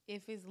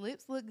 if his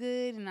lips look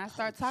good and I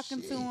start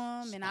talking to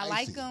him and I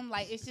like him,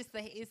 like it's just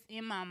it's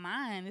in my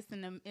mind. It's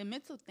a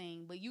mental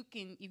thing. But you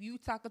can, if you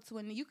talking to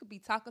a nigga, you could be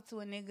talking to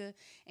a nigga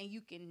and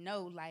you can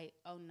know like,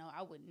 oh no,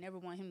 I would never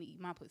want him to eat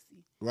my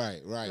pussy.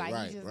 Right. Like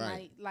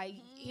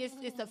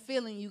it's a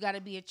feeling. You got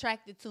to be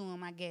attracted to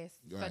him, I guess.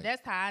 Right. So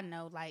that's how I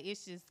know. Like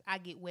it's just I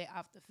get wet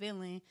off the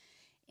feeling.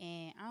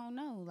 And I don't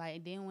know,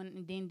 like then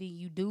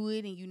you do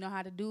it and you know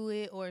how to do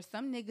it, or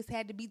some niggas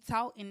had to be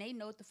taught and they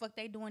know what the fuck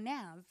they doing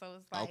now. So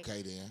it's like,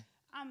 okay then.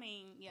 I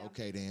mean, yeah.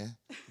 Okay then.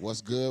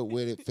 What's good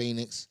with it,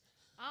 Phoenix?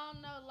 I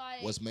don't know,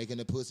 like What's making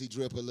the pussy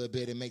drip a little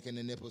bit and making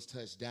the nipples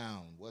touch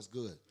down? What's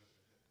good?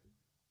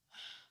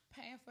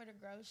 paying for the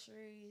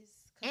groceries.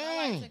 Cause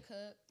I like to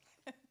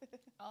cook.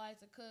 I like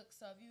to cook.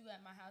 So if you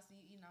at my house and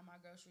you eating all my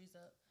groceries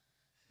up,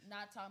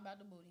 not talking about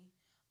the booty.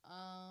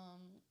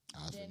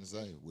 I was finna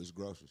say, which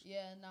groceries?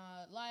 Yeah,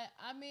 nah. Like,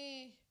 I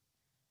mean,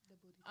 The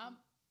booty I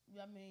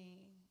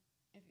mean,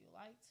 if you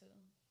like to.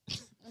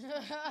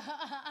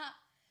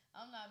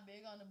 I'm not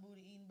big on the booty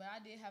eating, but I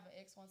did have an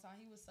ex one time.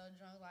 He was so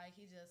drunk, like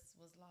he just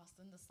was lost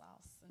in the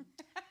sauce, and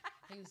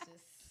he was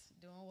just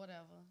doing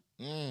whatever.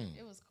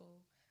 It was cool.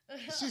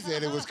 She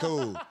said it was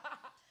cool.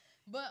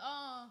 But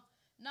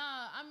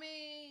nah, I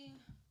mean,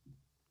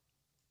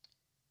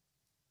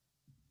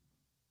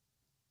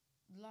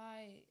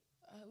 like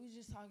we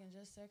just talking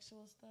just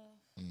sexual stuff.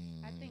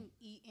 I think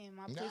eating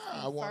my pussy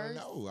I want to first.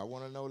 know. I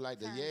want to know like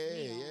the turns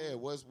me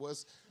on.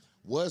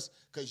 What's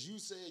because you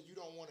said you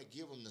don't want to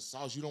give them the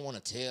sauce. You don't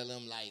want to tell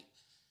them like,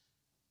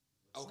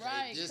 okay,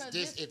 Right,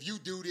 this if you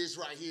do this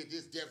right here,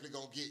 this definitely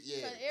gonna get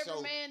Cause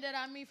every man that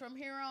I meet from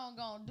here on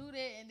gonna do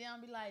that, and then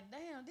I'll be like,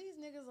 damn, these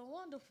niggas are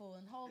wonderful.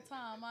 And the whole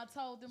time I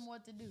told them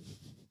what to do.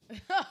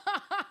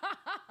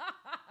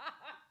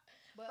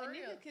 But For a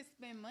real. nigga could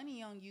spend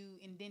money on you,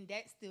 and then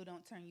that still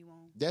don't turn you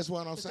on. That's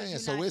what I'm Because saying. you're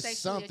So not it's sexually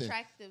something.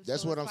 attractive,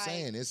 That's so what I'm it's like,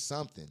 saying. It's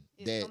something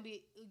It's that gonna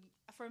be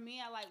for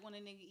me. I like when a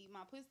nigga eat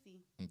my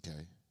pussy.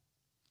 okay.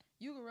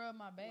 You can rub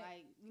my back.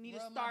 Like you need to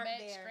Rub start my back,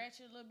 there. scratch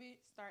it a little bit.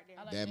 Start there.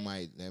 I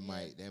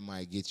like That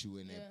might get you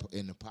in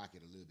in the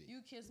pocket a little bit. You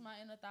kiss my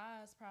inner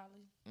thighs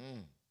probably.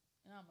 Mm.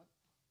 And I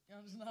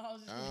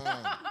was just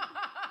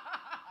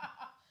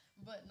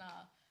But nah,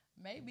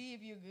 maybe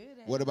if you're good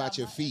at What it, about I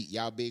your might. feet?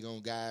 Y'all big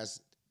on guys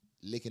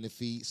licking the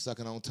feet,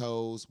 sucking on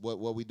toes? What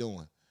we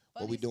doing?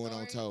 What we Funny doing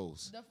on story,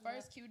 toes? The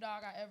first Q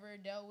dog I ever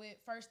dealt with,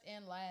 first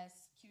and last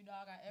Q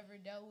dog I ever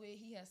dealt with,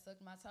 he had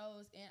sucked my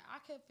toes, and I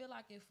could feel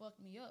like it fucked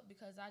me up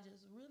because I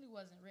just really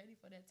wasn't ready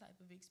for that type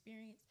of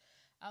experience.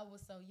 I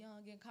was so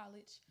young in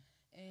college,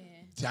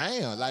 and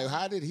Damn, like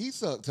how did he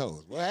suck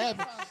toes? What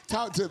happened?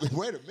 Talk to me.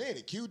 Wait a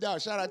minute. Q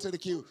dog, shout out to the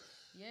Q.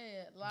 yeah,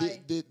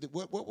 like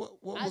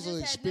What I was just the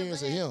had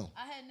experience of never him?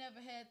 I had never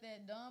had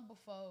that done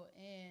before,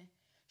 and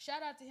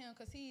shout out to him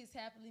because he is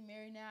happily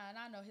married now, and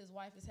I know his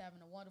wife is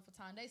having a wonderful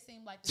time. They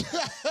seem like the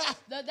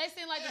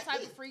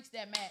type of freaks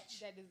that match.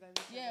 That deserves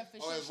it. Yeah, for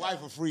Oh, shit his show.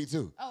 wife was free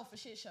too. Oh, for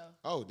shit show.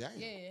 Oh, damn.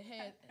 Yeah,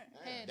 had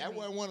That to be.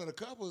 wasn't one of the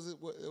couples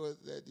that was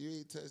that you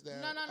ain't touched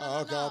down. No.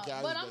 Oh, okay.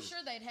 I But was I'm sure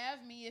they'd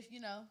have me if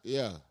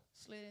Yeah.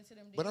 slid into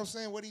them. But I'm DMs.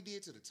 saying what he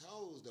did to the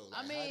toes though.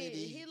 Like, I mean, how did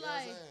he you know what I'm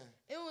like saying?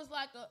 it was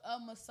like a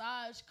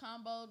massage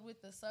comboed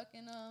with the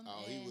sucking them.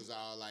 Oh, and he was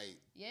all like,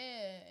 yeah,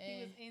 He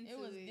and was into it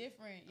was it.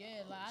 different.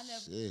 Yeah, like I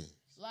never shit.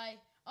 like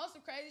on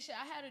some crazy shit.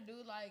 I had to do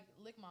like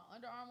lick my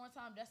underarm one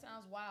time. That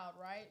sounds wild,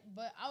 right?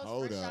 But I was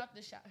Hold fresh up. out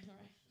the shot.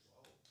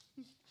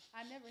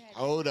 I never had.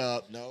 Hold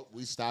up. No,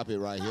 we stop it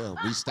right here.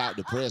 We stop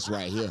the press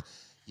right here.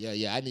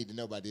 Yeah, I need to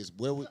know about this.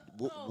 Where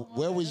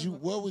was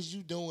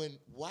you doing?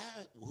 Why?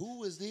 Who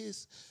was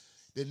this?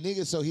 The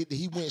nigga, so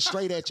he went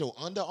straight at your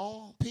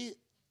underarm pit?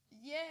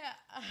 Yeah.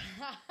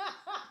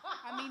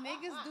 I mean,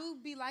 niggas do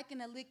be liking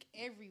to lick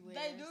everywhere.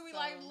 They do be so.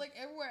 like lick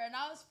everywhere, and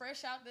I was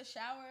fresh out the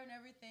shower and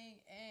everything,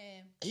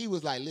 and He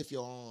was like, lift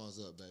your arms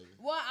up, baby.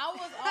 well, I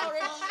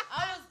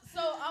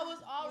was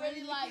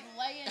already like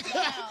laying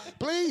down.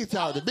 Please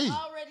talk to me.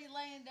 Already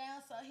laying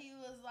down, so he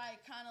was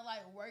like kind of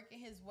like working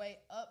his way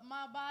up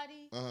my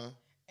body. Uh-huh.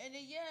 And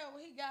then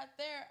when he got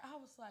there, I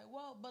was like,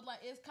 whoa, but like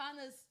it's kind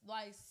of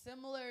like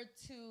similar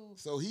to.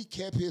 So he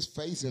kept his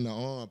face in the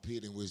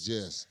armpit and was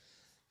just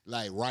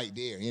like right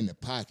there in the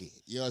pocket.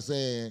 You know what I'm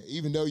saying?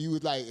 Even though you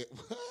was like,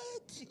 what?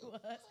 He was.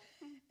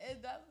 And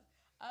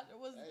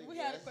Hey, we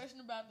had a man. question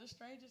about the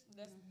strangest.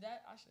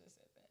 That I should have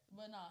said that,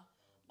 but nah.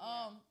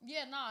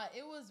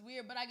 It was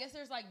weird, but I guess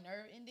there's like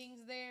nerve endings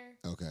there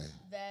Okay.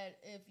 that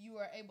if you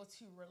are able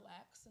to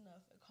relax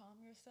enough and calm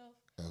yourself,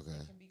 Okay.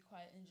 it can be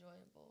quite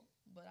enjoyable.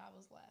 But I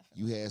was laughing.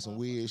 You like had a some motherfucker.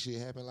 weird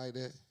shit happen like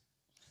that?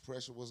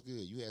 Pressure was good.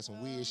 You had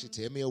some weird shit.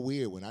 Tell me a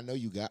weird one. I know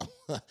you got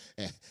one.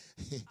 I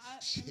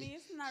mean,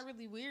 it's not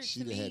really weird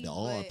She to done me. had the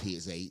but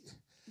armpits ate.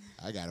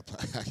 I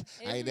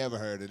ain't never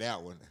heard of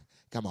that one.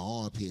 Got my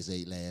armpits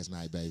ate last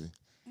night, baby.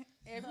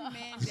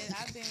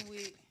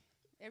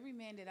 every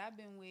man that I've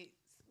been with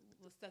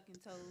was sucking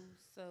toes.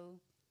 So,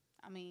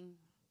 I mean,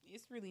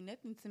 it's really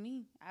nothing to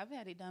me. I've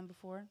had it done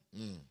before.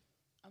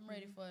 I'm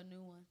ready for a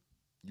new one.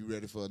 You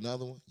ready for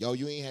another one? Yo,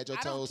 you ain't had your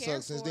I don't toes care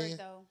sucked since for then? it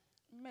though.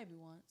 Maybe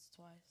once,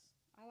 twice.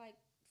 I like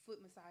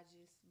foot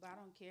massages, but I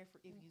don't care for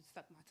if you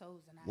suck my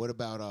toes or not. What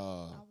about I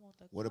want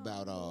the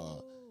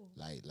combo.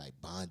 like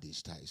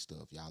bondage type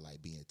stuff? Y'all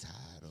like being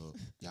tied up?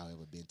 Y'all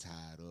ever been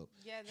tied up?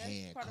 Yeah,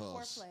 that's part of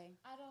Handcuffs. foreplay.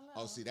 I don't know.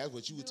 Oh, see, that's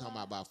what you were Do talking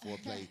I? about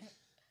foreplay.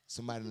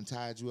 Somebody done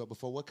tied you up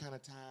before. What kind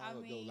of tie I up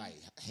though? mean- Like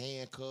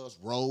handcuffs,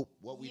 rope?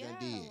 What we done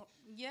did?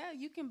 Yeah,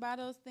 you can buy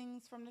those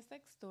things from the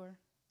sex store,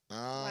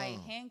 Oh, like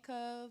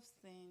handcuffs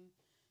and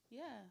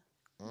yeah.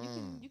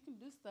 mm. You can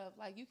do stuff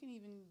like you can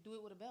even do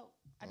it with a belt.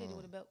 I did it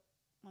with a belt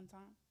one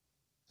time.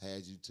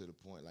 Had you to the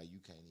point like you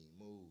can't even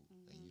move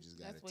and you just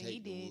gotta That's what he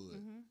take the did.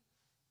 wood.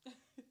 Mhm.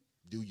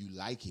 Do you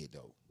like it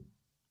though?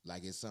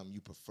 Like it's something you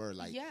prefer?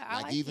 Like, Yeah,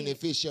 I like even it.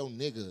 if it's your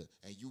nigga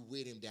and you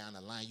with him down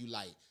the line, you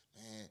like,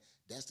 man,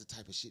 that's the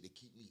type of shit that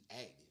keep me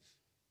active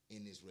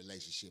in this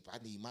relationship. I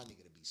need my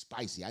nigga to be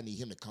spicy. I need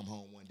him to come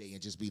home one day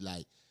and just be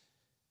like,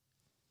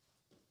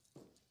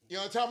 you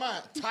know what I'm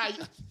talking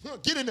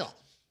about? Get in there.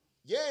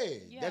 Yeah,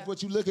 Yeah. that's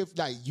what you looking for.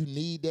 Like you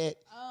need that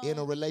in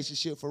a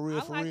relationship for real,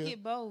 I for like real.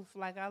 it both.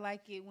 Like I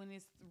like it when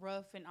it's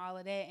rough and all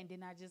of that, and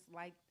then I just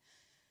like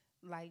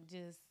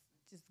just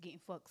getting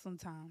fucked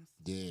sometimes.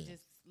 Yeah.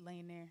 Just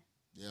laying there.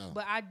 Yeah,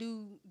 But I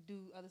do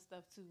other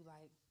stuff too.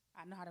 Like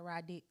I know how to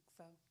ride dick,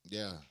 so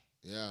yeah.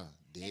 and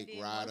Dick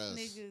then riders. most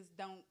niggas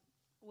don't.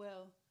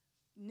 Well,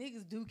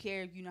 niggas do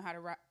care if you know how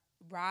to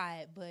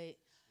ride, but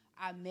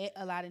I met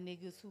a lot of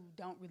niggas who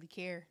don't really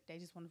care. They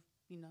just want to,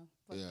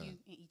 fuck Yeah. you and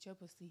eat your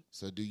pussy.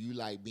 So do you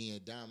like being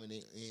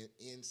dominant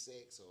in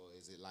sex, or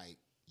is it like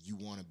you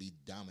want to be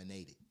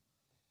dominated?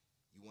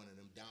 You one of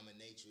them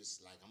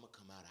dominatrix, like I'm gonna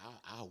come out,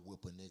 I'll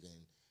whip a nigga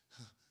and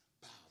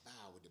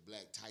bow with the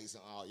black tights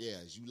and all. Yeah,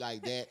 is you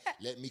like that?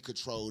 Let me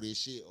control this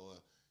shit, or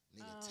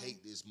nigga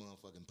take this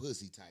motherfucking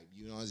pussy type.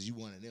 You know, is you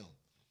one of them?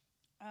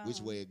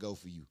 Which way it go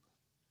for you?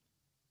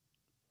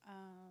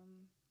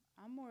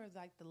 I'm more of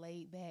like the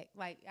laid back.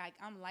 Like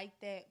I'm like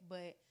that,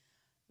 but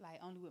like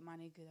only with my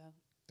nigga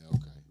though.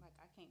 Okay. Like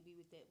I can't be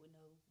with that with no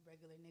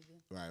regular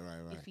nigga.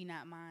 Right. If he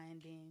not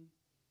mine, then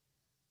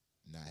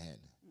Not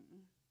happening.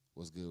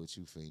 What's good with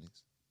you,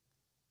 Phoenix?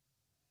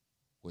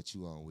 What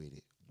you on with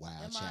it?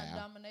 Wild Am child. I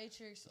a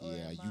dominatrix? Or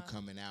Yeah, am you I-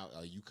 coming out?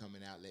 Are you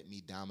coming out? Let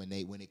me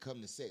dominate when it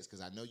comes to sex,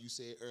 because I know you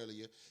said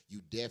earlier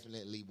you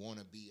definitely want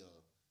to be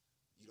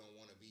you don't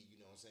want to be, you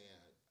know what I'm saying?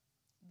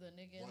 the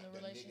nigga in Right, the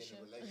the nigga in the relationship?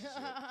 relationship.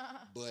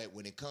 But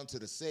when it comes to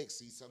the sex,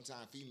 see,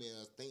 sometimes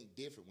females think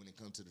different when it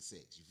comes to the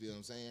sex. You feel what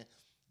I'm saying?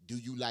 Do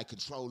you like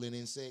controlling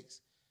in sex?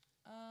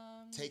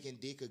 Taking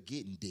dick or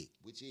getting dick?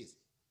 Which is it?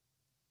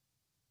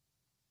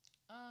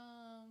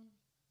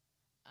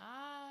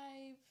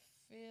 I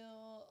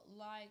feel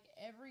like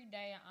every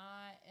day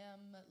I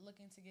am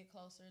looking to get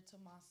closer to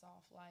my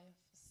soft life.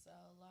 So,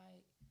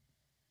 like,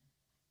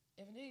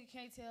 if a nigga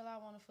can't tell I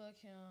want to fuck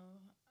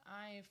him,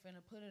 I ain't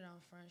finna put it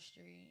on Front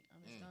Street.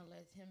 I'm just gonna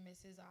let him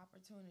miss his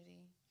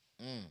opportunity.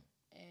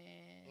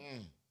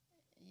 And,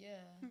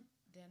 yeah,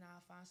 then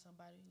I'll find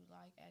somebody who,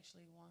 like,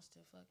 actually wants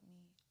to fuck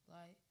me.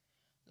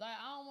 Like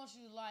I don't want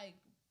you to, like,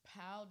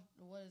 pile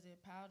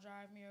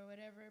drive me or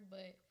whatever,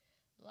 but,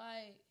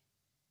 like,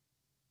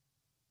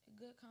 a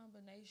good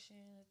combination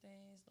of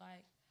things.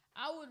 Like,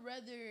 I would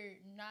rather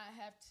not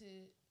have to,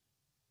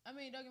 I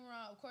mean, don't get me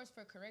wrong, of course,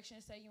 for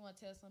correction's sake, you want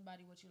to tell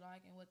somebody what you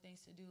like and what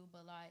things to do,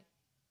 but, like,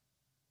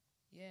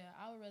 yeah,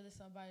 I would rather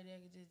somebody that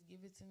could just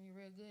give it to me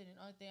real good, and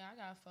the only thing I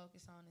got to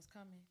focus on is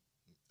coming.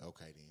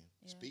 Okay, then.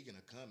 Yeah. Speaking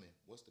of coming,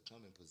 what's the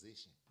coming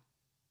position?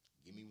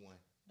 Give me one.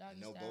 I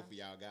Doggy know style. both of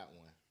y'all got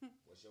one.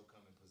 What's your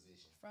coming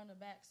position? Front to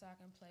back so I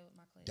can play with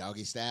my clit.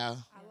 Doggy style?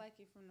 I like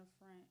it from the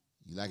front.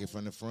 You like it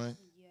from the front?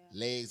 Yeah.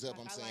 Legs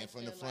up, Like, I'm I saying like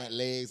from the to, front, like-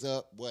 legs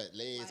up. What?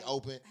 Legs Like,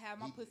 open? Have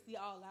my pussy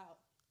all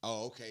out.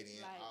 Oh, okay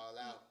then. Like All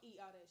out.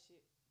 Eat all that shit.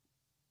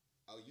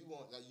 Oh, you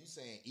want, like you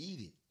saying eat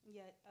it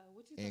Yeah.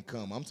 What you and talking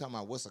come. I'm talking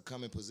about what's a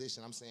coming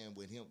position. I'm saying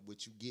with him,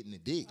 with you getting the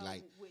dick. about?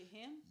 Like, With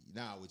him.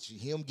 nah, with you,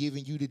 him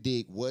giving you the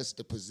dick, what's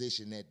the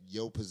position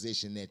your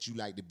position that you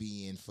like to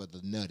be in for the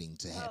nutting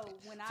to happen?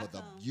 when I for the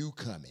come. you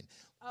coming.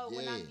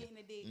 When I'm Yeah. getting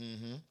a dick.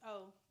 Mm-hmm.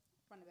 Oh,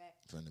 front to back.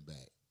 From the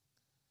back.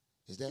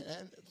 Is that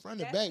from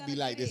the That's back be gonna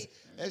like get this? it.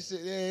 That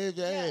shit, Yeah,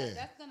 yeah.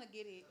 that's gonna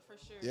get it for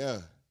sure. Yeah.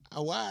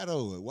 Why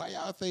though? Why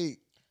y'all think?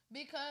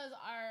 Because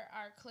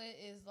our clit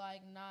is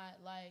like not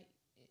like,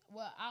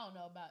 well, I don't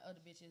know about other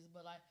bitches,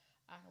 but like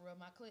I can rub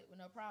my clit with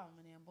no problem,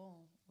 and then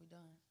boom, we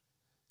done.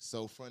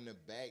 So from the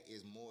back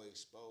is more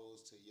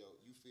exposed to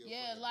you feel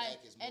Yeah, from the like,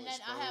 back is more and then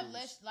exposed. I have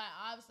less, like,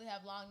 I obviously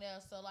have long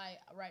nails, so like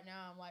right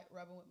now I'm like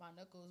rubbing with my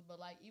knuckles, but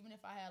like even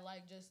if I had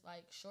like just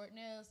like short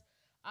nails,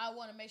 I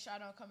want to make sure I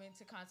don't come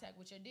into contact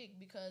with your dick,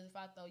 because if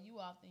I throw you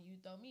off, then you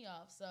throw me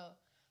off. So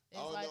it's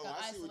like an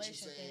I see what you're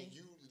isolation saying.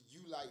 thing.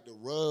 You like to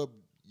rub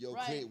your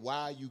Right. clit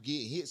while you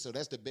get hit, so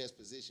that's the best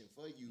position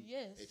for you.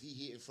 Yes. If he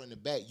hitting from the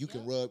back, you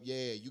can Yep. rub.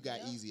 Yeah, you got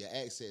Yep. easier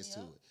access to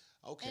Yep. it.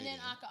 Okay. And then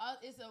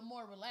it's a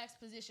more relaxed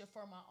position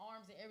for my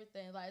arms and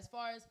everything. Like, as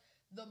far as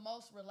the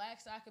most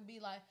relaxed I could be,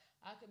 like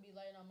I could be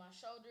laying on my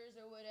shoulders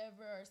or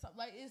whatever or something.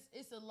 Like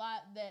it's a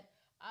lot that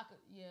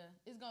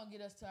It's gonna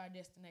get us to our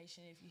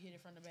destination if you hit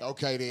it from the back.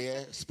 Okay,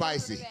 then.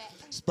 Spicy.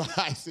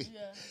 Spicy.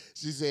 Yeah.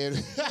 She said,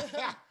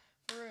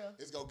 For real.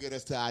 it's going to get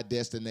us to our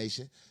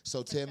destination.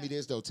 So tell me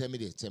this, though. Tell me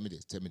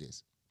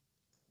this.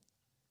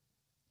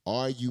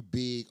 Are you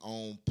big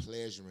on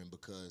pleasuring?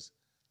 Because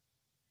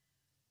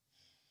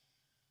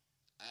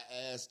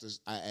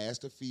I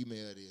asked a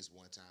female this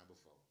one time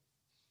before.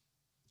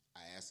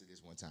 I asked her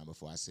this one time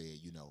before. I said,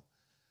 you know,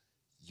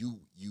 you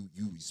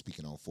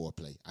speaking on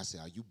foreplay. I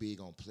said, are you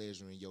big on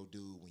pleasuring your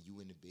dude when you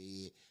in the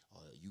bed?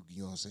 Or you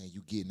know what I'm saying?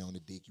 You getting on the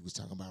dick. You was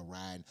talking about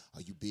riding.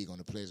 Are you big on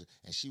the pleasure?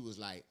 And she was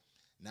like,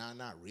 nah,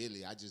 not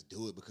really. I just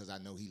do it because I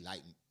know he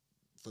like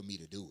for me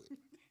to do it.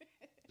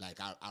 Like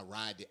I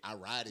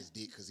ride his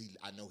dick because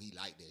I know he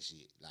like that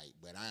shit. Like,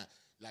 but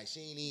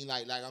she ain't even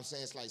like I'm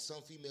saying, it's like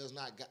some females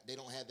they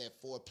don't have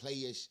that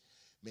foreplayish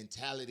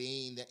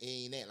mentality.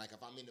 Ain't that. Like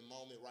if I'm in the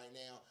moment right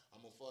now,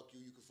 I'm gonna fuck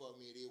you. You can fuck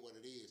me. It is what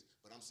it is.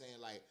 But I'm saying,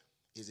 like,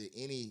 is it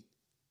any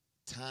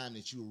time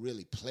that you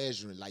really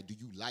pleasuring? Like, do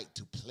you like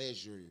to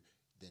pleasure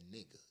the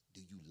nigga?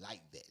 Do you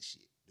like that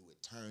shit? Do it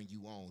turn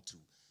you on to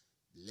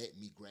let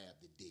me grab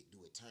the dick? Do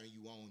it turn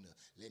you on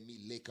to let me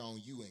lick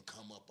on you and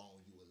come up on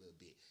you a little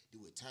bit?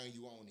 Do it turn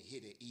you on to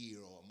hit an ear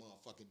or a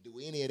motherfucking do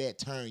any of that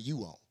turn you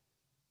on?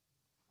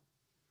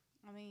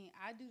 I mean,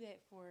 I do that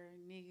for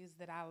niggas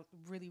that I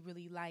really,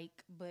 really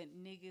like, but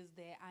niggas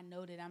that I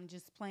know that I'm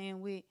just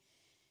playing with,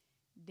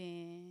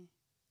 then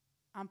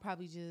I'm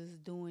probably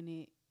just doing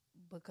it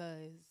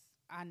because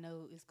I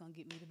know it's going to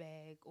get me the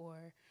bag, or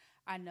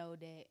I know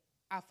that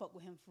I fuck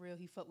with him for real,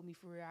 he fuck with me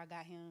for real, I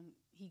got him,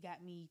 he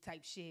got me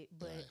type shit,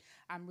 but right.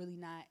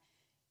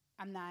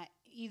 I'm not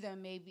either.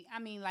 Maybe, I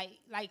mean, like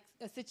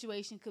a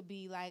situation could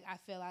be like I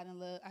fell out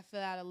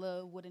of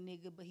love with a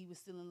nigga, but he was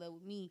still in love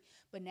with me,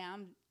 but now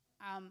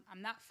I'm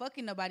not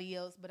fucking nobody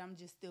else, but I'm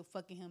just still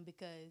fucking him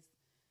because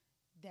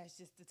that's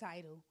just the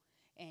title.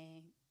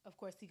 And, of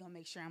course, he gonna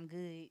make sure I'm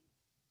good.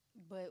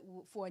 But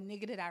for a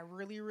nigga that I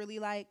really, really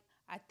like,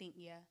 I think,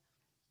 yeah.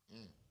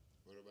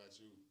 What about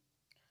you?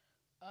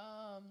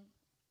 I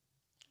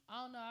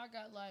don't know. I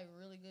got, like,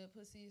 really good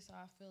pussy, so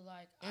I feel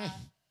like I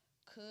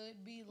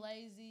could be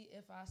lazy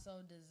if I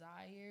so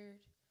desired.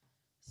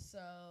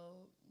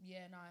 So,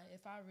 yeah,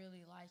 if I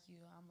really like you,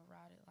 I'm gonna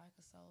ride it like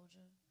a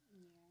soldier.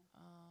 Yeah.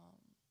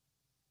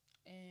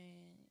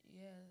 And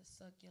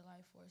suck your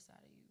life force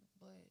out of you.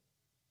 But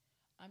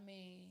I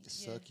mean,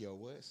 suck your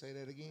what? Say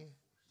that again.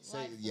 Say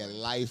life your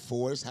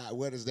force. Life force.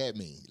 What does that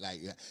mean?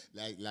 Like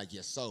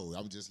your soul.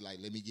 I'm just like,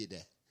 let me get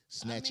that.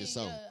 Snatch your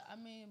soul.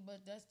 Yeah,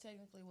 but that's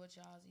technically what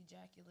y'all's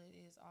ejaculate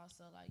is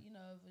also. Like, if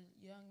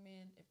a young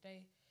man, if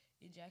they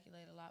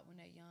ejaculate a lot when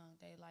they're young,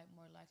 they like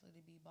more likely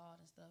to be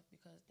bald and stuff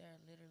because they're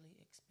literally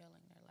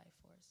expelling their life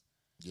force.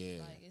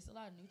 Yeah. Like, it's a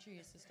lot of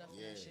nutrients and stuff in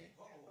that shit.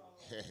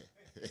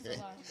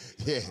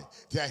 Yeah,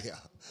 damn.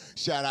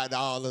 Shout out to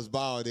all us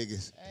bald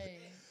niggas. Hey.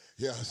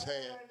 You know what I'm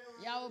saying?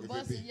 Y'all was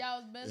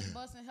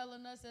busting hella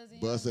nuts as a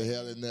young man. Busting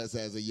hella nuts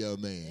as a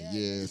young man.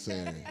 Yes,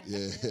 sir.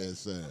 Yes,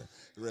 sir.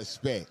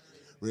 Respect.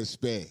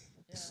 Yeah.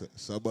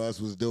 Some of us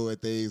was doing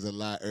things a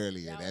lot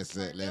earlier. That's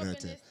it. Let her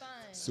tell.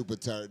 Super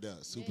turned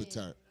up. Super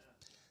turned.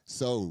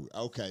 So,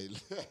 okay.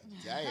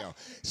 Damn.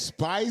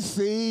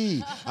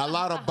 Spicy. A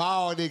lot of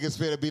bald niggas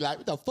finna be like,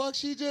 what the fuck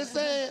she just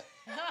said?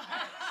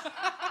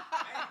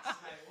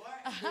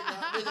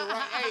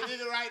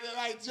 nigga right there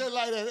like just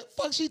like that. What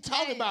the fuck she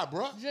talking about,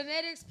 bro?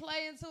 Genetics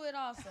play into it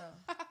also.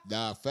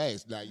 Nah,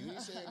 facts. Nah, you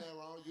ain't saying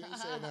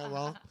that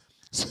wrong.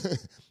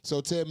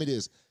 So tell me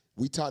this.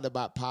 We talked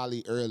about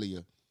poly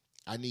earlier.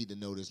 I need to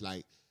know this.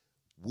 Like,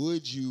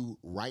 would you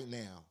right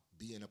now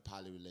be in a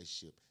poly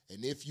relationship?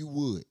 And if you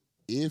would,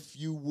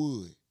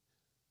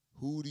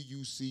 who do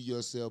you see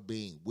yourself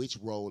being? Which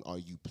role are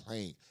you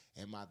playing?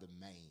 Am I the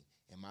main?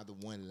 Am I the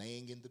one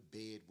laying in the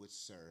bed with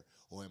sir?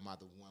 Or am I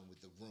the one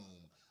with the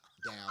room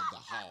down the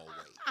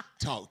hallway?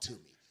 Talk to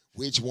me.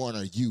 Which one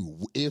are you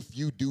if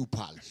you do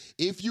poly?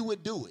 If you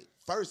would do it,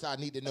 first I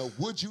need to know,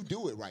 would you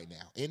do it right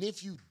now? And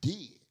if you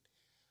did,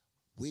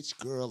 which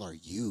girl are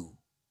you?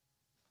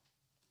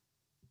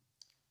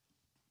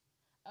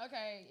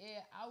 Okay,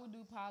 yeah, I would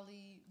do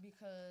poly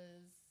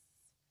because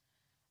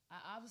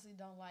I obviously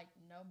don't like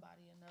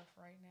nobody enough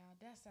right now.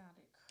 That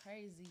sounded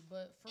crazy,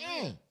 but for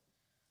real.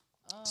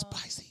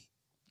 Spicy.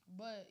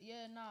 But,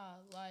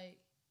 like,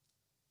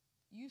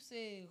 you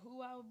said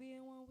who I would be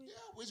in one with? Yeah,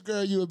 which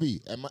girl you would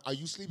be? Are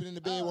you sleeping in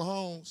the bed with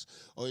Holmes?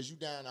 Or is you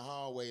down the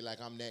hallway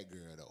like I'm that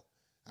girl, though?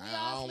 We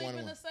all sleep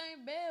in the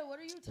same bed. What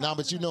are you talking about? No,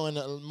 but in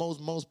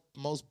the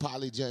most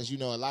poly gents, a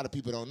lot of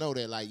people don't know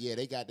that. Like, yeah,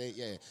 they got that.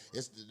 Yeah,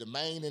 it's the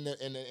main and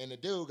the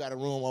dude got a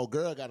room. Old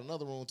girl got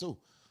another room too.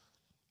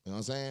 You know what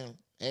I'm saying?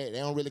 They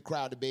don't really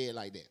crowd the bed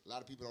like that. A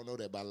lot of people don't know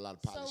that about a lot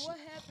of poly. So what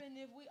happened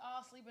if we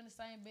all sleep in the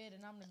same bed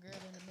and I'm the girl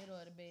in the middle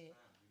of the bed?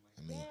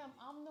 Damn,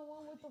 I'm the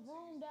one with the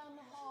room down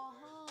the hall,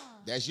 huh?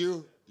 That's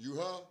you? You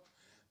her?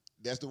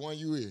 That's the one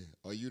you in?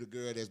 Or you the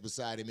girl that's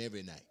beside him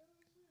every night?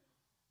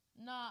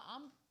 Nah,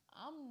 I'm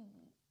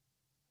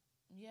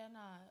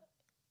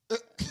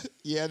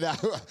yeah, nah.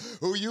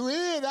 Who you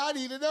in? I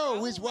need to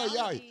know which one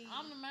y'all.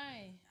 I'm the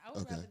main. I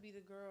would Okay. rather be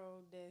the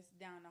girl that's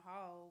down the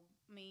hall.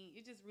 I mean,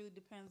 it just really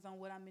depends on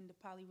what I'm in the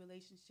poly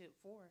relationship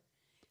for.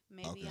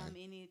 Maybe Okay. I'm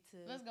in it to.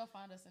 Let's go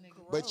find us a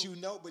nigga. But you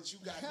know what you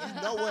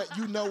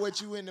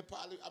in the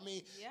poly. I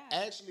mean, Yeah.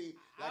 actually,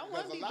 I like,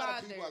 wouldn't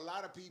because be a bothered.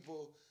 lot of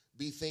people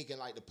be thinking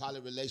like the poly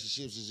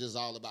relationships is just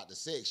all about the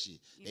sex shit.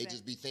 They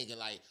just be thinking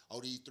like, oh,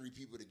 these three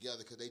people together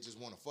because they just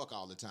want to fuck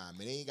all the time,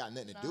 and they ain't got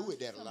nothing to do with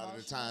that. A lot of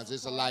the times,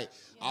 it's like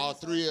all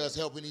three of us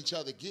helping each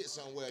other get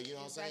somewhere. You know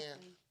what I'm saying?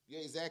 Exactly. Yeah,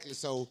 exactly.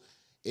 So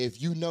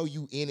if you know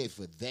you in it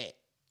for that,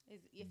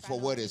 If I for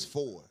know what I'm it's in-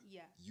 for,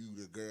 Yeah, you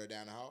the girl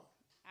down the hall.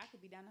 I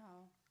could be down the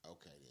hall.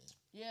 Okay then.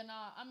 Yeah,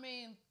 nah. I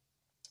mean,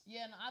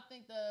 I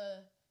think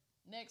the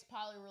next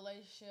poly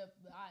relationship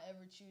that I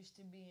ever choose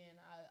to be in,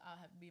 I'll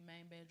have to be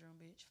main bedroom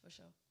bitch for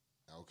sure.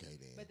 Okay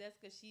then. But that's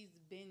because she's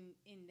been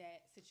in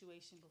that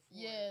situation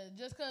before. Yeah,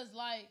 just cause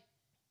like,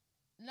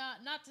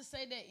 not to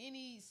say that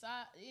any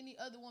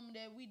other woman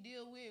that we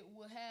deal with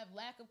will have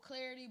lack of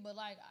clarity, but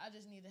like I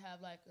just need to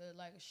have like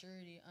a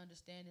surety,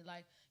 understanding,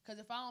 like, cause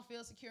if I don't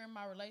feel secure in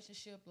my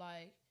relationship,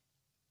 like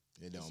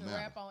It it's don't a matter.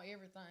 wrap on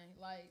everything.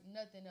 Like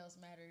nothing else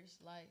matters.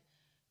 Like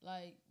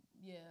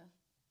yeah.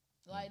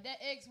 Like that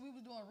ex, we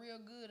was doing real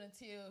good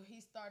until he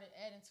started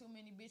adding too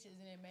many bitches,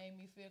 and it made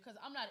me feel. Cause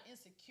I'm not an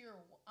insecure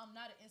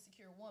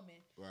woman,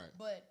 Right.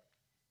 but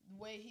the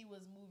way he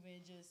was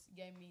moving just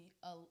gave me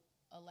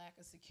a lack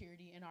of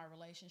security in our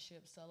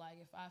relationship. So like,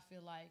 if I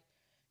feel like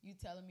you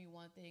telling me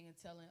one thing and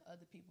telling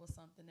other people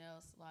something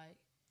else, like,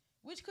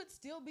 which could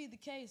still be the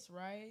case,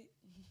 right?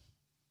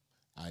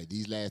 All right,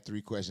 these last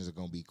three questions are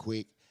gonna be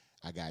quick.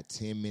 I got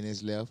 10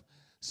 minutes left,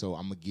 so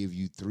I'm gonna give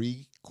you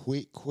three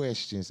quick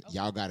questions. Okay.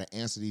 Y'all gotta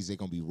answer these. They're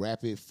gonna be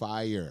rapid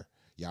fire.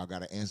 Y'all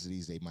gotta answer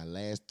these. They my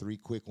last three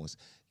quick ones.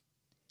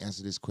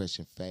 Answer this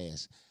question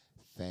fast.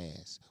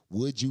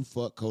 Would you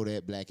fuck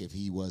Kodak Black if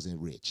he wasn't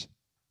rich?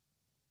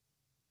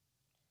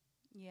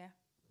 Yeah.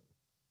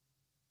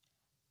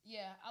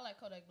 Yeah, I like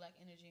Kodak Black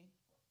energy.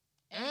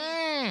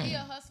 And he a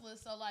Mm. hustler,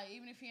 so like,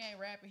 even if he ain't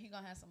rapping, he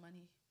gonna have some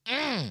money.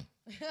 Mm.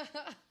 Yeah.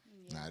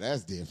 Nah,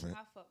 that's different.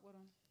 I fuck with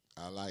him.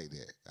 I like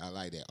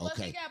that. Plus,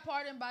 he Okay. got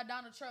pardoned by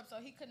Donald Trump,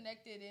 so he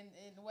connected in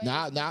ways.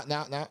 Nah. They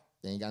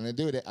ain't got nothing to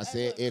do with it. I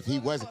said look, if he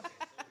look, wasn't. look.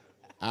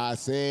 I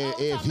said Oh,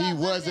 we if talking he about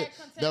none of wasn't.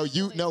 that No,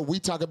 contextually. we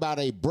talk about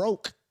a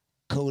broke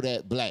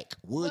Kodak Black.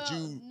 Would Well,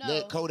 you no.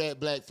 let Kodak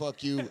Black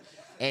fuck you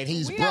and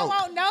he's We broke? don't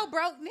want no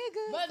broke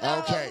niggas. But no,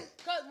 Okay.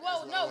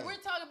 We're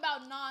talking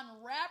about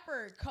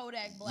non-rapper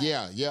Kodak Black.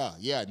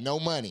 Yeah. No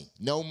money,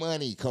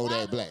 Kodak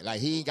Why? Black. Like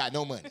he ain't got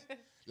no money.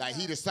 Like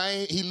he the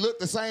same. He look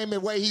the same the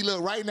way he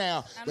look right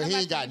now, I'm but not he about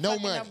ain't to got be no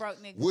fucking no money.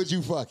 broke nigga. Would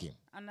you fuck him?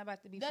 I'm not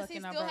about to be Does he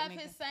fucking no still broke have nigga.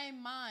 his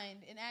same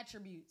mind and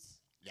attributes?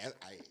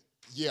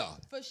 Yeah.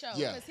 For sure,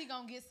 Yeah. because he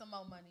gonna get some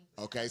more money.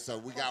 Okay, so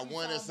we got you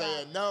one that talking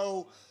saying about?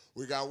 no.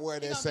 We got one He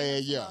that gonna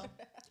saying get him yeah. some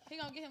more. He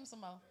gonna get him some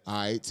more. All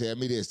right, tell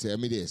me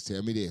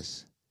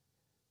this.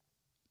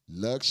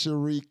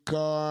 Luxury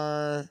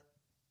car,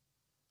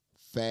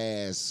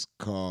 fast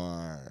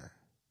car.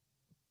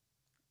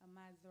 A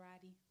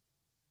Maserati.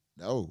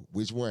 No,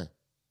 which one?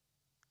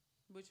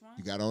 Which one?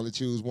 You got to only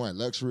choose one,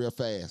 luxury or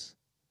fast.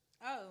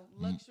 Oh,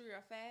 luxury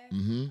or fast?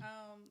 Mm-hmm.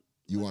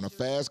 You want a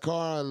luxury. fast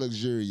car or a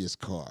luxurious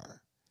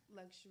car?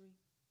 Luxury.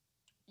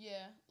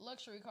 Yeah,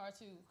 luxury car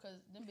too, cause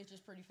them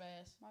bitches pretty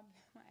fast. My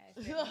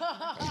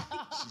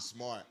ass. She's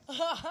smart.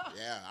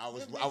 Yeah, I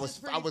was Them I was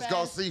bitches I was pretty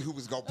gonna fast. see who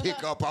was gonna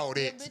pick up on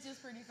Them it.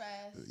 bitches pretty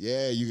fast.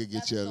 Yeah, you can get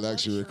That's you a the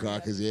luxury luxury, car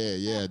because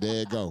yeah, there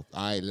you go.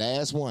 All right,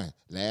 last one.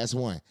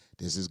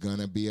 This is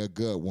gonna be a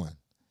good one.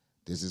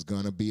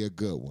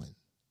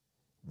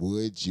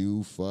 Would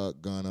you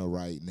fuck Gunna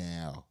right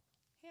now?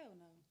 Hell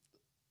no.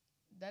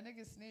 That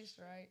nigga snitched,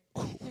 right?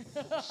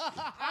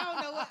 I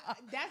don't know what.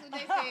 That's what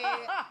they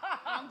said.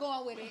 I'm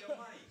going with it.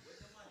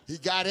 He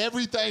got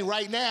everything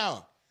right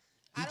now.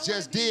 He I don't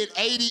just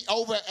wanna did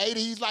over 80.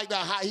 He's like the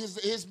high,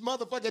 his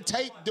motherfucking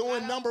tape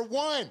doing number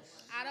one.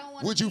 I don't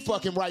want. Would you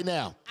fuck him right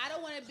now? I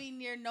don't want to be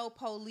near no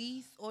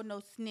police or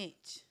no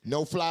snitch.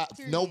 No fly,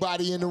 Period.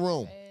 nobody in the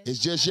room. It's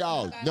just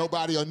y'all.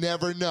 Nobody will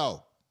never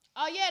know.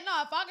 Oh yeah, no.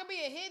 If I could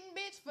be a hidden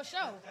bitch, for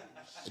sure.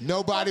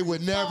 Nobody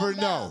would never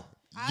know.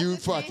 I You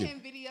just send fucking. him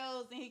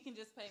videos and he can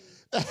just pay me.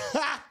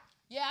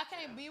 Yeah, I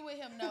can't be with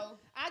him though.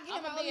 I get I'm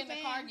him gonna be in the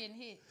OnlyFans. car getting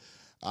hit.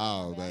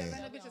 Oh If man.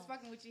 that bitch is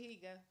fucking with you, here you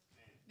go.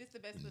 This the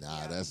best pussy. Nah,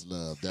 y'all. that's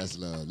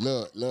love.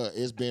 Look,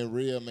 it's been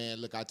real, man.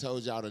 Look, I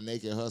told y'all the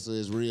Naked Hustle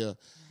is real.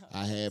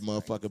 I had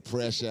motherfucking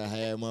Pressure. I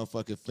had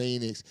motherfucking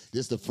Phoenix.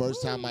 This the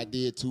first time I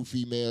did two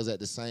females at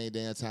the same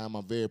damn time.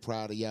 I'm very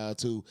proud of y'all,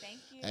 too. Thank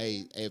you.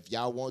 Hey, if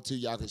y'all want to,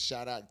 y'all can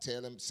shout out,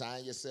 tell them,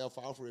 sign yourself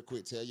off real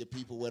quick. Tell your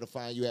people where to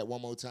find you at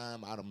one more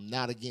time. I'm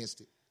not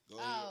against it. Go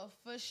ahead. Oh,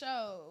 for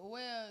sure.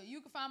 Well,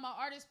 you can find my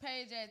artist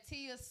page at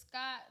Tia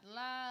Scott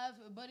Live.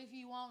 But if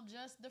you want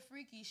just the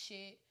freaky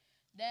shit,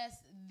 that's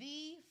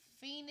the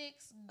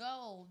Phoenix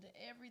Gold.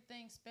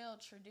 Everything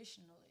spelled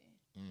traditionally.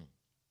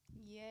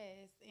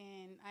 Yes,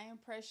 and I am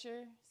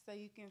Pressure, so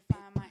you can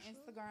find my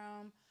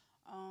Instagram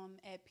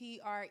at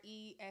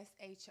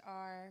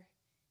PRESHR,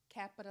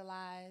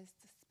 capitalized,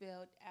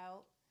 spelled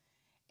out.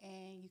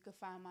 And you can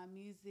find my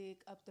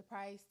music, Up the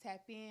Price,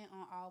 tap in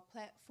on all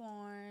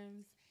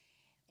platforms.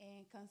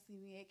 And come see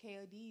me at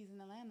KOD's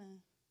in Atlanta.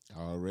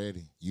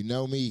 Already. You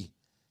know me.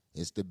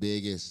 It's the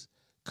biggest.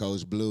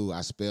 Coach Blue.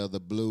 I spell the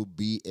blue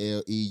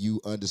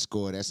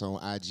BLEU_. That's on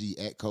IG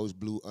at Coach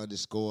Blue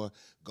 _.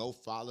 Go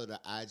follow the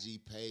IG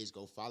page.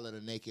 Go follow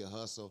the Naked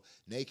Hustle.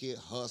 Naked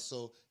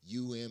Hustle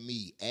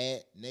UME.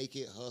 At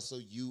Naked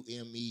Hustle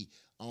UME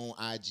on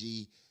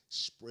IG.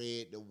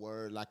 Spread the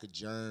word like a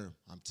germ.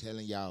 I'm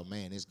telling y'all,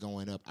 man, it's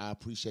going up. I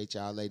appreciate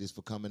y'all ladies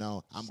for coming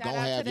on. I'm Shout going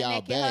to out have to the y'all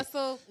Naked back.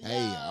 Hustle. Hey,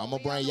 Yo, I'm going we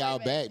to bring on the y'all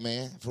way back, back.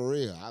 man. For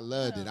real. I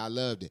loved it. I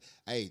loved it.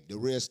 Hey, the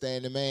real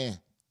standing man,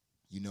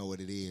 you know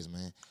what it is,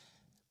 man.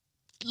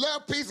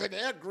 Love, peace, and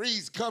air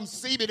grease. Come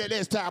see me the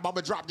next time. I'm going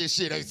to drop this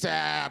shit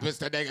ASAP. It's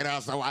the Naked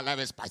Hustle. I love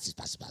it. Spicy,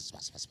 spicy, spicy,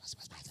 spicy, spicy,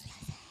 spicy,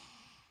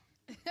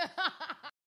 spicy.